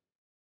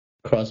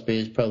 Crosby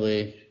is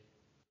probably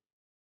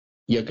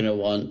you're going to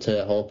want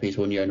to hope he's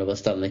won you another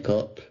Stanley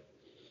Cup.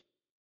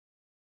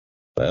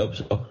 I hope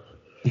so.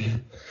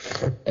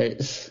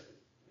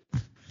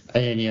 And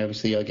then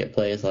obviously you'll get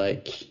players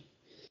like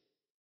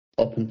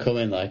up and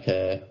coming, like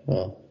many.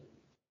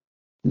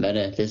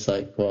 There's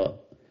like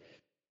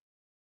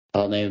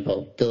I'll name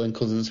Dylan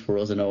Cousins for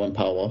us and Owen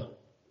Power.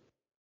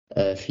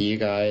 For you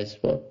guys,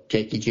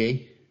 Jakey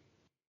G.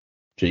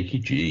 Jakey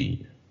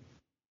G.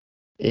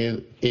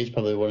 He's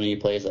probably one of you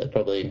players that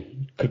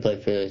probably could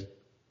play for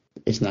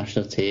his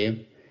national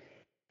team.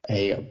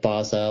 You got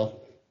Barzell.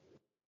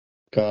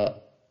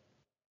 Got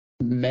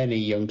many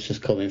youngsters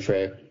coming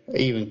through.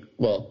 Even,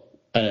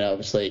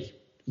 obviously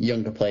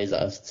younger players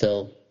that are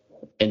still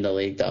in the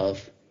league that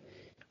have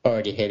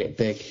already hit it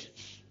big.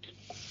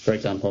 For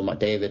example,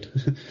 McDavid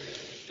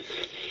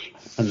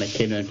and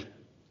McKinnon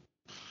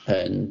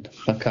and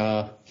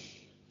Makar.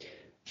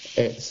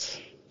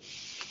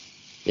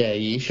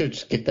 You should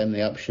just give them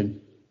the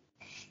option.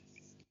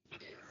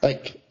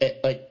 Like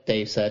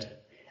Dave said,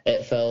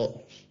 it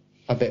felt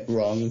a bit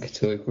wrong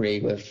to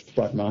agree with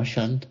Brad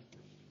Marchand.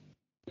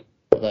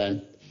 But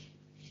then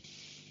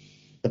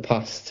the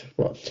past,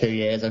 2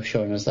 years have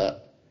shown us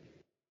that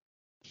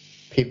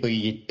people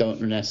you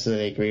don't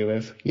necessarily agree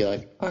with, you're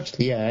like,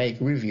 actually, yeah, I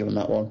agree with you on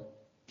that one.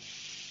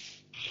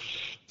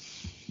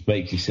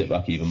 Makes you sit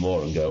back even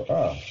more and go,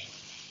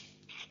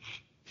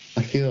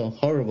 I feel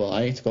horrible.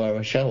 I need to go have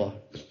a shower.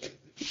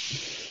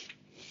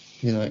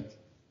 You're like,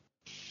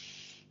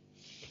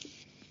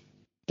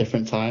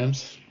 different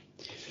times.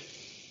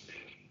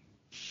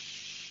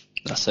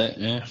 That's it,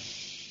 yeah.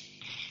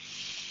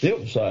 The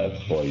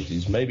upside, boys,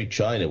 is maybe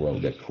China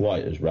won't get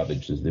quite as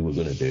ravaged as they were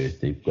going to do if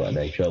they've got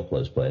NHL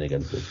players playing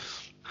against them.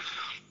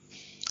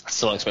 I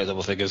still expect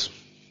double figures.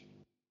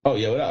 Oh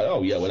yeah,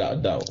 without a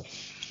doubt.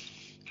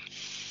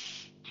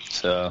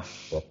 So,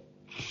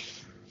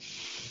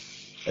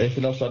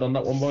 anything else to add on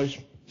that one, boys?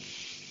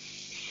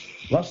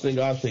 Last thing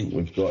I think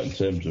we've got in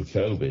terms of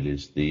COVID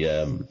is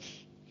the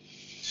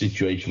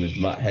situation with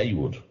Matt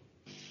Haywood.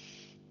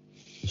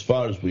 As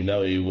far as we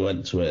know, he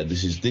went to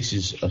this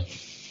is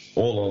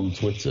all on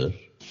Twitter.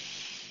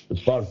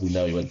 As far as we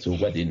know, he went to a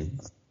wedding,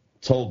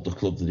 told the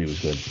club that he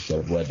was going to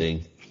said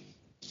wedding,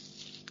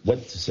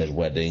 went to said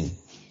wedding,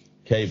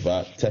 came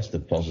back,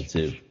 tested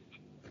positive,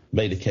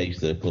 made a case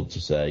to the club to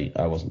say,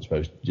 I wasn't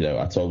supposed to,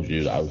 I told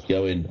you that I was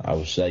going, I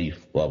was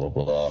safe, blah, blah,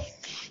 blah.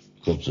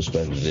 Club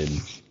suspended him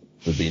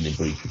for being in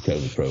breach of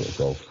COVID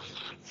protocol.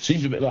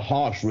 Seems a bit of a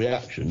harsh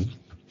reaction,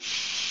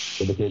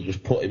 but they could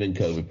just put him in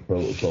COVID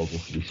protocol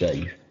just to be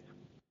safe.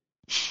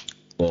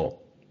 But,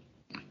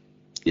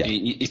 yeah.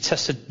 He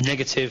tested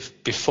negative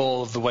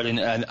before the wedding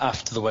and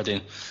after the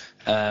wedding.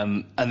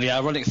 And the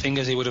ironic thing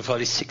is he would have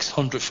had his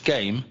 600th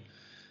game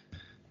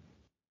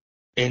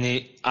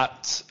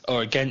at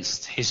or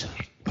against his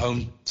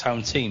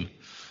hometown team.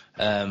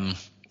 And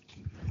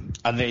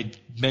they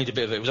made a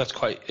bit of it. It was actually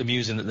quite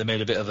amusing that they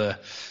made a bit of a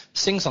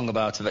sing-song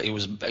about it, that he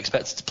was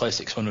expected to play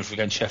 600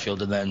 against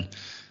Sheffield, and then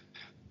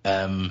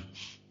it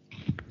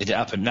didn't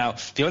happen. Now,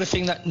 the only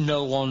thing that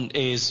no one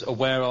is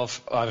aware of,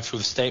 either through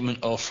the statement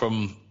or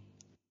from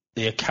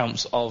the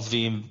accounts of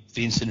the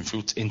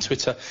incident in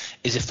Twitter,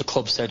 is if the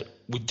club said,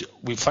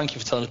 we thank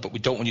you for telling us, but we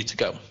don't want you to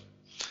go.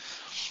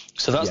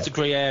 So that's the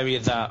grey area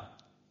that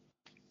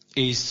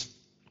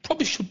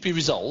probably should be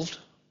resolved.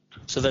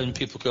 So then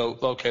people go,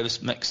 okay,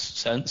 this makes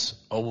sense,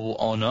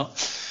 or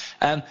not.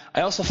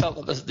 I also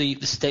felt that the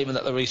statement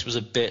that they released was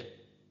a bit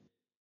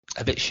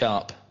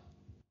sharp.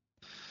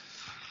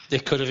 They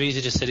could have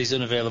easily just said he's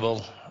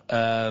unavailable.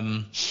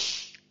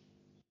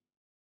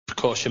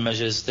 Precaution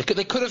measures. They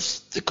could have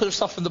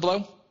softened the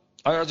blow.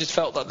 I just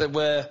felt that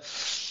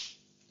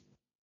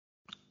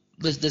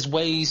there's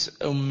ways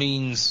and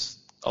means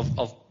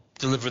of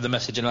delivering the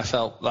message, and I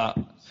felt that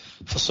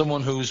for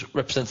someone who's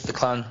represented the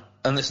clan,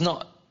 and it's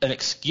not an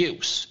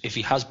excuse if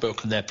he has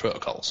broken their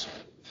protocols,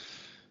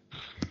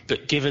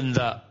 but given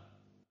that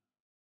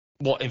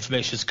what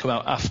information has come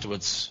out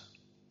afterwards,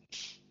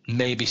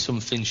 maybe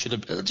something should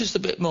have just a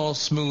bit more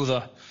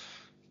smoother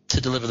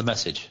to deliver the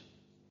message.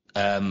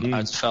 I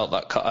just felt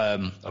that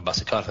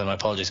Ambassador Carter, my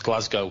apologies,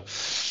 Glasgow,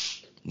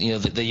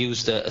 they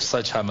used a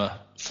sledgehammer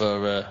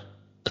for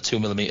a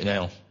 2mm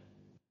nail,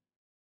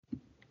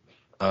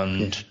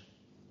 and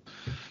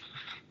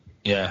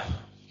yeah,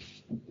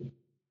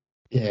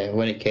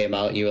 when it came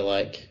out, you were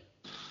like,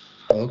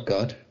 oh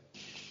God,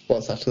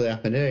 what's actually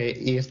happened here?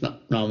 He's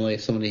not normally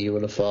somebody you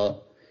would have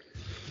thought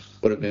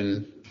would have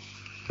been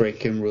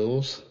breaking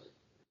rules.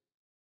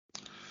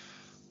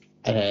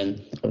 And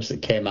then obviously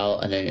it came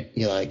out, and then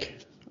you're like,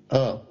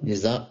 oh,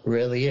 is that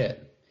really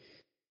it?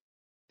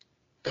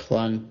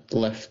 Clan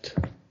left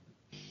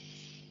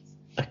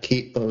a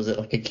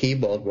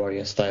keyboard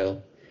warrior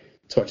style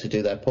to actually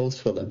do their polls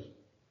for them.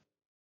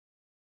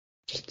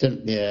 Just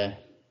didn't,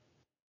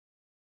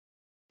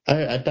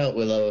 I doubt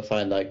we'll ever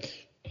find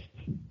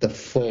the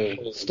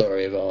full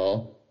story of it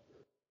all,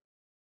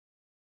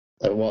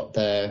 like what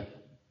their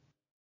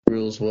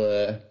rules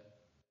were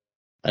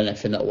and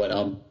everything that went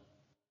on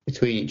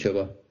between each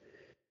other.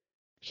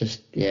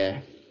 Just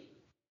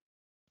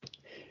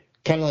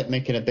kind of like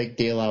making a big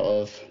deal out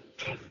of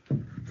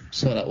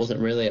something that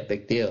wasn't really a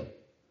big deal.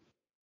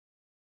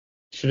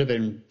 Should have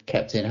been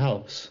kept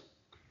in-house.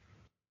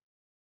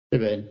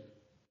 Should have been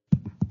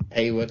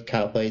Hayward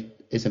can't play,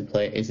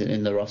 isn't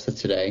in the roster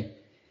today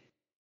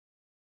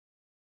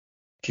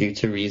due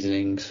to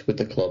reasonings with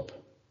the club.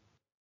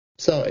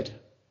 Sorted.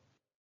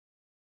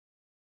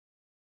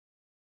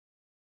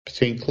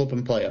 Between club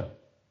and player.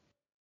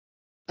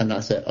 And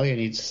that's it. All you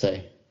need to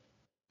say.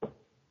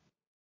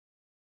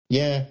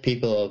 Yeah,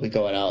 people will be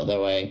going out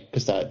their way,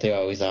 because they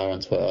always are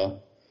on Twitter,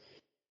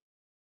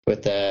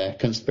 with their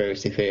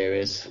conspiracy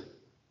theories.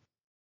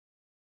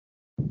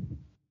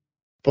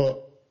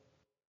 But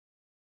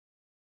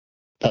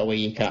that way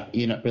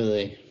you're not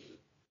really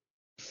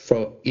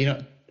you're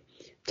not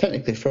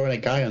technically throwing a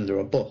guy under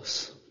a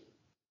bus.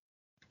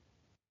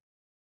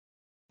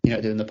 You're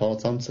not doing the Paul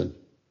Thompson.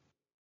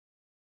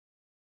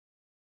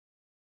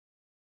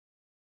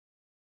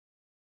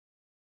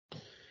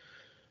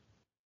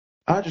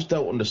 I just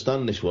don't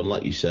understand this one,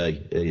 like you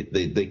say.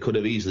 They could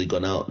have easily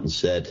gone out and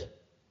said,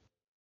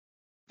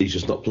 he's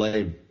just not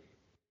playing.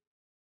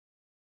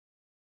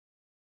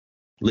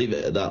 Leave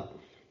it at that.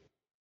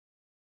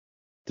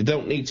 They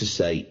don't need to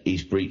say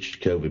he's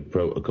breached COVID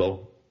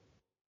protocol.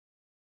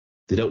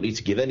 They don't need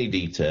to give any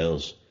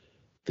details.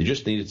 They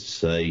just needed to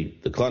say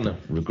the Clan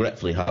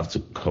regretfully have to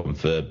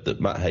confirm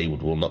that Matt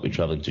Hayward will not be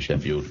travelling to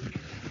Sheffield,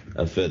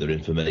 and further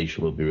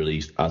information will be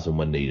released as and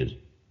when needed.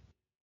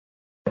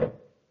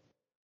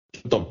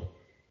 Done.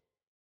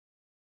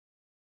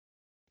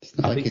 It's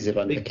not like he's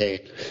Evander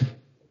Kane.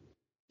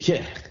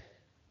 Yeah.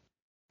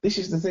 This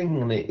is the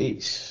thing, and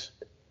it's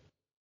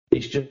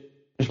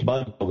just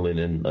mind-boggling,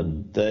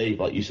 and Dave,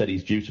 like you said,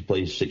 he's due to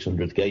play his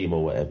 600th game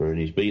or whatever, and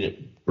he's been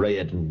at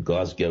Brayhead and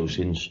Glasgow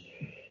since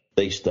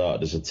they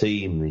started as a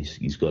team.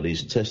 He's got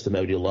his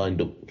testimonial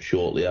lined up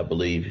shortly, I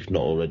believe, if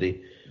not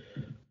already.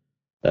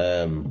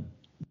 And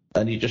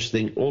you just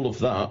think all of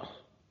that,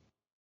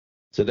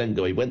 to then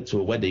go, he went to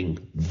a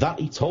wedding that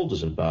he told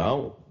us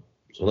about,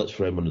 so let's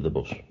throw him under the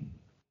bus.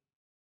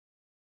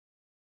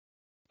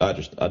 I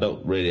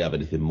don't really have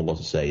anything more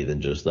to say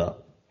than just that.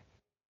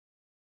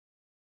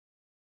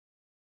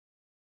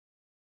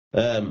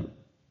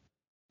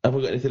 Have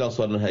we got anything else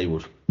to add on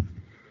Hayward?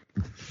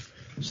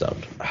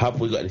 Sound. Have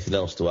we got anything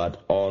else to add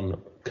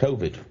on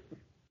COVID?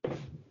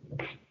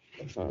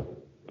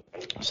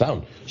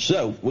 Sound.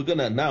 So we're going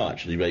to now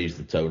actually raise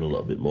the tone a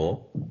little bit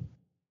more.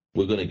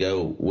 We're going to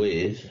go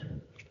with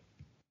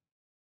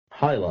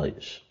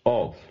highlights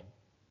of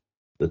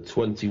the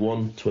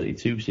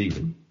 21-22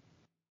 season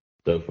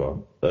so far.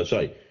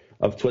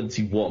 Of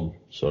 21.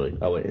 Sorry,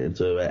 I went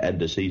into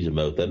end of season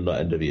mode then, not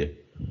end of year.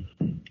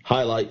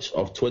 Highlights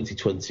of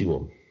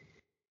 2021.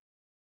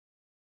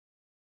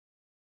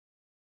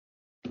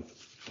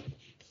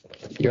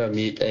 You're on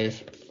mute,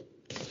 Dave.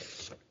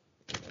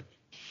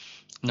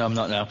 No, I'm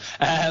not now.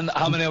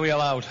 How many are we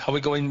allowed? Are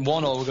we going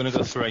one or are we going to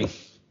go three?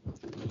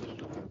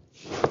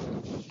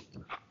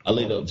 I'll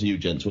leave it up to you,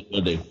 gents. What do you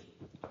want to do?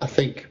 I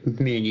think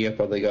me and you have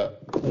probably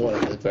got one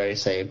of the very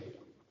same.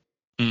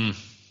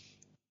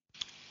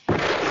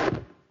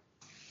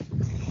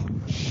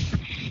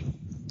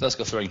 Let's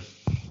go three.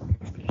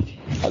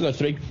 I'll go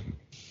three.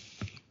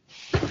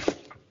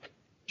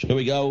 Here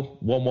we go.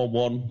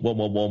 1-1-1,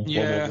 1-1-1,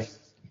 Yeah. 1-1-1.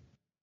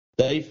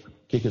 Dave,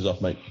 kick us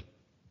off, mate.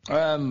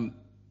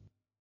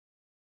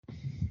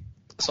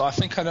 So I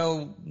think I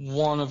know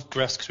one of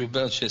Gress because we've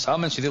built shit. I'll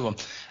mention the other one.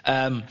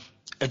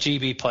 A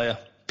GB player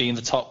being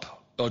the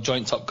top or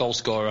joint top goal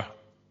scorer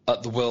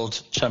at the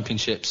World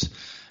Championships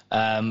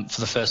for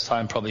the first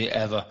time probably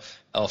ever,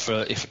 or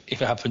for if it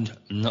happened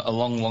a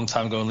long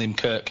time ago in Liam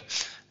Kirk.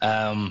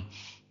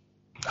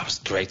 That was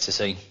great to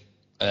see.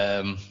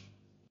 It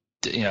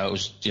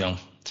was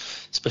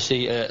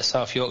especially a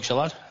South Yorkshire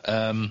lad.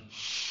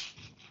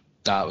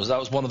 That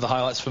was one of the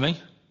highlights for me.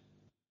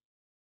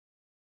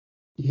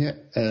 Yeah,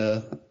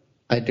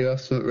 I do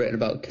have something written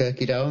about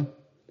Kirky Down.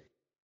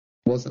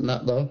 Wasn't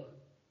that though?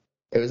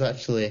 It was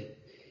actually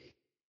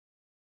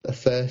the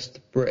first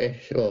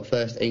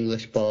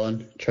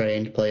English-born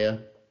trained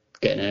player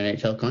getting an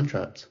NHL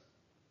contract.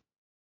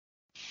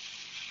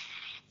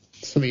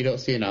 Something you don't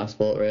see in our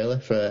sport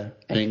really for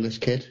an English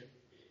kid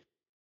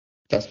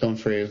that's gone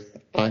through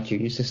our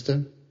junior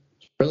system.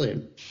 It's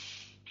brilliant.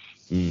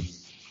 I'm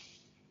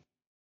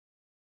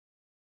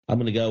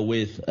going to go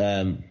with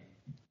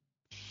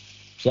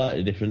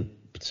slightly different.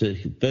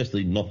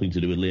 Firstly, nothing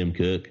to do with Liam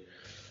Kirk.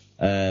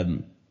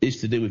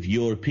 It's to do with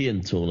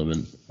European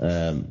tournament,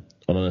 and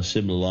on a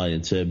similar line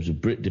in terms of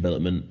Brit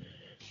development.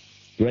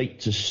 Great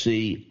to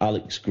see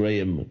Alex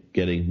Graham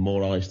getting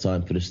more ice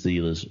time for the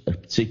Steelers,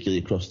 particularly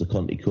across the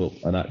Conti Cup,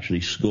 and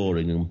actually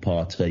scoring and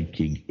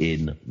partaking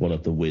in one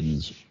of the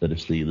wins for the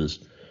Steelers.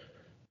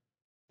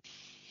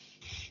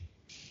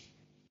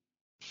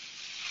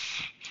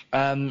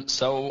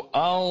 So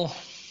I'm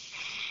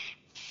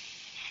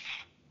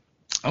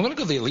going to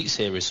go the Elite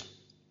Series.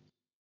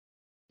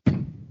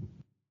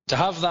 To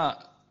have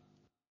that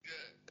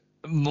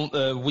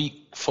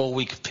full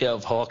week of PL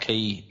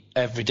hockey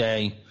every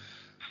day,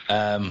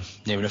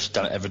 near enough to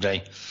done it every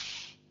day.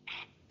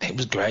 It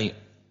was great.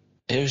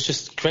 It was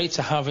just great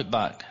to have it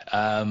back.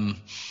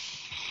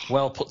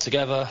 Well put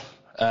together.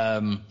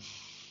 And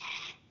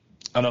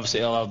obviously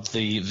it allowed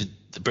the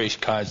British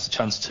guys a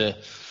chance to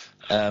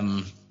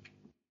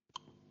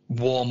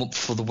warm up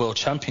for the World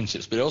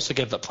Championships, but it also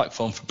gave that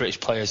platform for British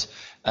players,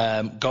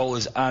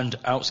 goalers and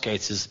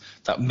outskaters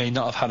that may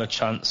not have had a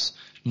chance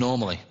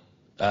normally.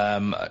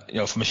 From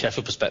a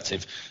Sheffield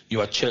perspective, you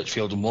had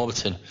Churchfield and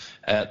Warburton.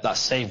 That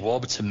save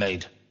Warburton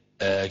made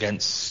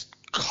against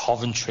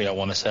Coventry, I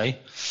want to say.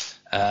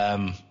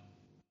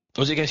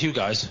 Was it against you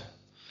guys?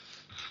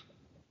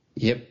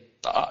 Yep.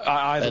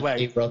 Either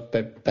way,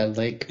 Ben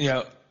Lake.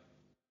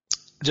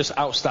 Just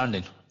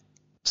outstanding.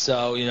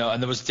 So,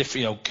 and there was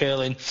different,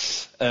 curling,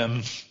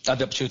 had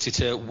the opportunity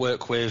to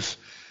work with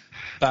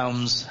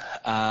Bounds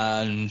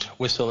and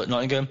Whistle at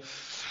Nottingham.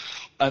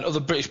 And other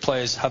British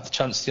players had the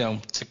chance,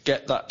 to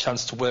get that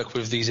chance to work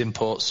with these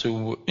imports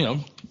who,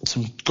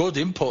 some good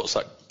imports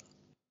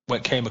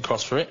that came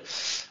across for it.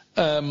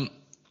 I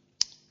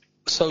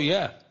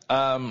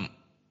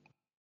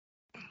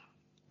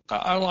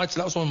liked it.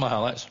 That was one of my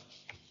highlights.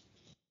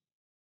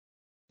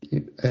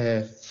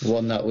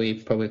 One that we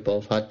probably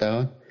both had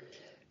down.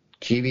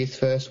 GB's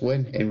first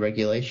win in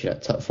regulation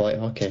at top flight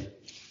hockey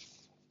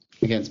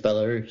against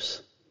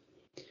Belarus.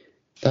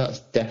 That's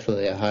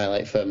definitely a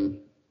highlight for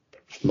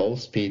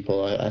most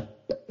people, I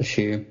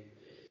assume.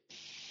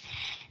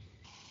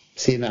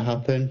 Seeing that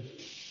happen,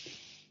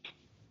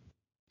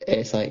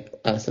 it's like,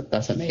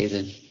 that's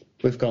amazing.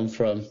 We've gone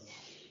from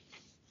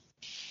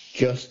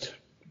just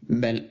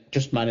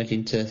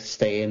managing to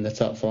stay in the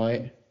top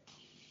flight,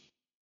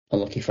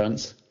 unlucky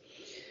France,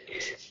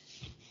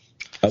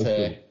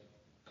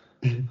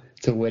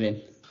 to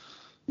winning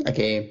a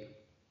game,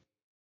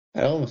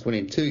 and almost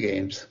winning 2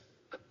 games.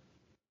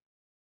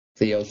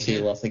 The OT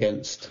loss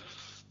against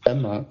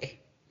Denmark.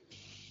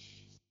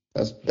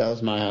 That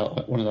was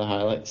one of the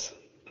highlights.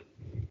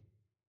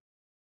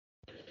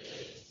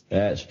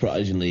 Not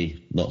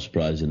surprisingly,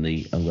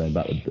 I'm going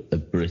back with a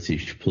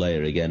British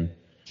player again.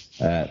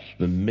 For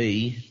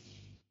me,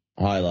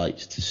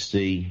 highlights to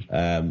see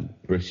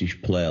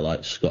British player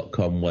like Scott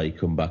Conway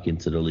come back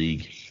into the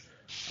league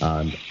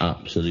and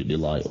absolutely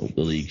light up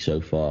the league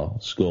so far,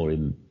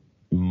 scoring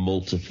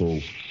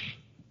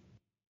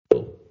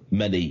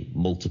many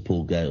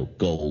multiple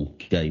goal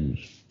games.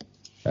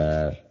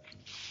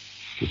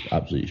 Just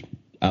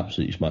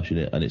absolutely smashing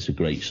it, and it's a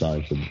great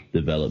sign for the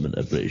development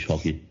of British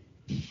hockey.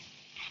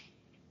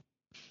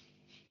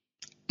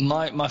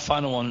 My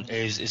final one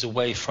is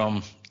away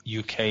from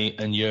UK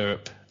and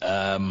Europe,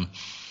 and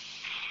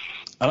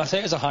I say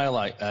it as a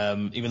highlight,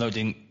 even though it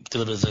didn't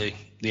deliver the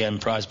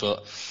end prize.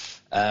 But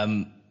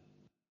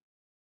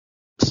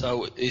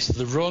so it's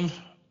the run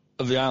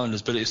of the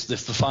Islanders, but it's the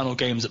final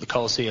games at the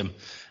Coliseum,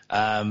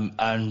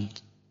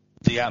 and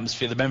the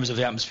atmosphere, the members of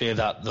the atmosphere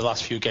that the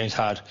last few games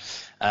had.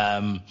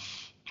 It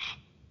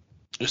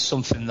was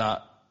something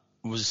that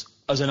was,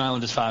 as an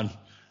Islanders fan,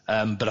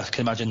 but I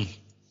can imagine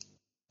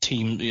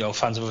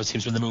fans of other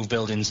teams when they move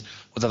buildings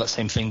would have that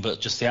same thing,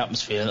 but just the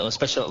atmosphere,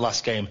 especially at the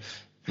last game,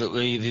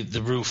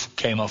 the roof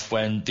came off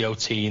when the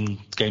OT in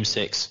Game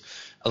 6,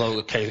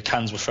 although the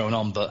cans were thrown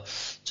on, but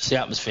just the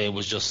atmosphere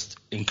was just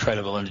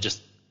incredible, and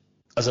just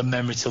as a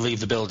memory to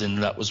leave the building,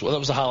 that was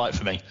a highlight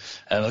for me.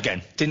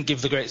 Again, didn't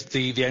give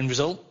the end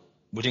result.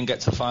 We didn't get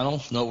to the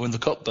final, not win the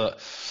cup,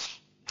 but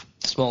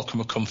small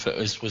crumb of comfort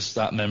was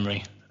that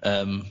memory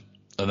of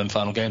them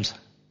final games.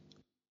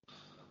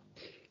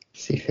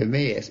 See, for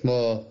me, it's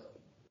more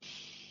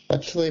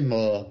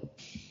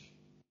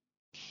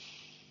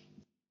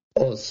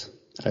us,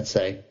 I'd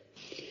say.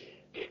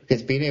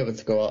 Because being able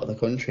to go out of the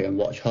country and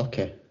watch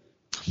hockey.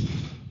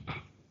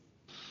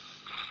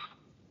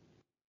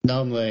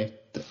 Normally,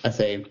 I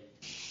say,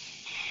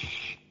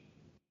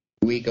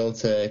 we go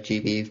to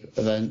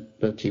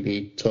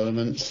GB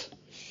tournaments,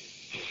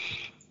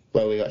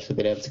 where we've actually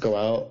been able to go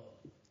out.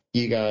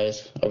 You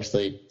guys,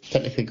 obviously,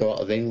 technically go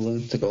out of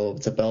England to go over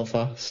to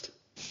Belfast.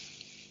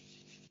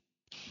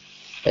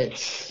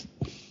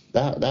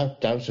 That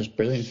was just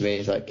brilliant to me.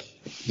 It's like,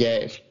 yeah,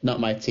 it's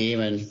not my team,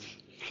 and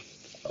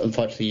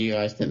unfortunately you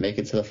guys didn't make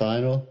it to the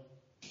final,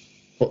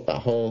 but that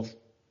whole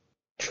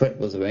trip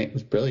was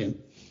brilliant.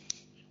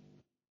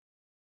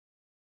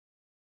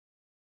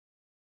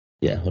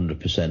 Yeah,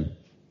 100%.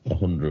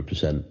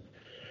 100%.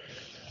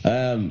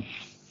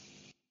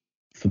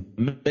 For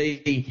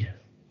me,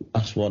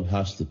 last one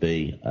has to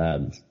be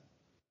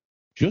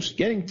just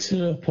getting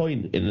to a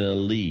point in a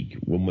league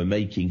when we're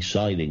making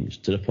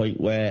signings, to the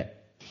point where,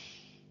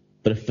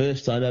 for the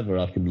first time ever,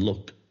 I can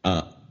look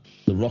at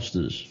the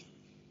rosters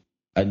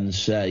and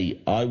say,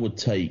 I would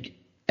take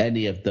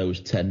any of those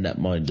 10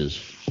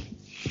 netminders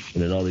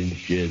in an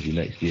orange jersey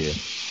next year.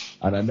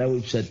 And I know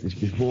we've said this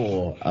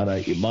before, and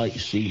it might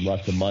seem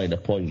like a minor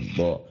point,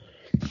 but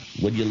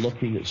when you're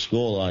looking at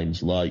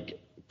scorelines like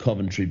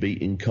Coventry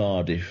beating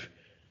Cardiff,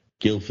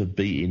 Guildford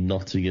beating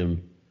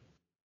Nottingham,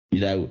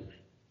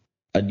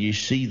 and you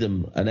see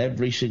them, and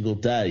every single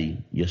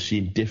day you're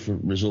seeing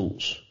different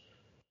results.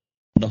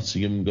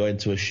 Nottingham going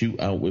to a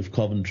shootout with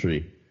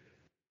Coventry.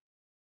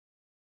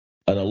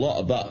 And a lot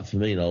of that, for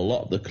me, and a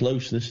lot of the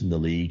closeness in the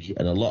league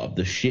and a lot of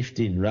the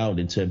shifting round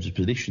in terms of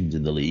positions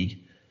in the league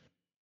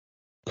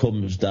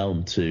comes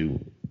down to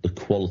the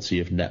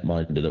quality of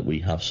netminder that we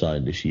have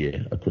signed this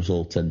year across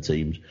all 10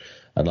 teams.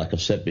 And like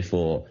I've said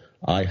before,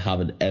 I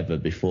haven't ever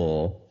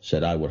before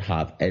said I would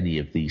have any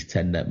of these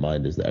 10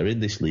 netminders that are in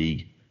this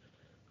league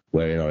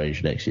wearing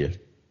orange next year.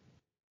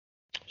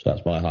 So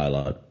that's my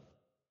highlight.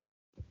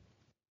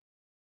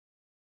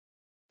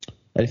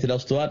 Anything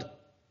else to add?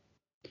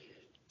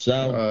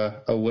 So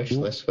A wish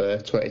list for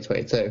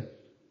 2022.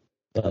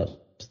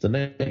 That's the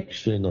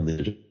next thing on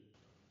the...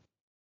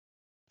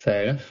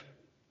 Fair enough.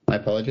 My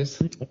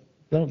apologies.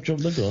 Don't jump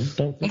the gun.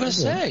 Don't. I'm going to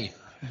say.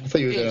 I thought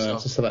you were going to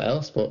answer something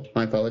else, but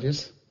my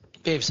apologies.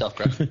 Behave yourself,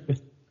 Greg.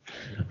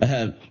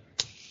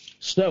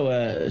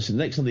 So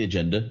next on the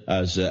agenda,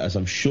 as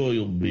I'm sure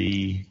you'll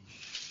be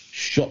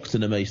shocked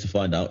and amazed to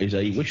find out, is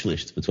a wish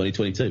list for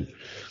 2022.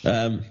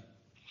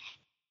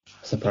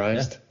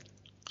 Surprised. Yeah.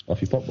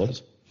 Off your pop,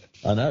 boys.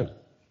 I know.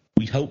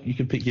 We hope you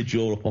can pick your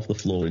jaw up off the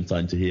floor in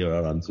time to hear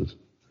our answers.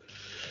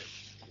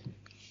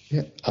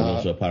 Yeah. And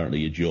also, apparently,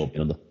 your jaw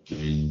being on the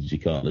means you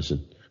can't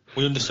listen.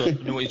 We understood.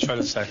 We know what you're trying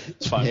to say.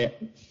 It's fine. Yeah.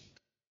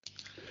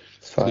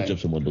 It's fine. Good job,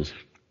 someone does.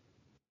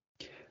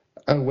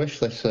 A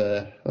wish list,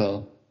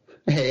 well,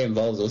 it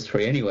involves us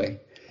three anyway.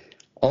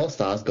 All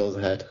Stars goes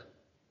ahead.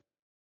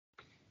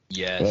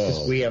 Yes.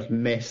 Oh. We have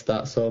missed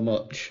that so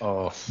much.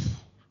 Oh.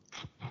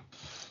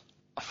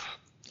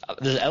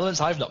 There's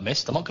elements I've not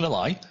missed, I'm not going to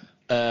lie.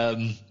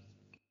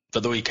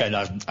 But the weekend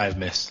I've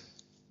missed.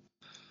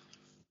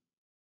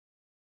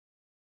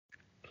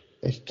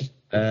 It's just,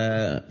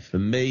 For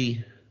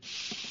me,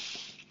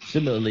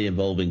 similarly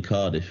involving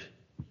Cardiff,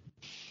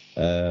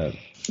 I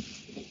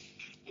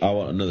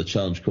want another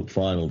Challenge Cup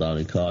final down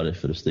in Cardiff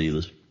for the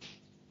Steelers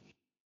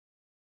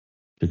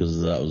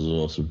because that was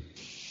awesome.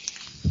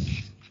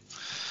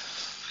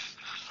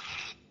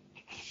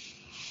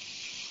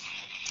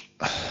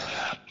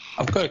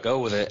 I've got to go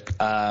with it,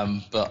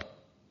 but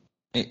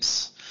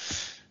it's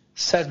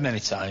said many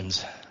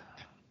times,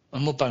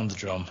 and we'll bang the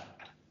drum.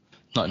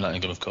 Not in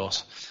Nottingham, of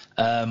course.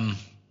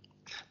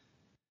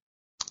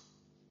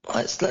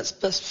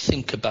 Let's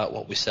think about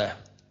what we say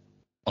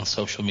on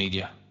social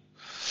media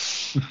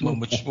when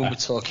we're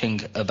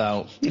talking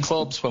about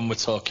clubs, when we're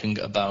talking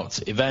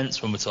about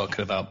events, when we're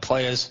talking about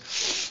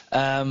players. We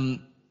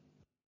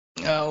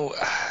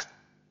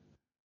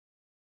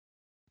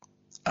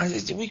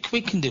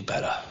can do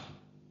better.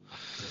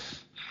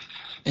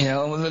 You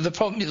know, the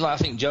problem is, like I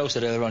think Joe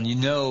said earlier on, you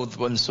know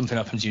when something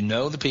happens, you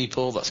know the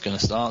people that's going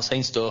to start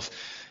saying stuff,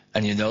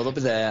 and you know they'll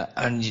be there,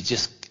 and you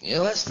just, you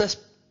know, let's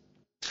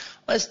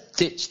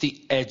ditch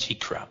the edgy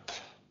crap.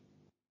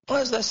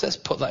 Let's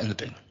put that in the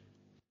bin.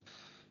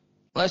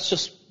 Let's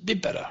just be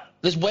better.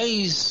 There's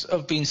ways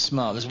of being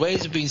smart. There's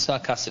ways of being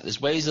sarcastic. There's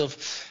ways of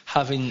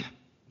having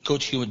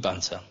good humoured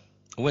banter.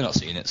 We're not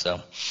seeing it, so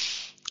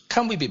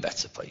can we be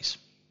better, please?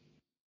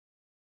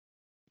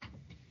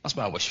 That's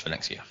my wish for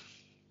next year.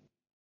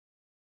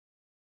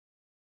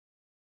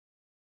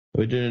 Are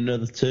we doing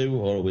another two,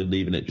 or are we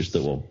leaving it just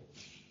at one?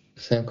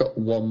 so I've got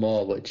one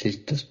more, which is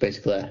just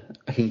basically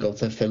I can go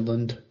to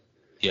Finland.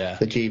 Yeah.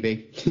 The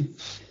GB.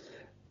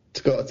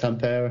 To go to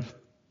Tampere.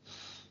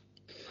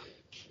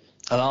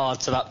 And I'll add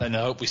to that then,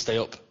 I hope we stay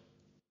up.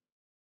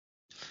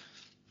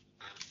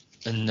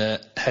 And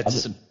head to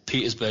St.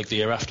 Petersburg the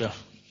year after.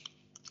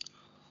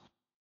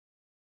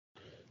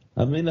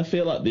 I mean, I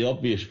feel like the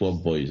obvious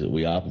one, boys, that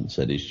we haven't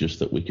said is just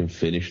that we can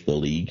finish the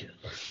league.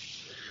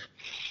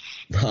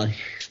 Like,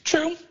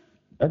 True.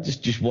 I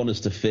just want us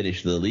to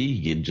finish the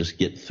league and just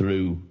get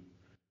through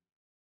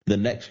the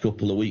next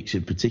couple of weeks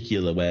in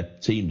particular where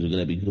teams are going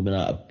to be coming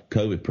out of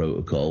COVID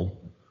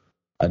protocol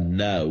and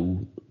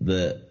know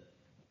that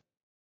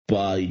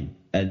by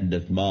end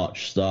of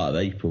March, start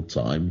of April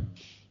time,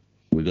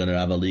 we're going to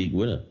have a league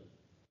winner.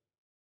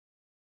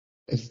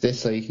 Is this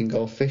so you can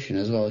go fishing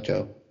as well,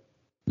 Joe?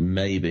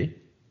 Maybe.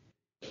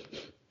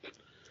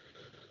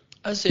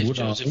 As if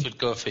Joseph would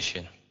go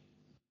fishing.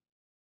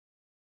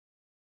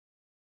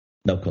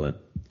 No comment.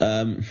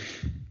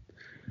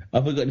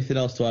 Have we got anything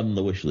else to add on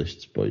the wish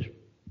lists, boys?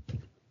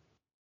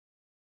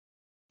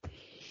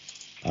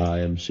 I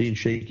am seeing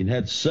shaking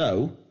heads.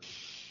 So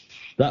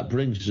that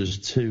brings us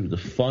to the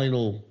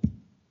final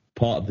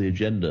part of the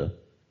agenda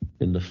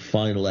in the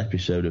final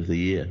episode of the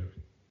year.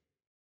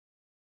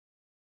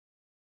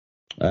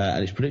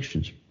 And it's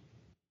predictions.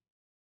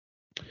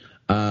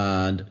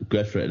 And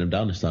Greff's written them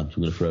down this time, so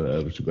I'm going to throw it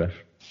over to Greff.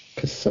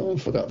 Because someone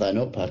forgot their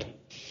notepad.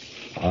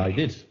 I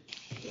did.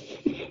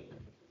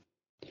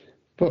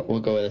 But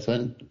we'll go with this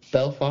one.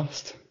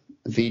 Belfast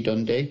v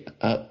Dundee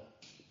at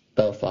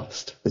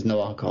Belfast. There's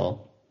no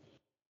alcohol.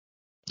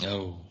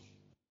 No.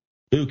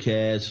 Who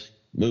cares?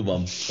 Move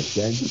on.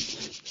 Again.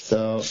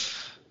 So,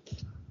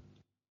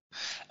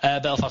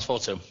 Belfast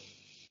 4-2.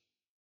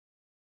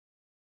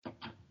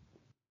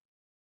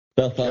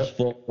 Belfast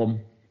 4-1.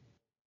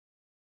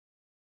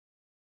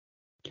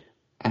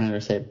 I'm going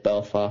to say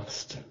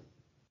Belfast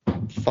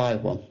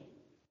 5-1.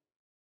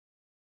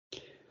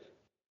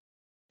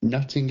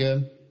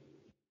 Nottingham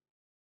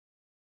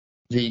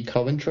v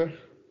Coventry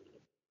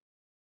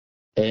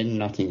in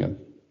Nottingham.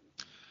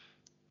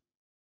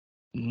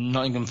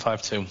 Nottingham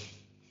 5-2.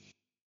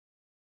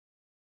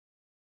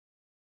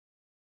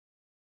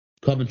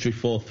 Coventry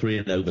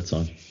 4-3 in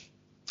overtime.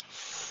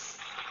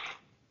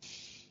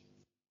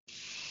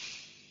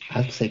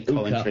 I'd say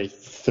Coventry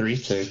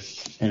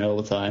 3-2 in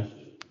overtime.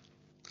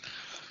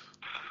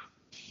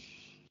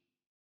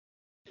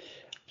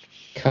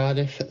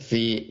 Cardiff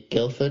v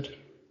Guildford.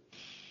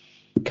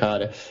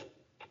 Cardiff.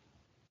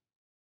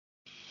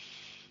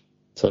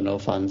 So no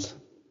fans.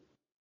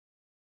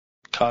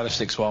 Cardiff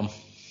 6-1.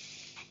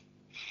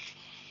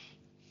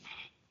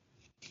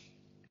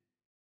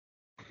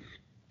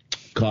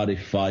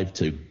 Cardiff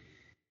 5-2.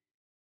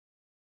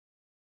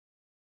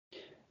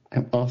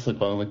 I'm also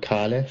going with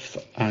Cardiff.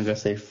 I'm going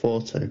to say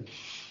 4-2.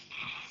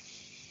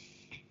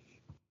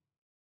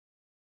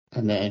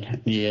 And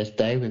then New Year's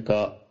Day, we've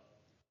got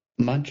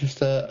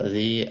Manchester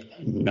v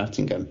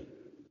Nottingham.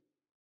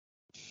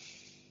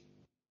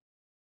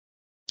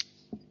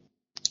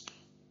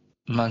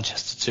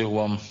 Manchester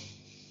 2-1.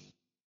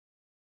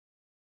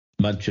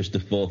 Manchester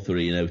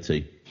 4-3 in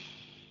OT.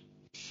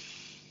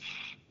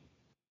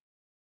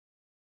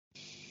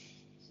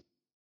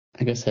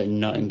 I'm going to say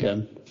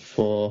Nottingham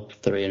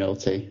 4-3 in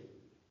OT.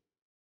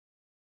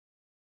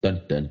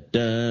 Dun, dun,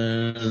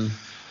 dun.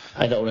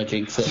 I don't want to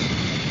jinx it.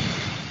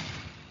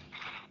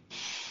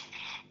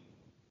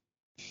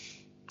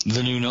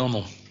 The new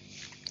normal.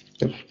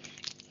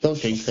 Don't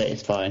jinx it,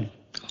 it's fine.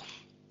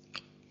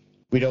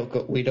 We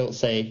don't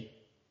say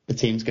the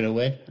team's going to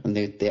win, and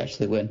they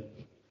actually win,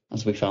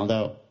 as we found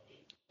out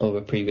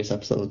over previous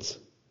episodes.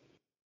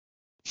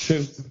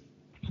 True.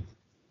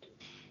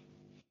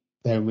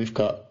 Then we've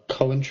got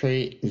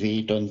Coventry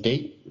v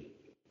Dundee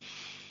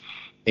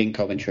in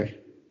Coventry.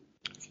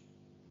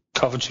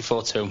 Coventry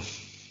 4-2.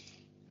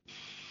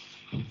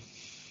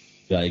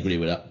 Yeah, I agree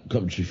with that.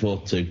 Coventry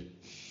 4-2.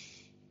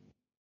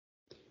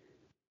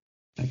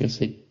 I can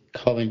see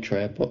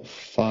Coventry, but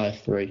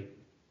 5-3.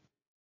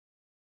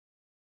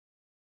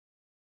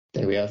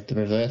 There we have the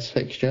reverse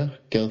fixture,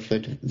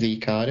 Guildford v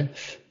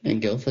Cardiff in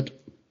Guildford.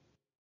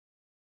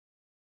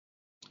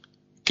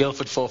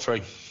 Guildford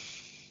 4-3.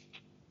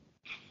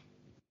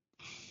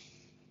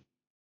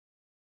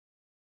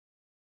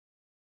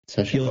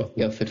 So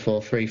Guildford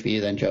 4-3 for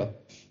you then, Joe?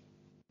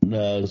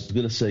 No, I was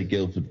going to say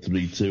Guildford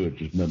 3-2. It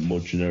just meant more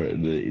generic.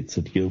 It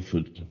said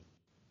Guildford.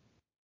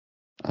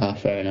 Ah,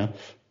 fair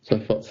enough. So I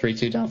put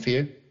 3-2 down for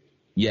you?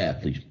 Yeah,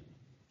 please.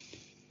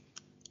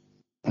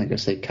 I'm going to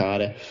say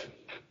Cardiff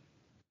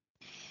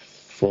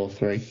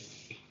 4-3.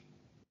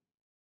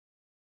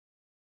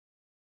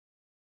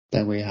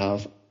 Then we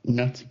have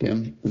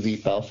Nottingham v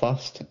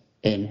Belfast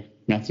in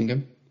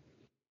Nottingham.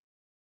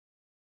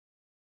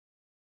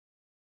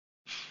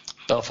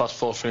 Belfast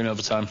 4-3 in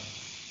overtime.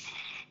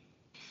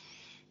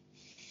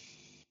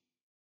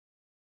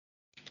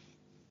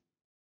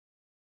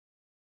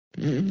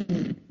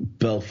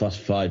 Belfast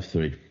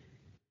 5-3.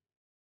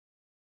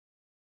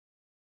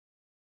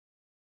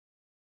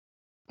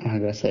 I'm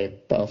going to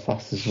say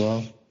Belfast as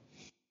well,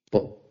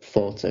 but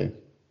 4-2.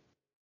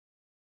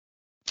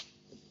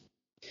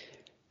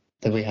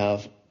 Then we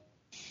have,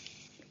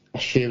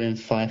 assuming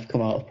Fife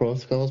come out of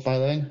protocols by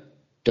then,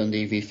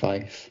 Dundee v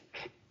Fife.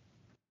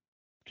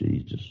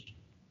 Jesus.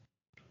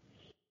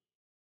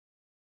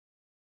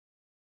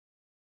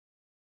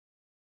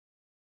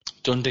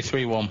 Dundee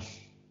 3-1.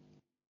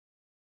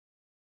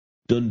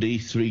 Dundee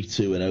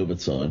 3-2 in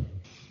overtime.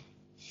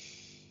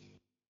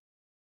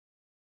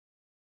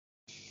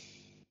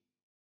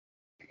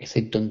 I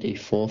say Dundee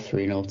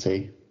 4-3 in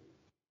OT.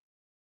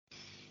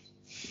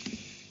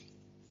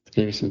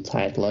 Give you some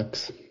tired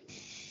legs.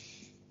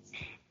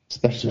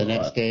 Especially the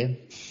next game,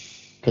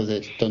 because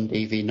it's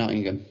Dundee v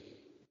Nottingham.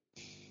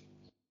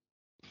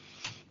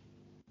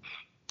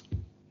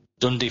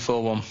 Dundee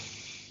 4-1.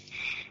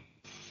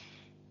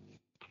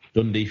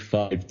 Dundee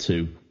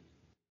 5-2.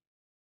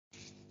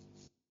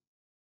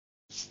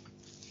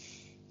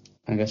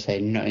 I'm going to say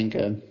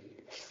Nottingham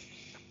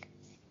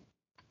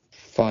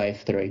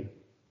 5-3.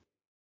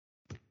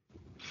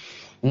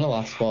 And the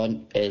last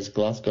one is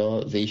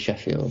Glasgow v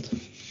Sheffield.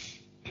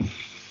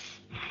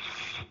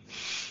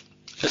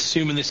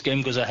 Assuming this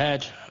game goes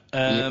ahead,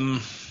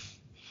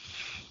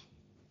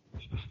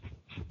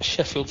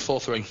 Sheffield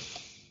 4-3.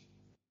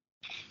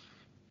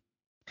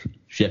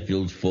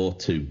 Sheffield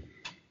 4-2.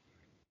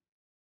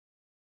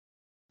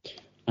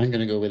 I'm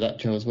going to go with that,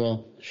 Joe, as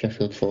well.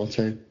 Sheffield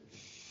 4-2.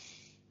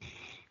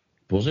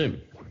 Was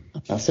it?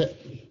 That's it.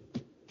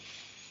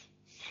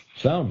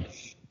 Sound.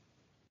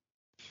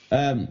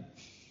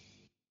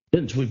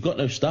 Since we've got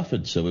no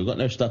Stafford, so we've got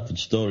no Stafford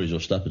stories or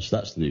Stafford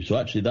stats to do. So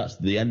actually, that's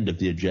the end of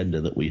the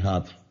agenda that we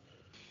have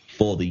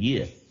for the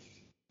year.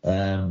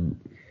 I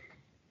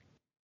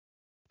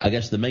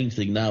guess the main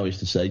thing now is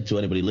to say to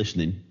anybody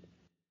listening,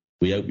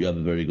 we hope you have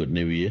a very good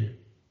New Year.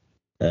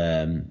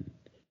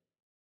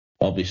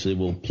 Obviously,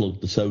 we'll plug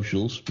the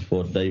socials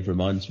before Dave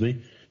reminds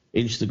me.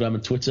 Instagram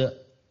and Twitter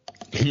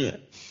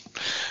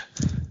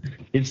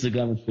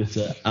Instagram and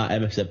Twitter at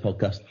MSN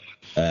Podcast.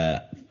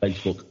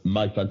 Facebook,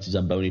 My Fantasy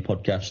Zamboni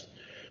Podcast.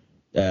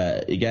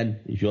 Again,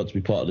 if you want to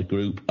be part of the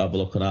group, have a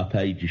look on our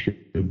page. You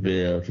should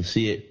be able to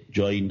see it,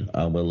 join,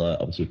 and we'll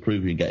obviously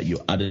approve you and get you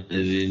added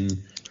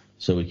in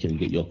so we can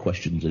get your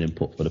questions and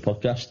input for the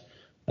podcast.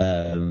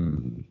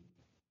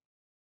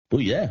 But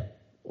yeah,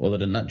 other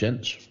than that,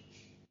 gents,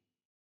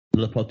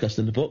 another podcast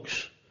in the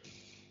books.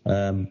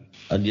 And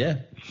yeah,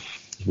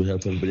 we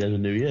hope everybody has a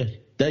new year.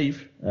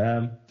 Dave,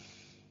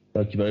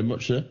 thank you very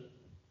much, sir.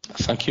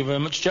 Thank you very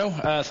much, Joe.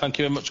 Thank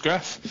you very much,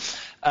 Graf.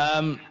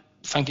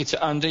 Thank you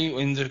to Andy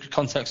in the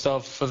context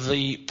of for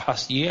the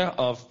past year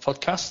of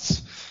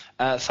podcasts.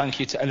 Thank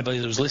you to anybody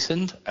who's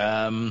listened,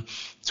 to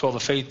all the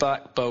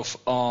feedback, both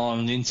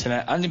on the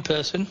internet and in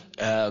person.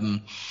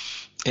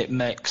 It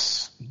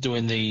makes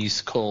doing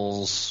these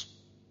calls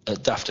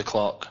at daft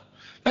o'clock,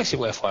 makes it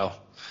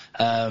worthwhile.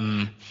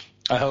 I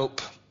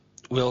hope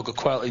we all go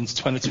quietly into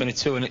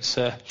 2022 and it's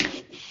a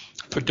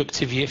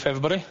productive year for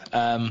everybody.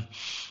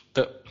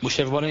 But wish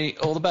everybody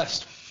all the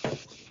best.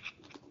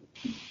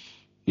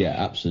 Yeah,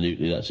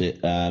 absolutely. That's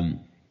it. And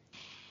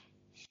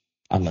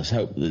let's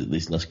hope that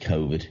there's less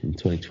COVID in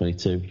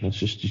 2022. That's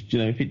just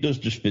if it does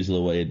just fizzle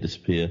away and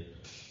disappear,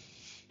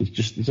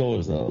 there's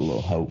always that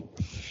little hope.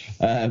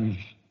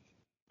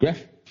 Graf,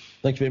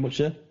 thank you very much,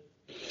 sir.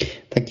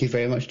 Thank you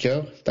very much,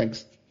 Joe.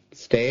 Thanks,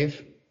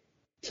 Dave.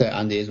 To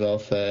Andy as well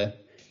for the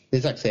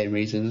exact same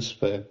reasons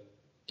for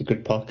the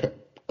good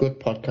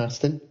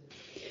podcasting.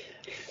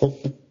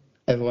 Hope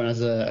everyone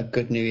has a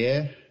good new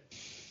year.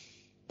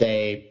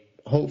 They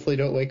hopefully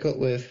don't wake up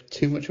with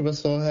too much of a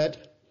sore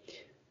head,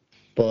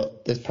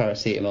 but there's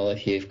paracetamol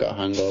if you've got a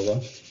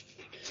hangover.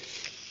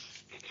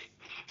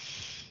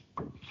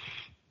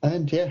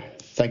 And yeah,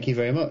 thank you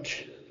very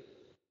much.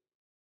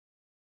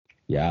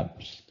 Yeah,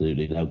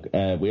 absolutely.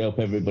 No, we hope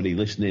everybody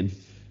listening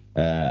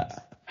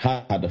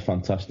had a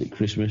fantastic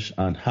Christmas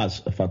and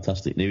has a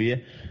fantastic New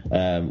Year.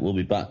 We'll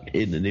be back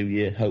in the New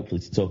Year, hopefully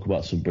to talk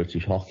about some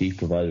British hockey,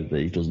 provided that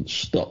it doesn't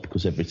stop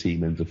because every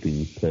team ends up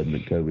in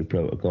permanent COVID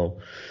protocol.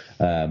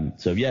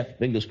 So yeah,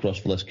 fingers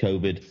crossed for less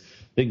COVID.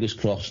 Fingers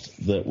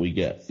crossed that we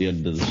get the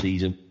end of the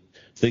season.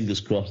 Fingers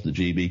crossed that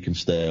GB can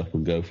stay up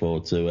and go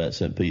forward to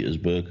St.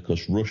 Petersburg,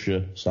 because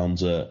Russia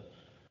sounds a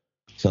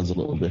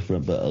little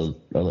different, but a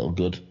little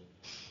good.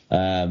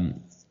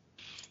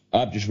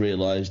 I've just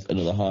realised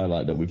another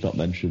highlight that we've not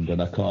mentioned, and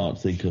I can't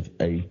think of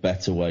a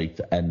better way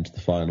to end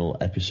the final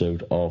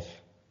episode of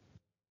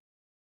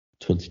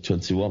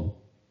 2021.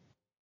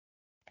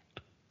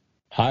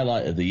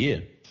 Highlight of the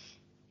year.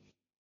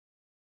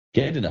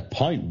 Getting a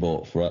pint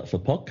bought for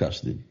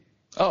podcasting.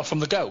 Oh, from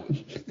the goat.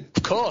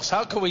 Of course.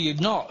 How can we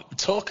not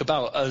talk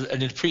about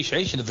an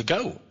appreciation of the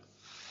goat?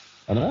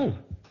 I know.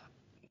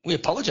 We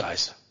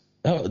apologise.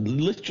 Oh,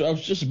 literally, I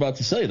was just about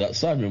to say that,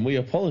 Simon. We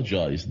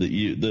apologise that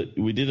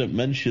we didn't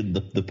mention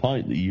the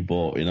pint that you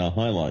bought in our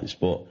highlights,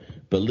 but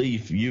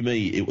believe you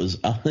me, it was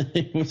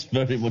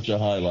very much a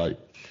highlight.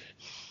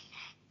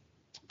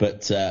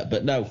 But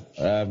no,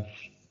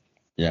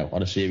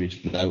 on a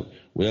serious note,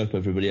 we hope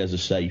everybody has a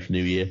safe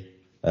New Year.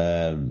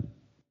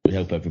 We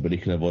hope everybody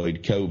can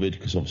avoid COVID,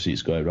 because obviously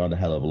it's going around a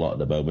hell of a lot at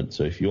the moment.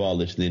 So if you are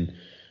listening,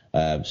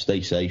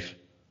 stay safe.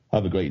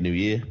 Have a great New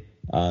Year.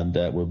 And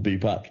we'll be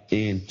back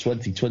in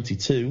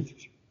 2022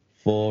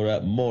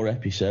 for more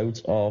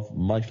episodes of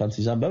My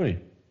Fantasy Zamboni.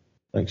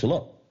 Thanks a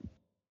lot.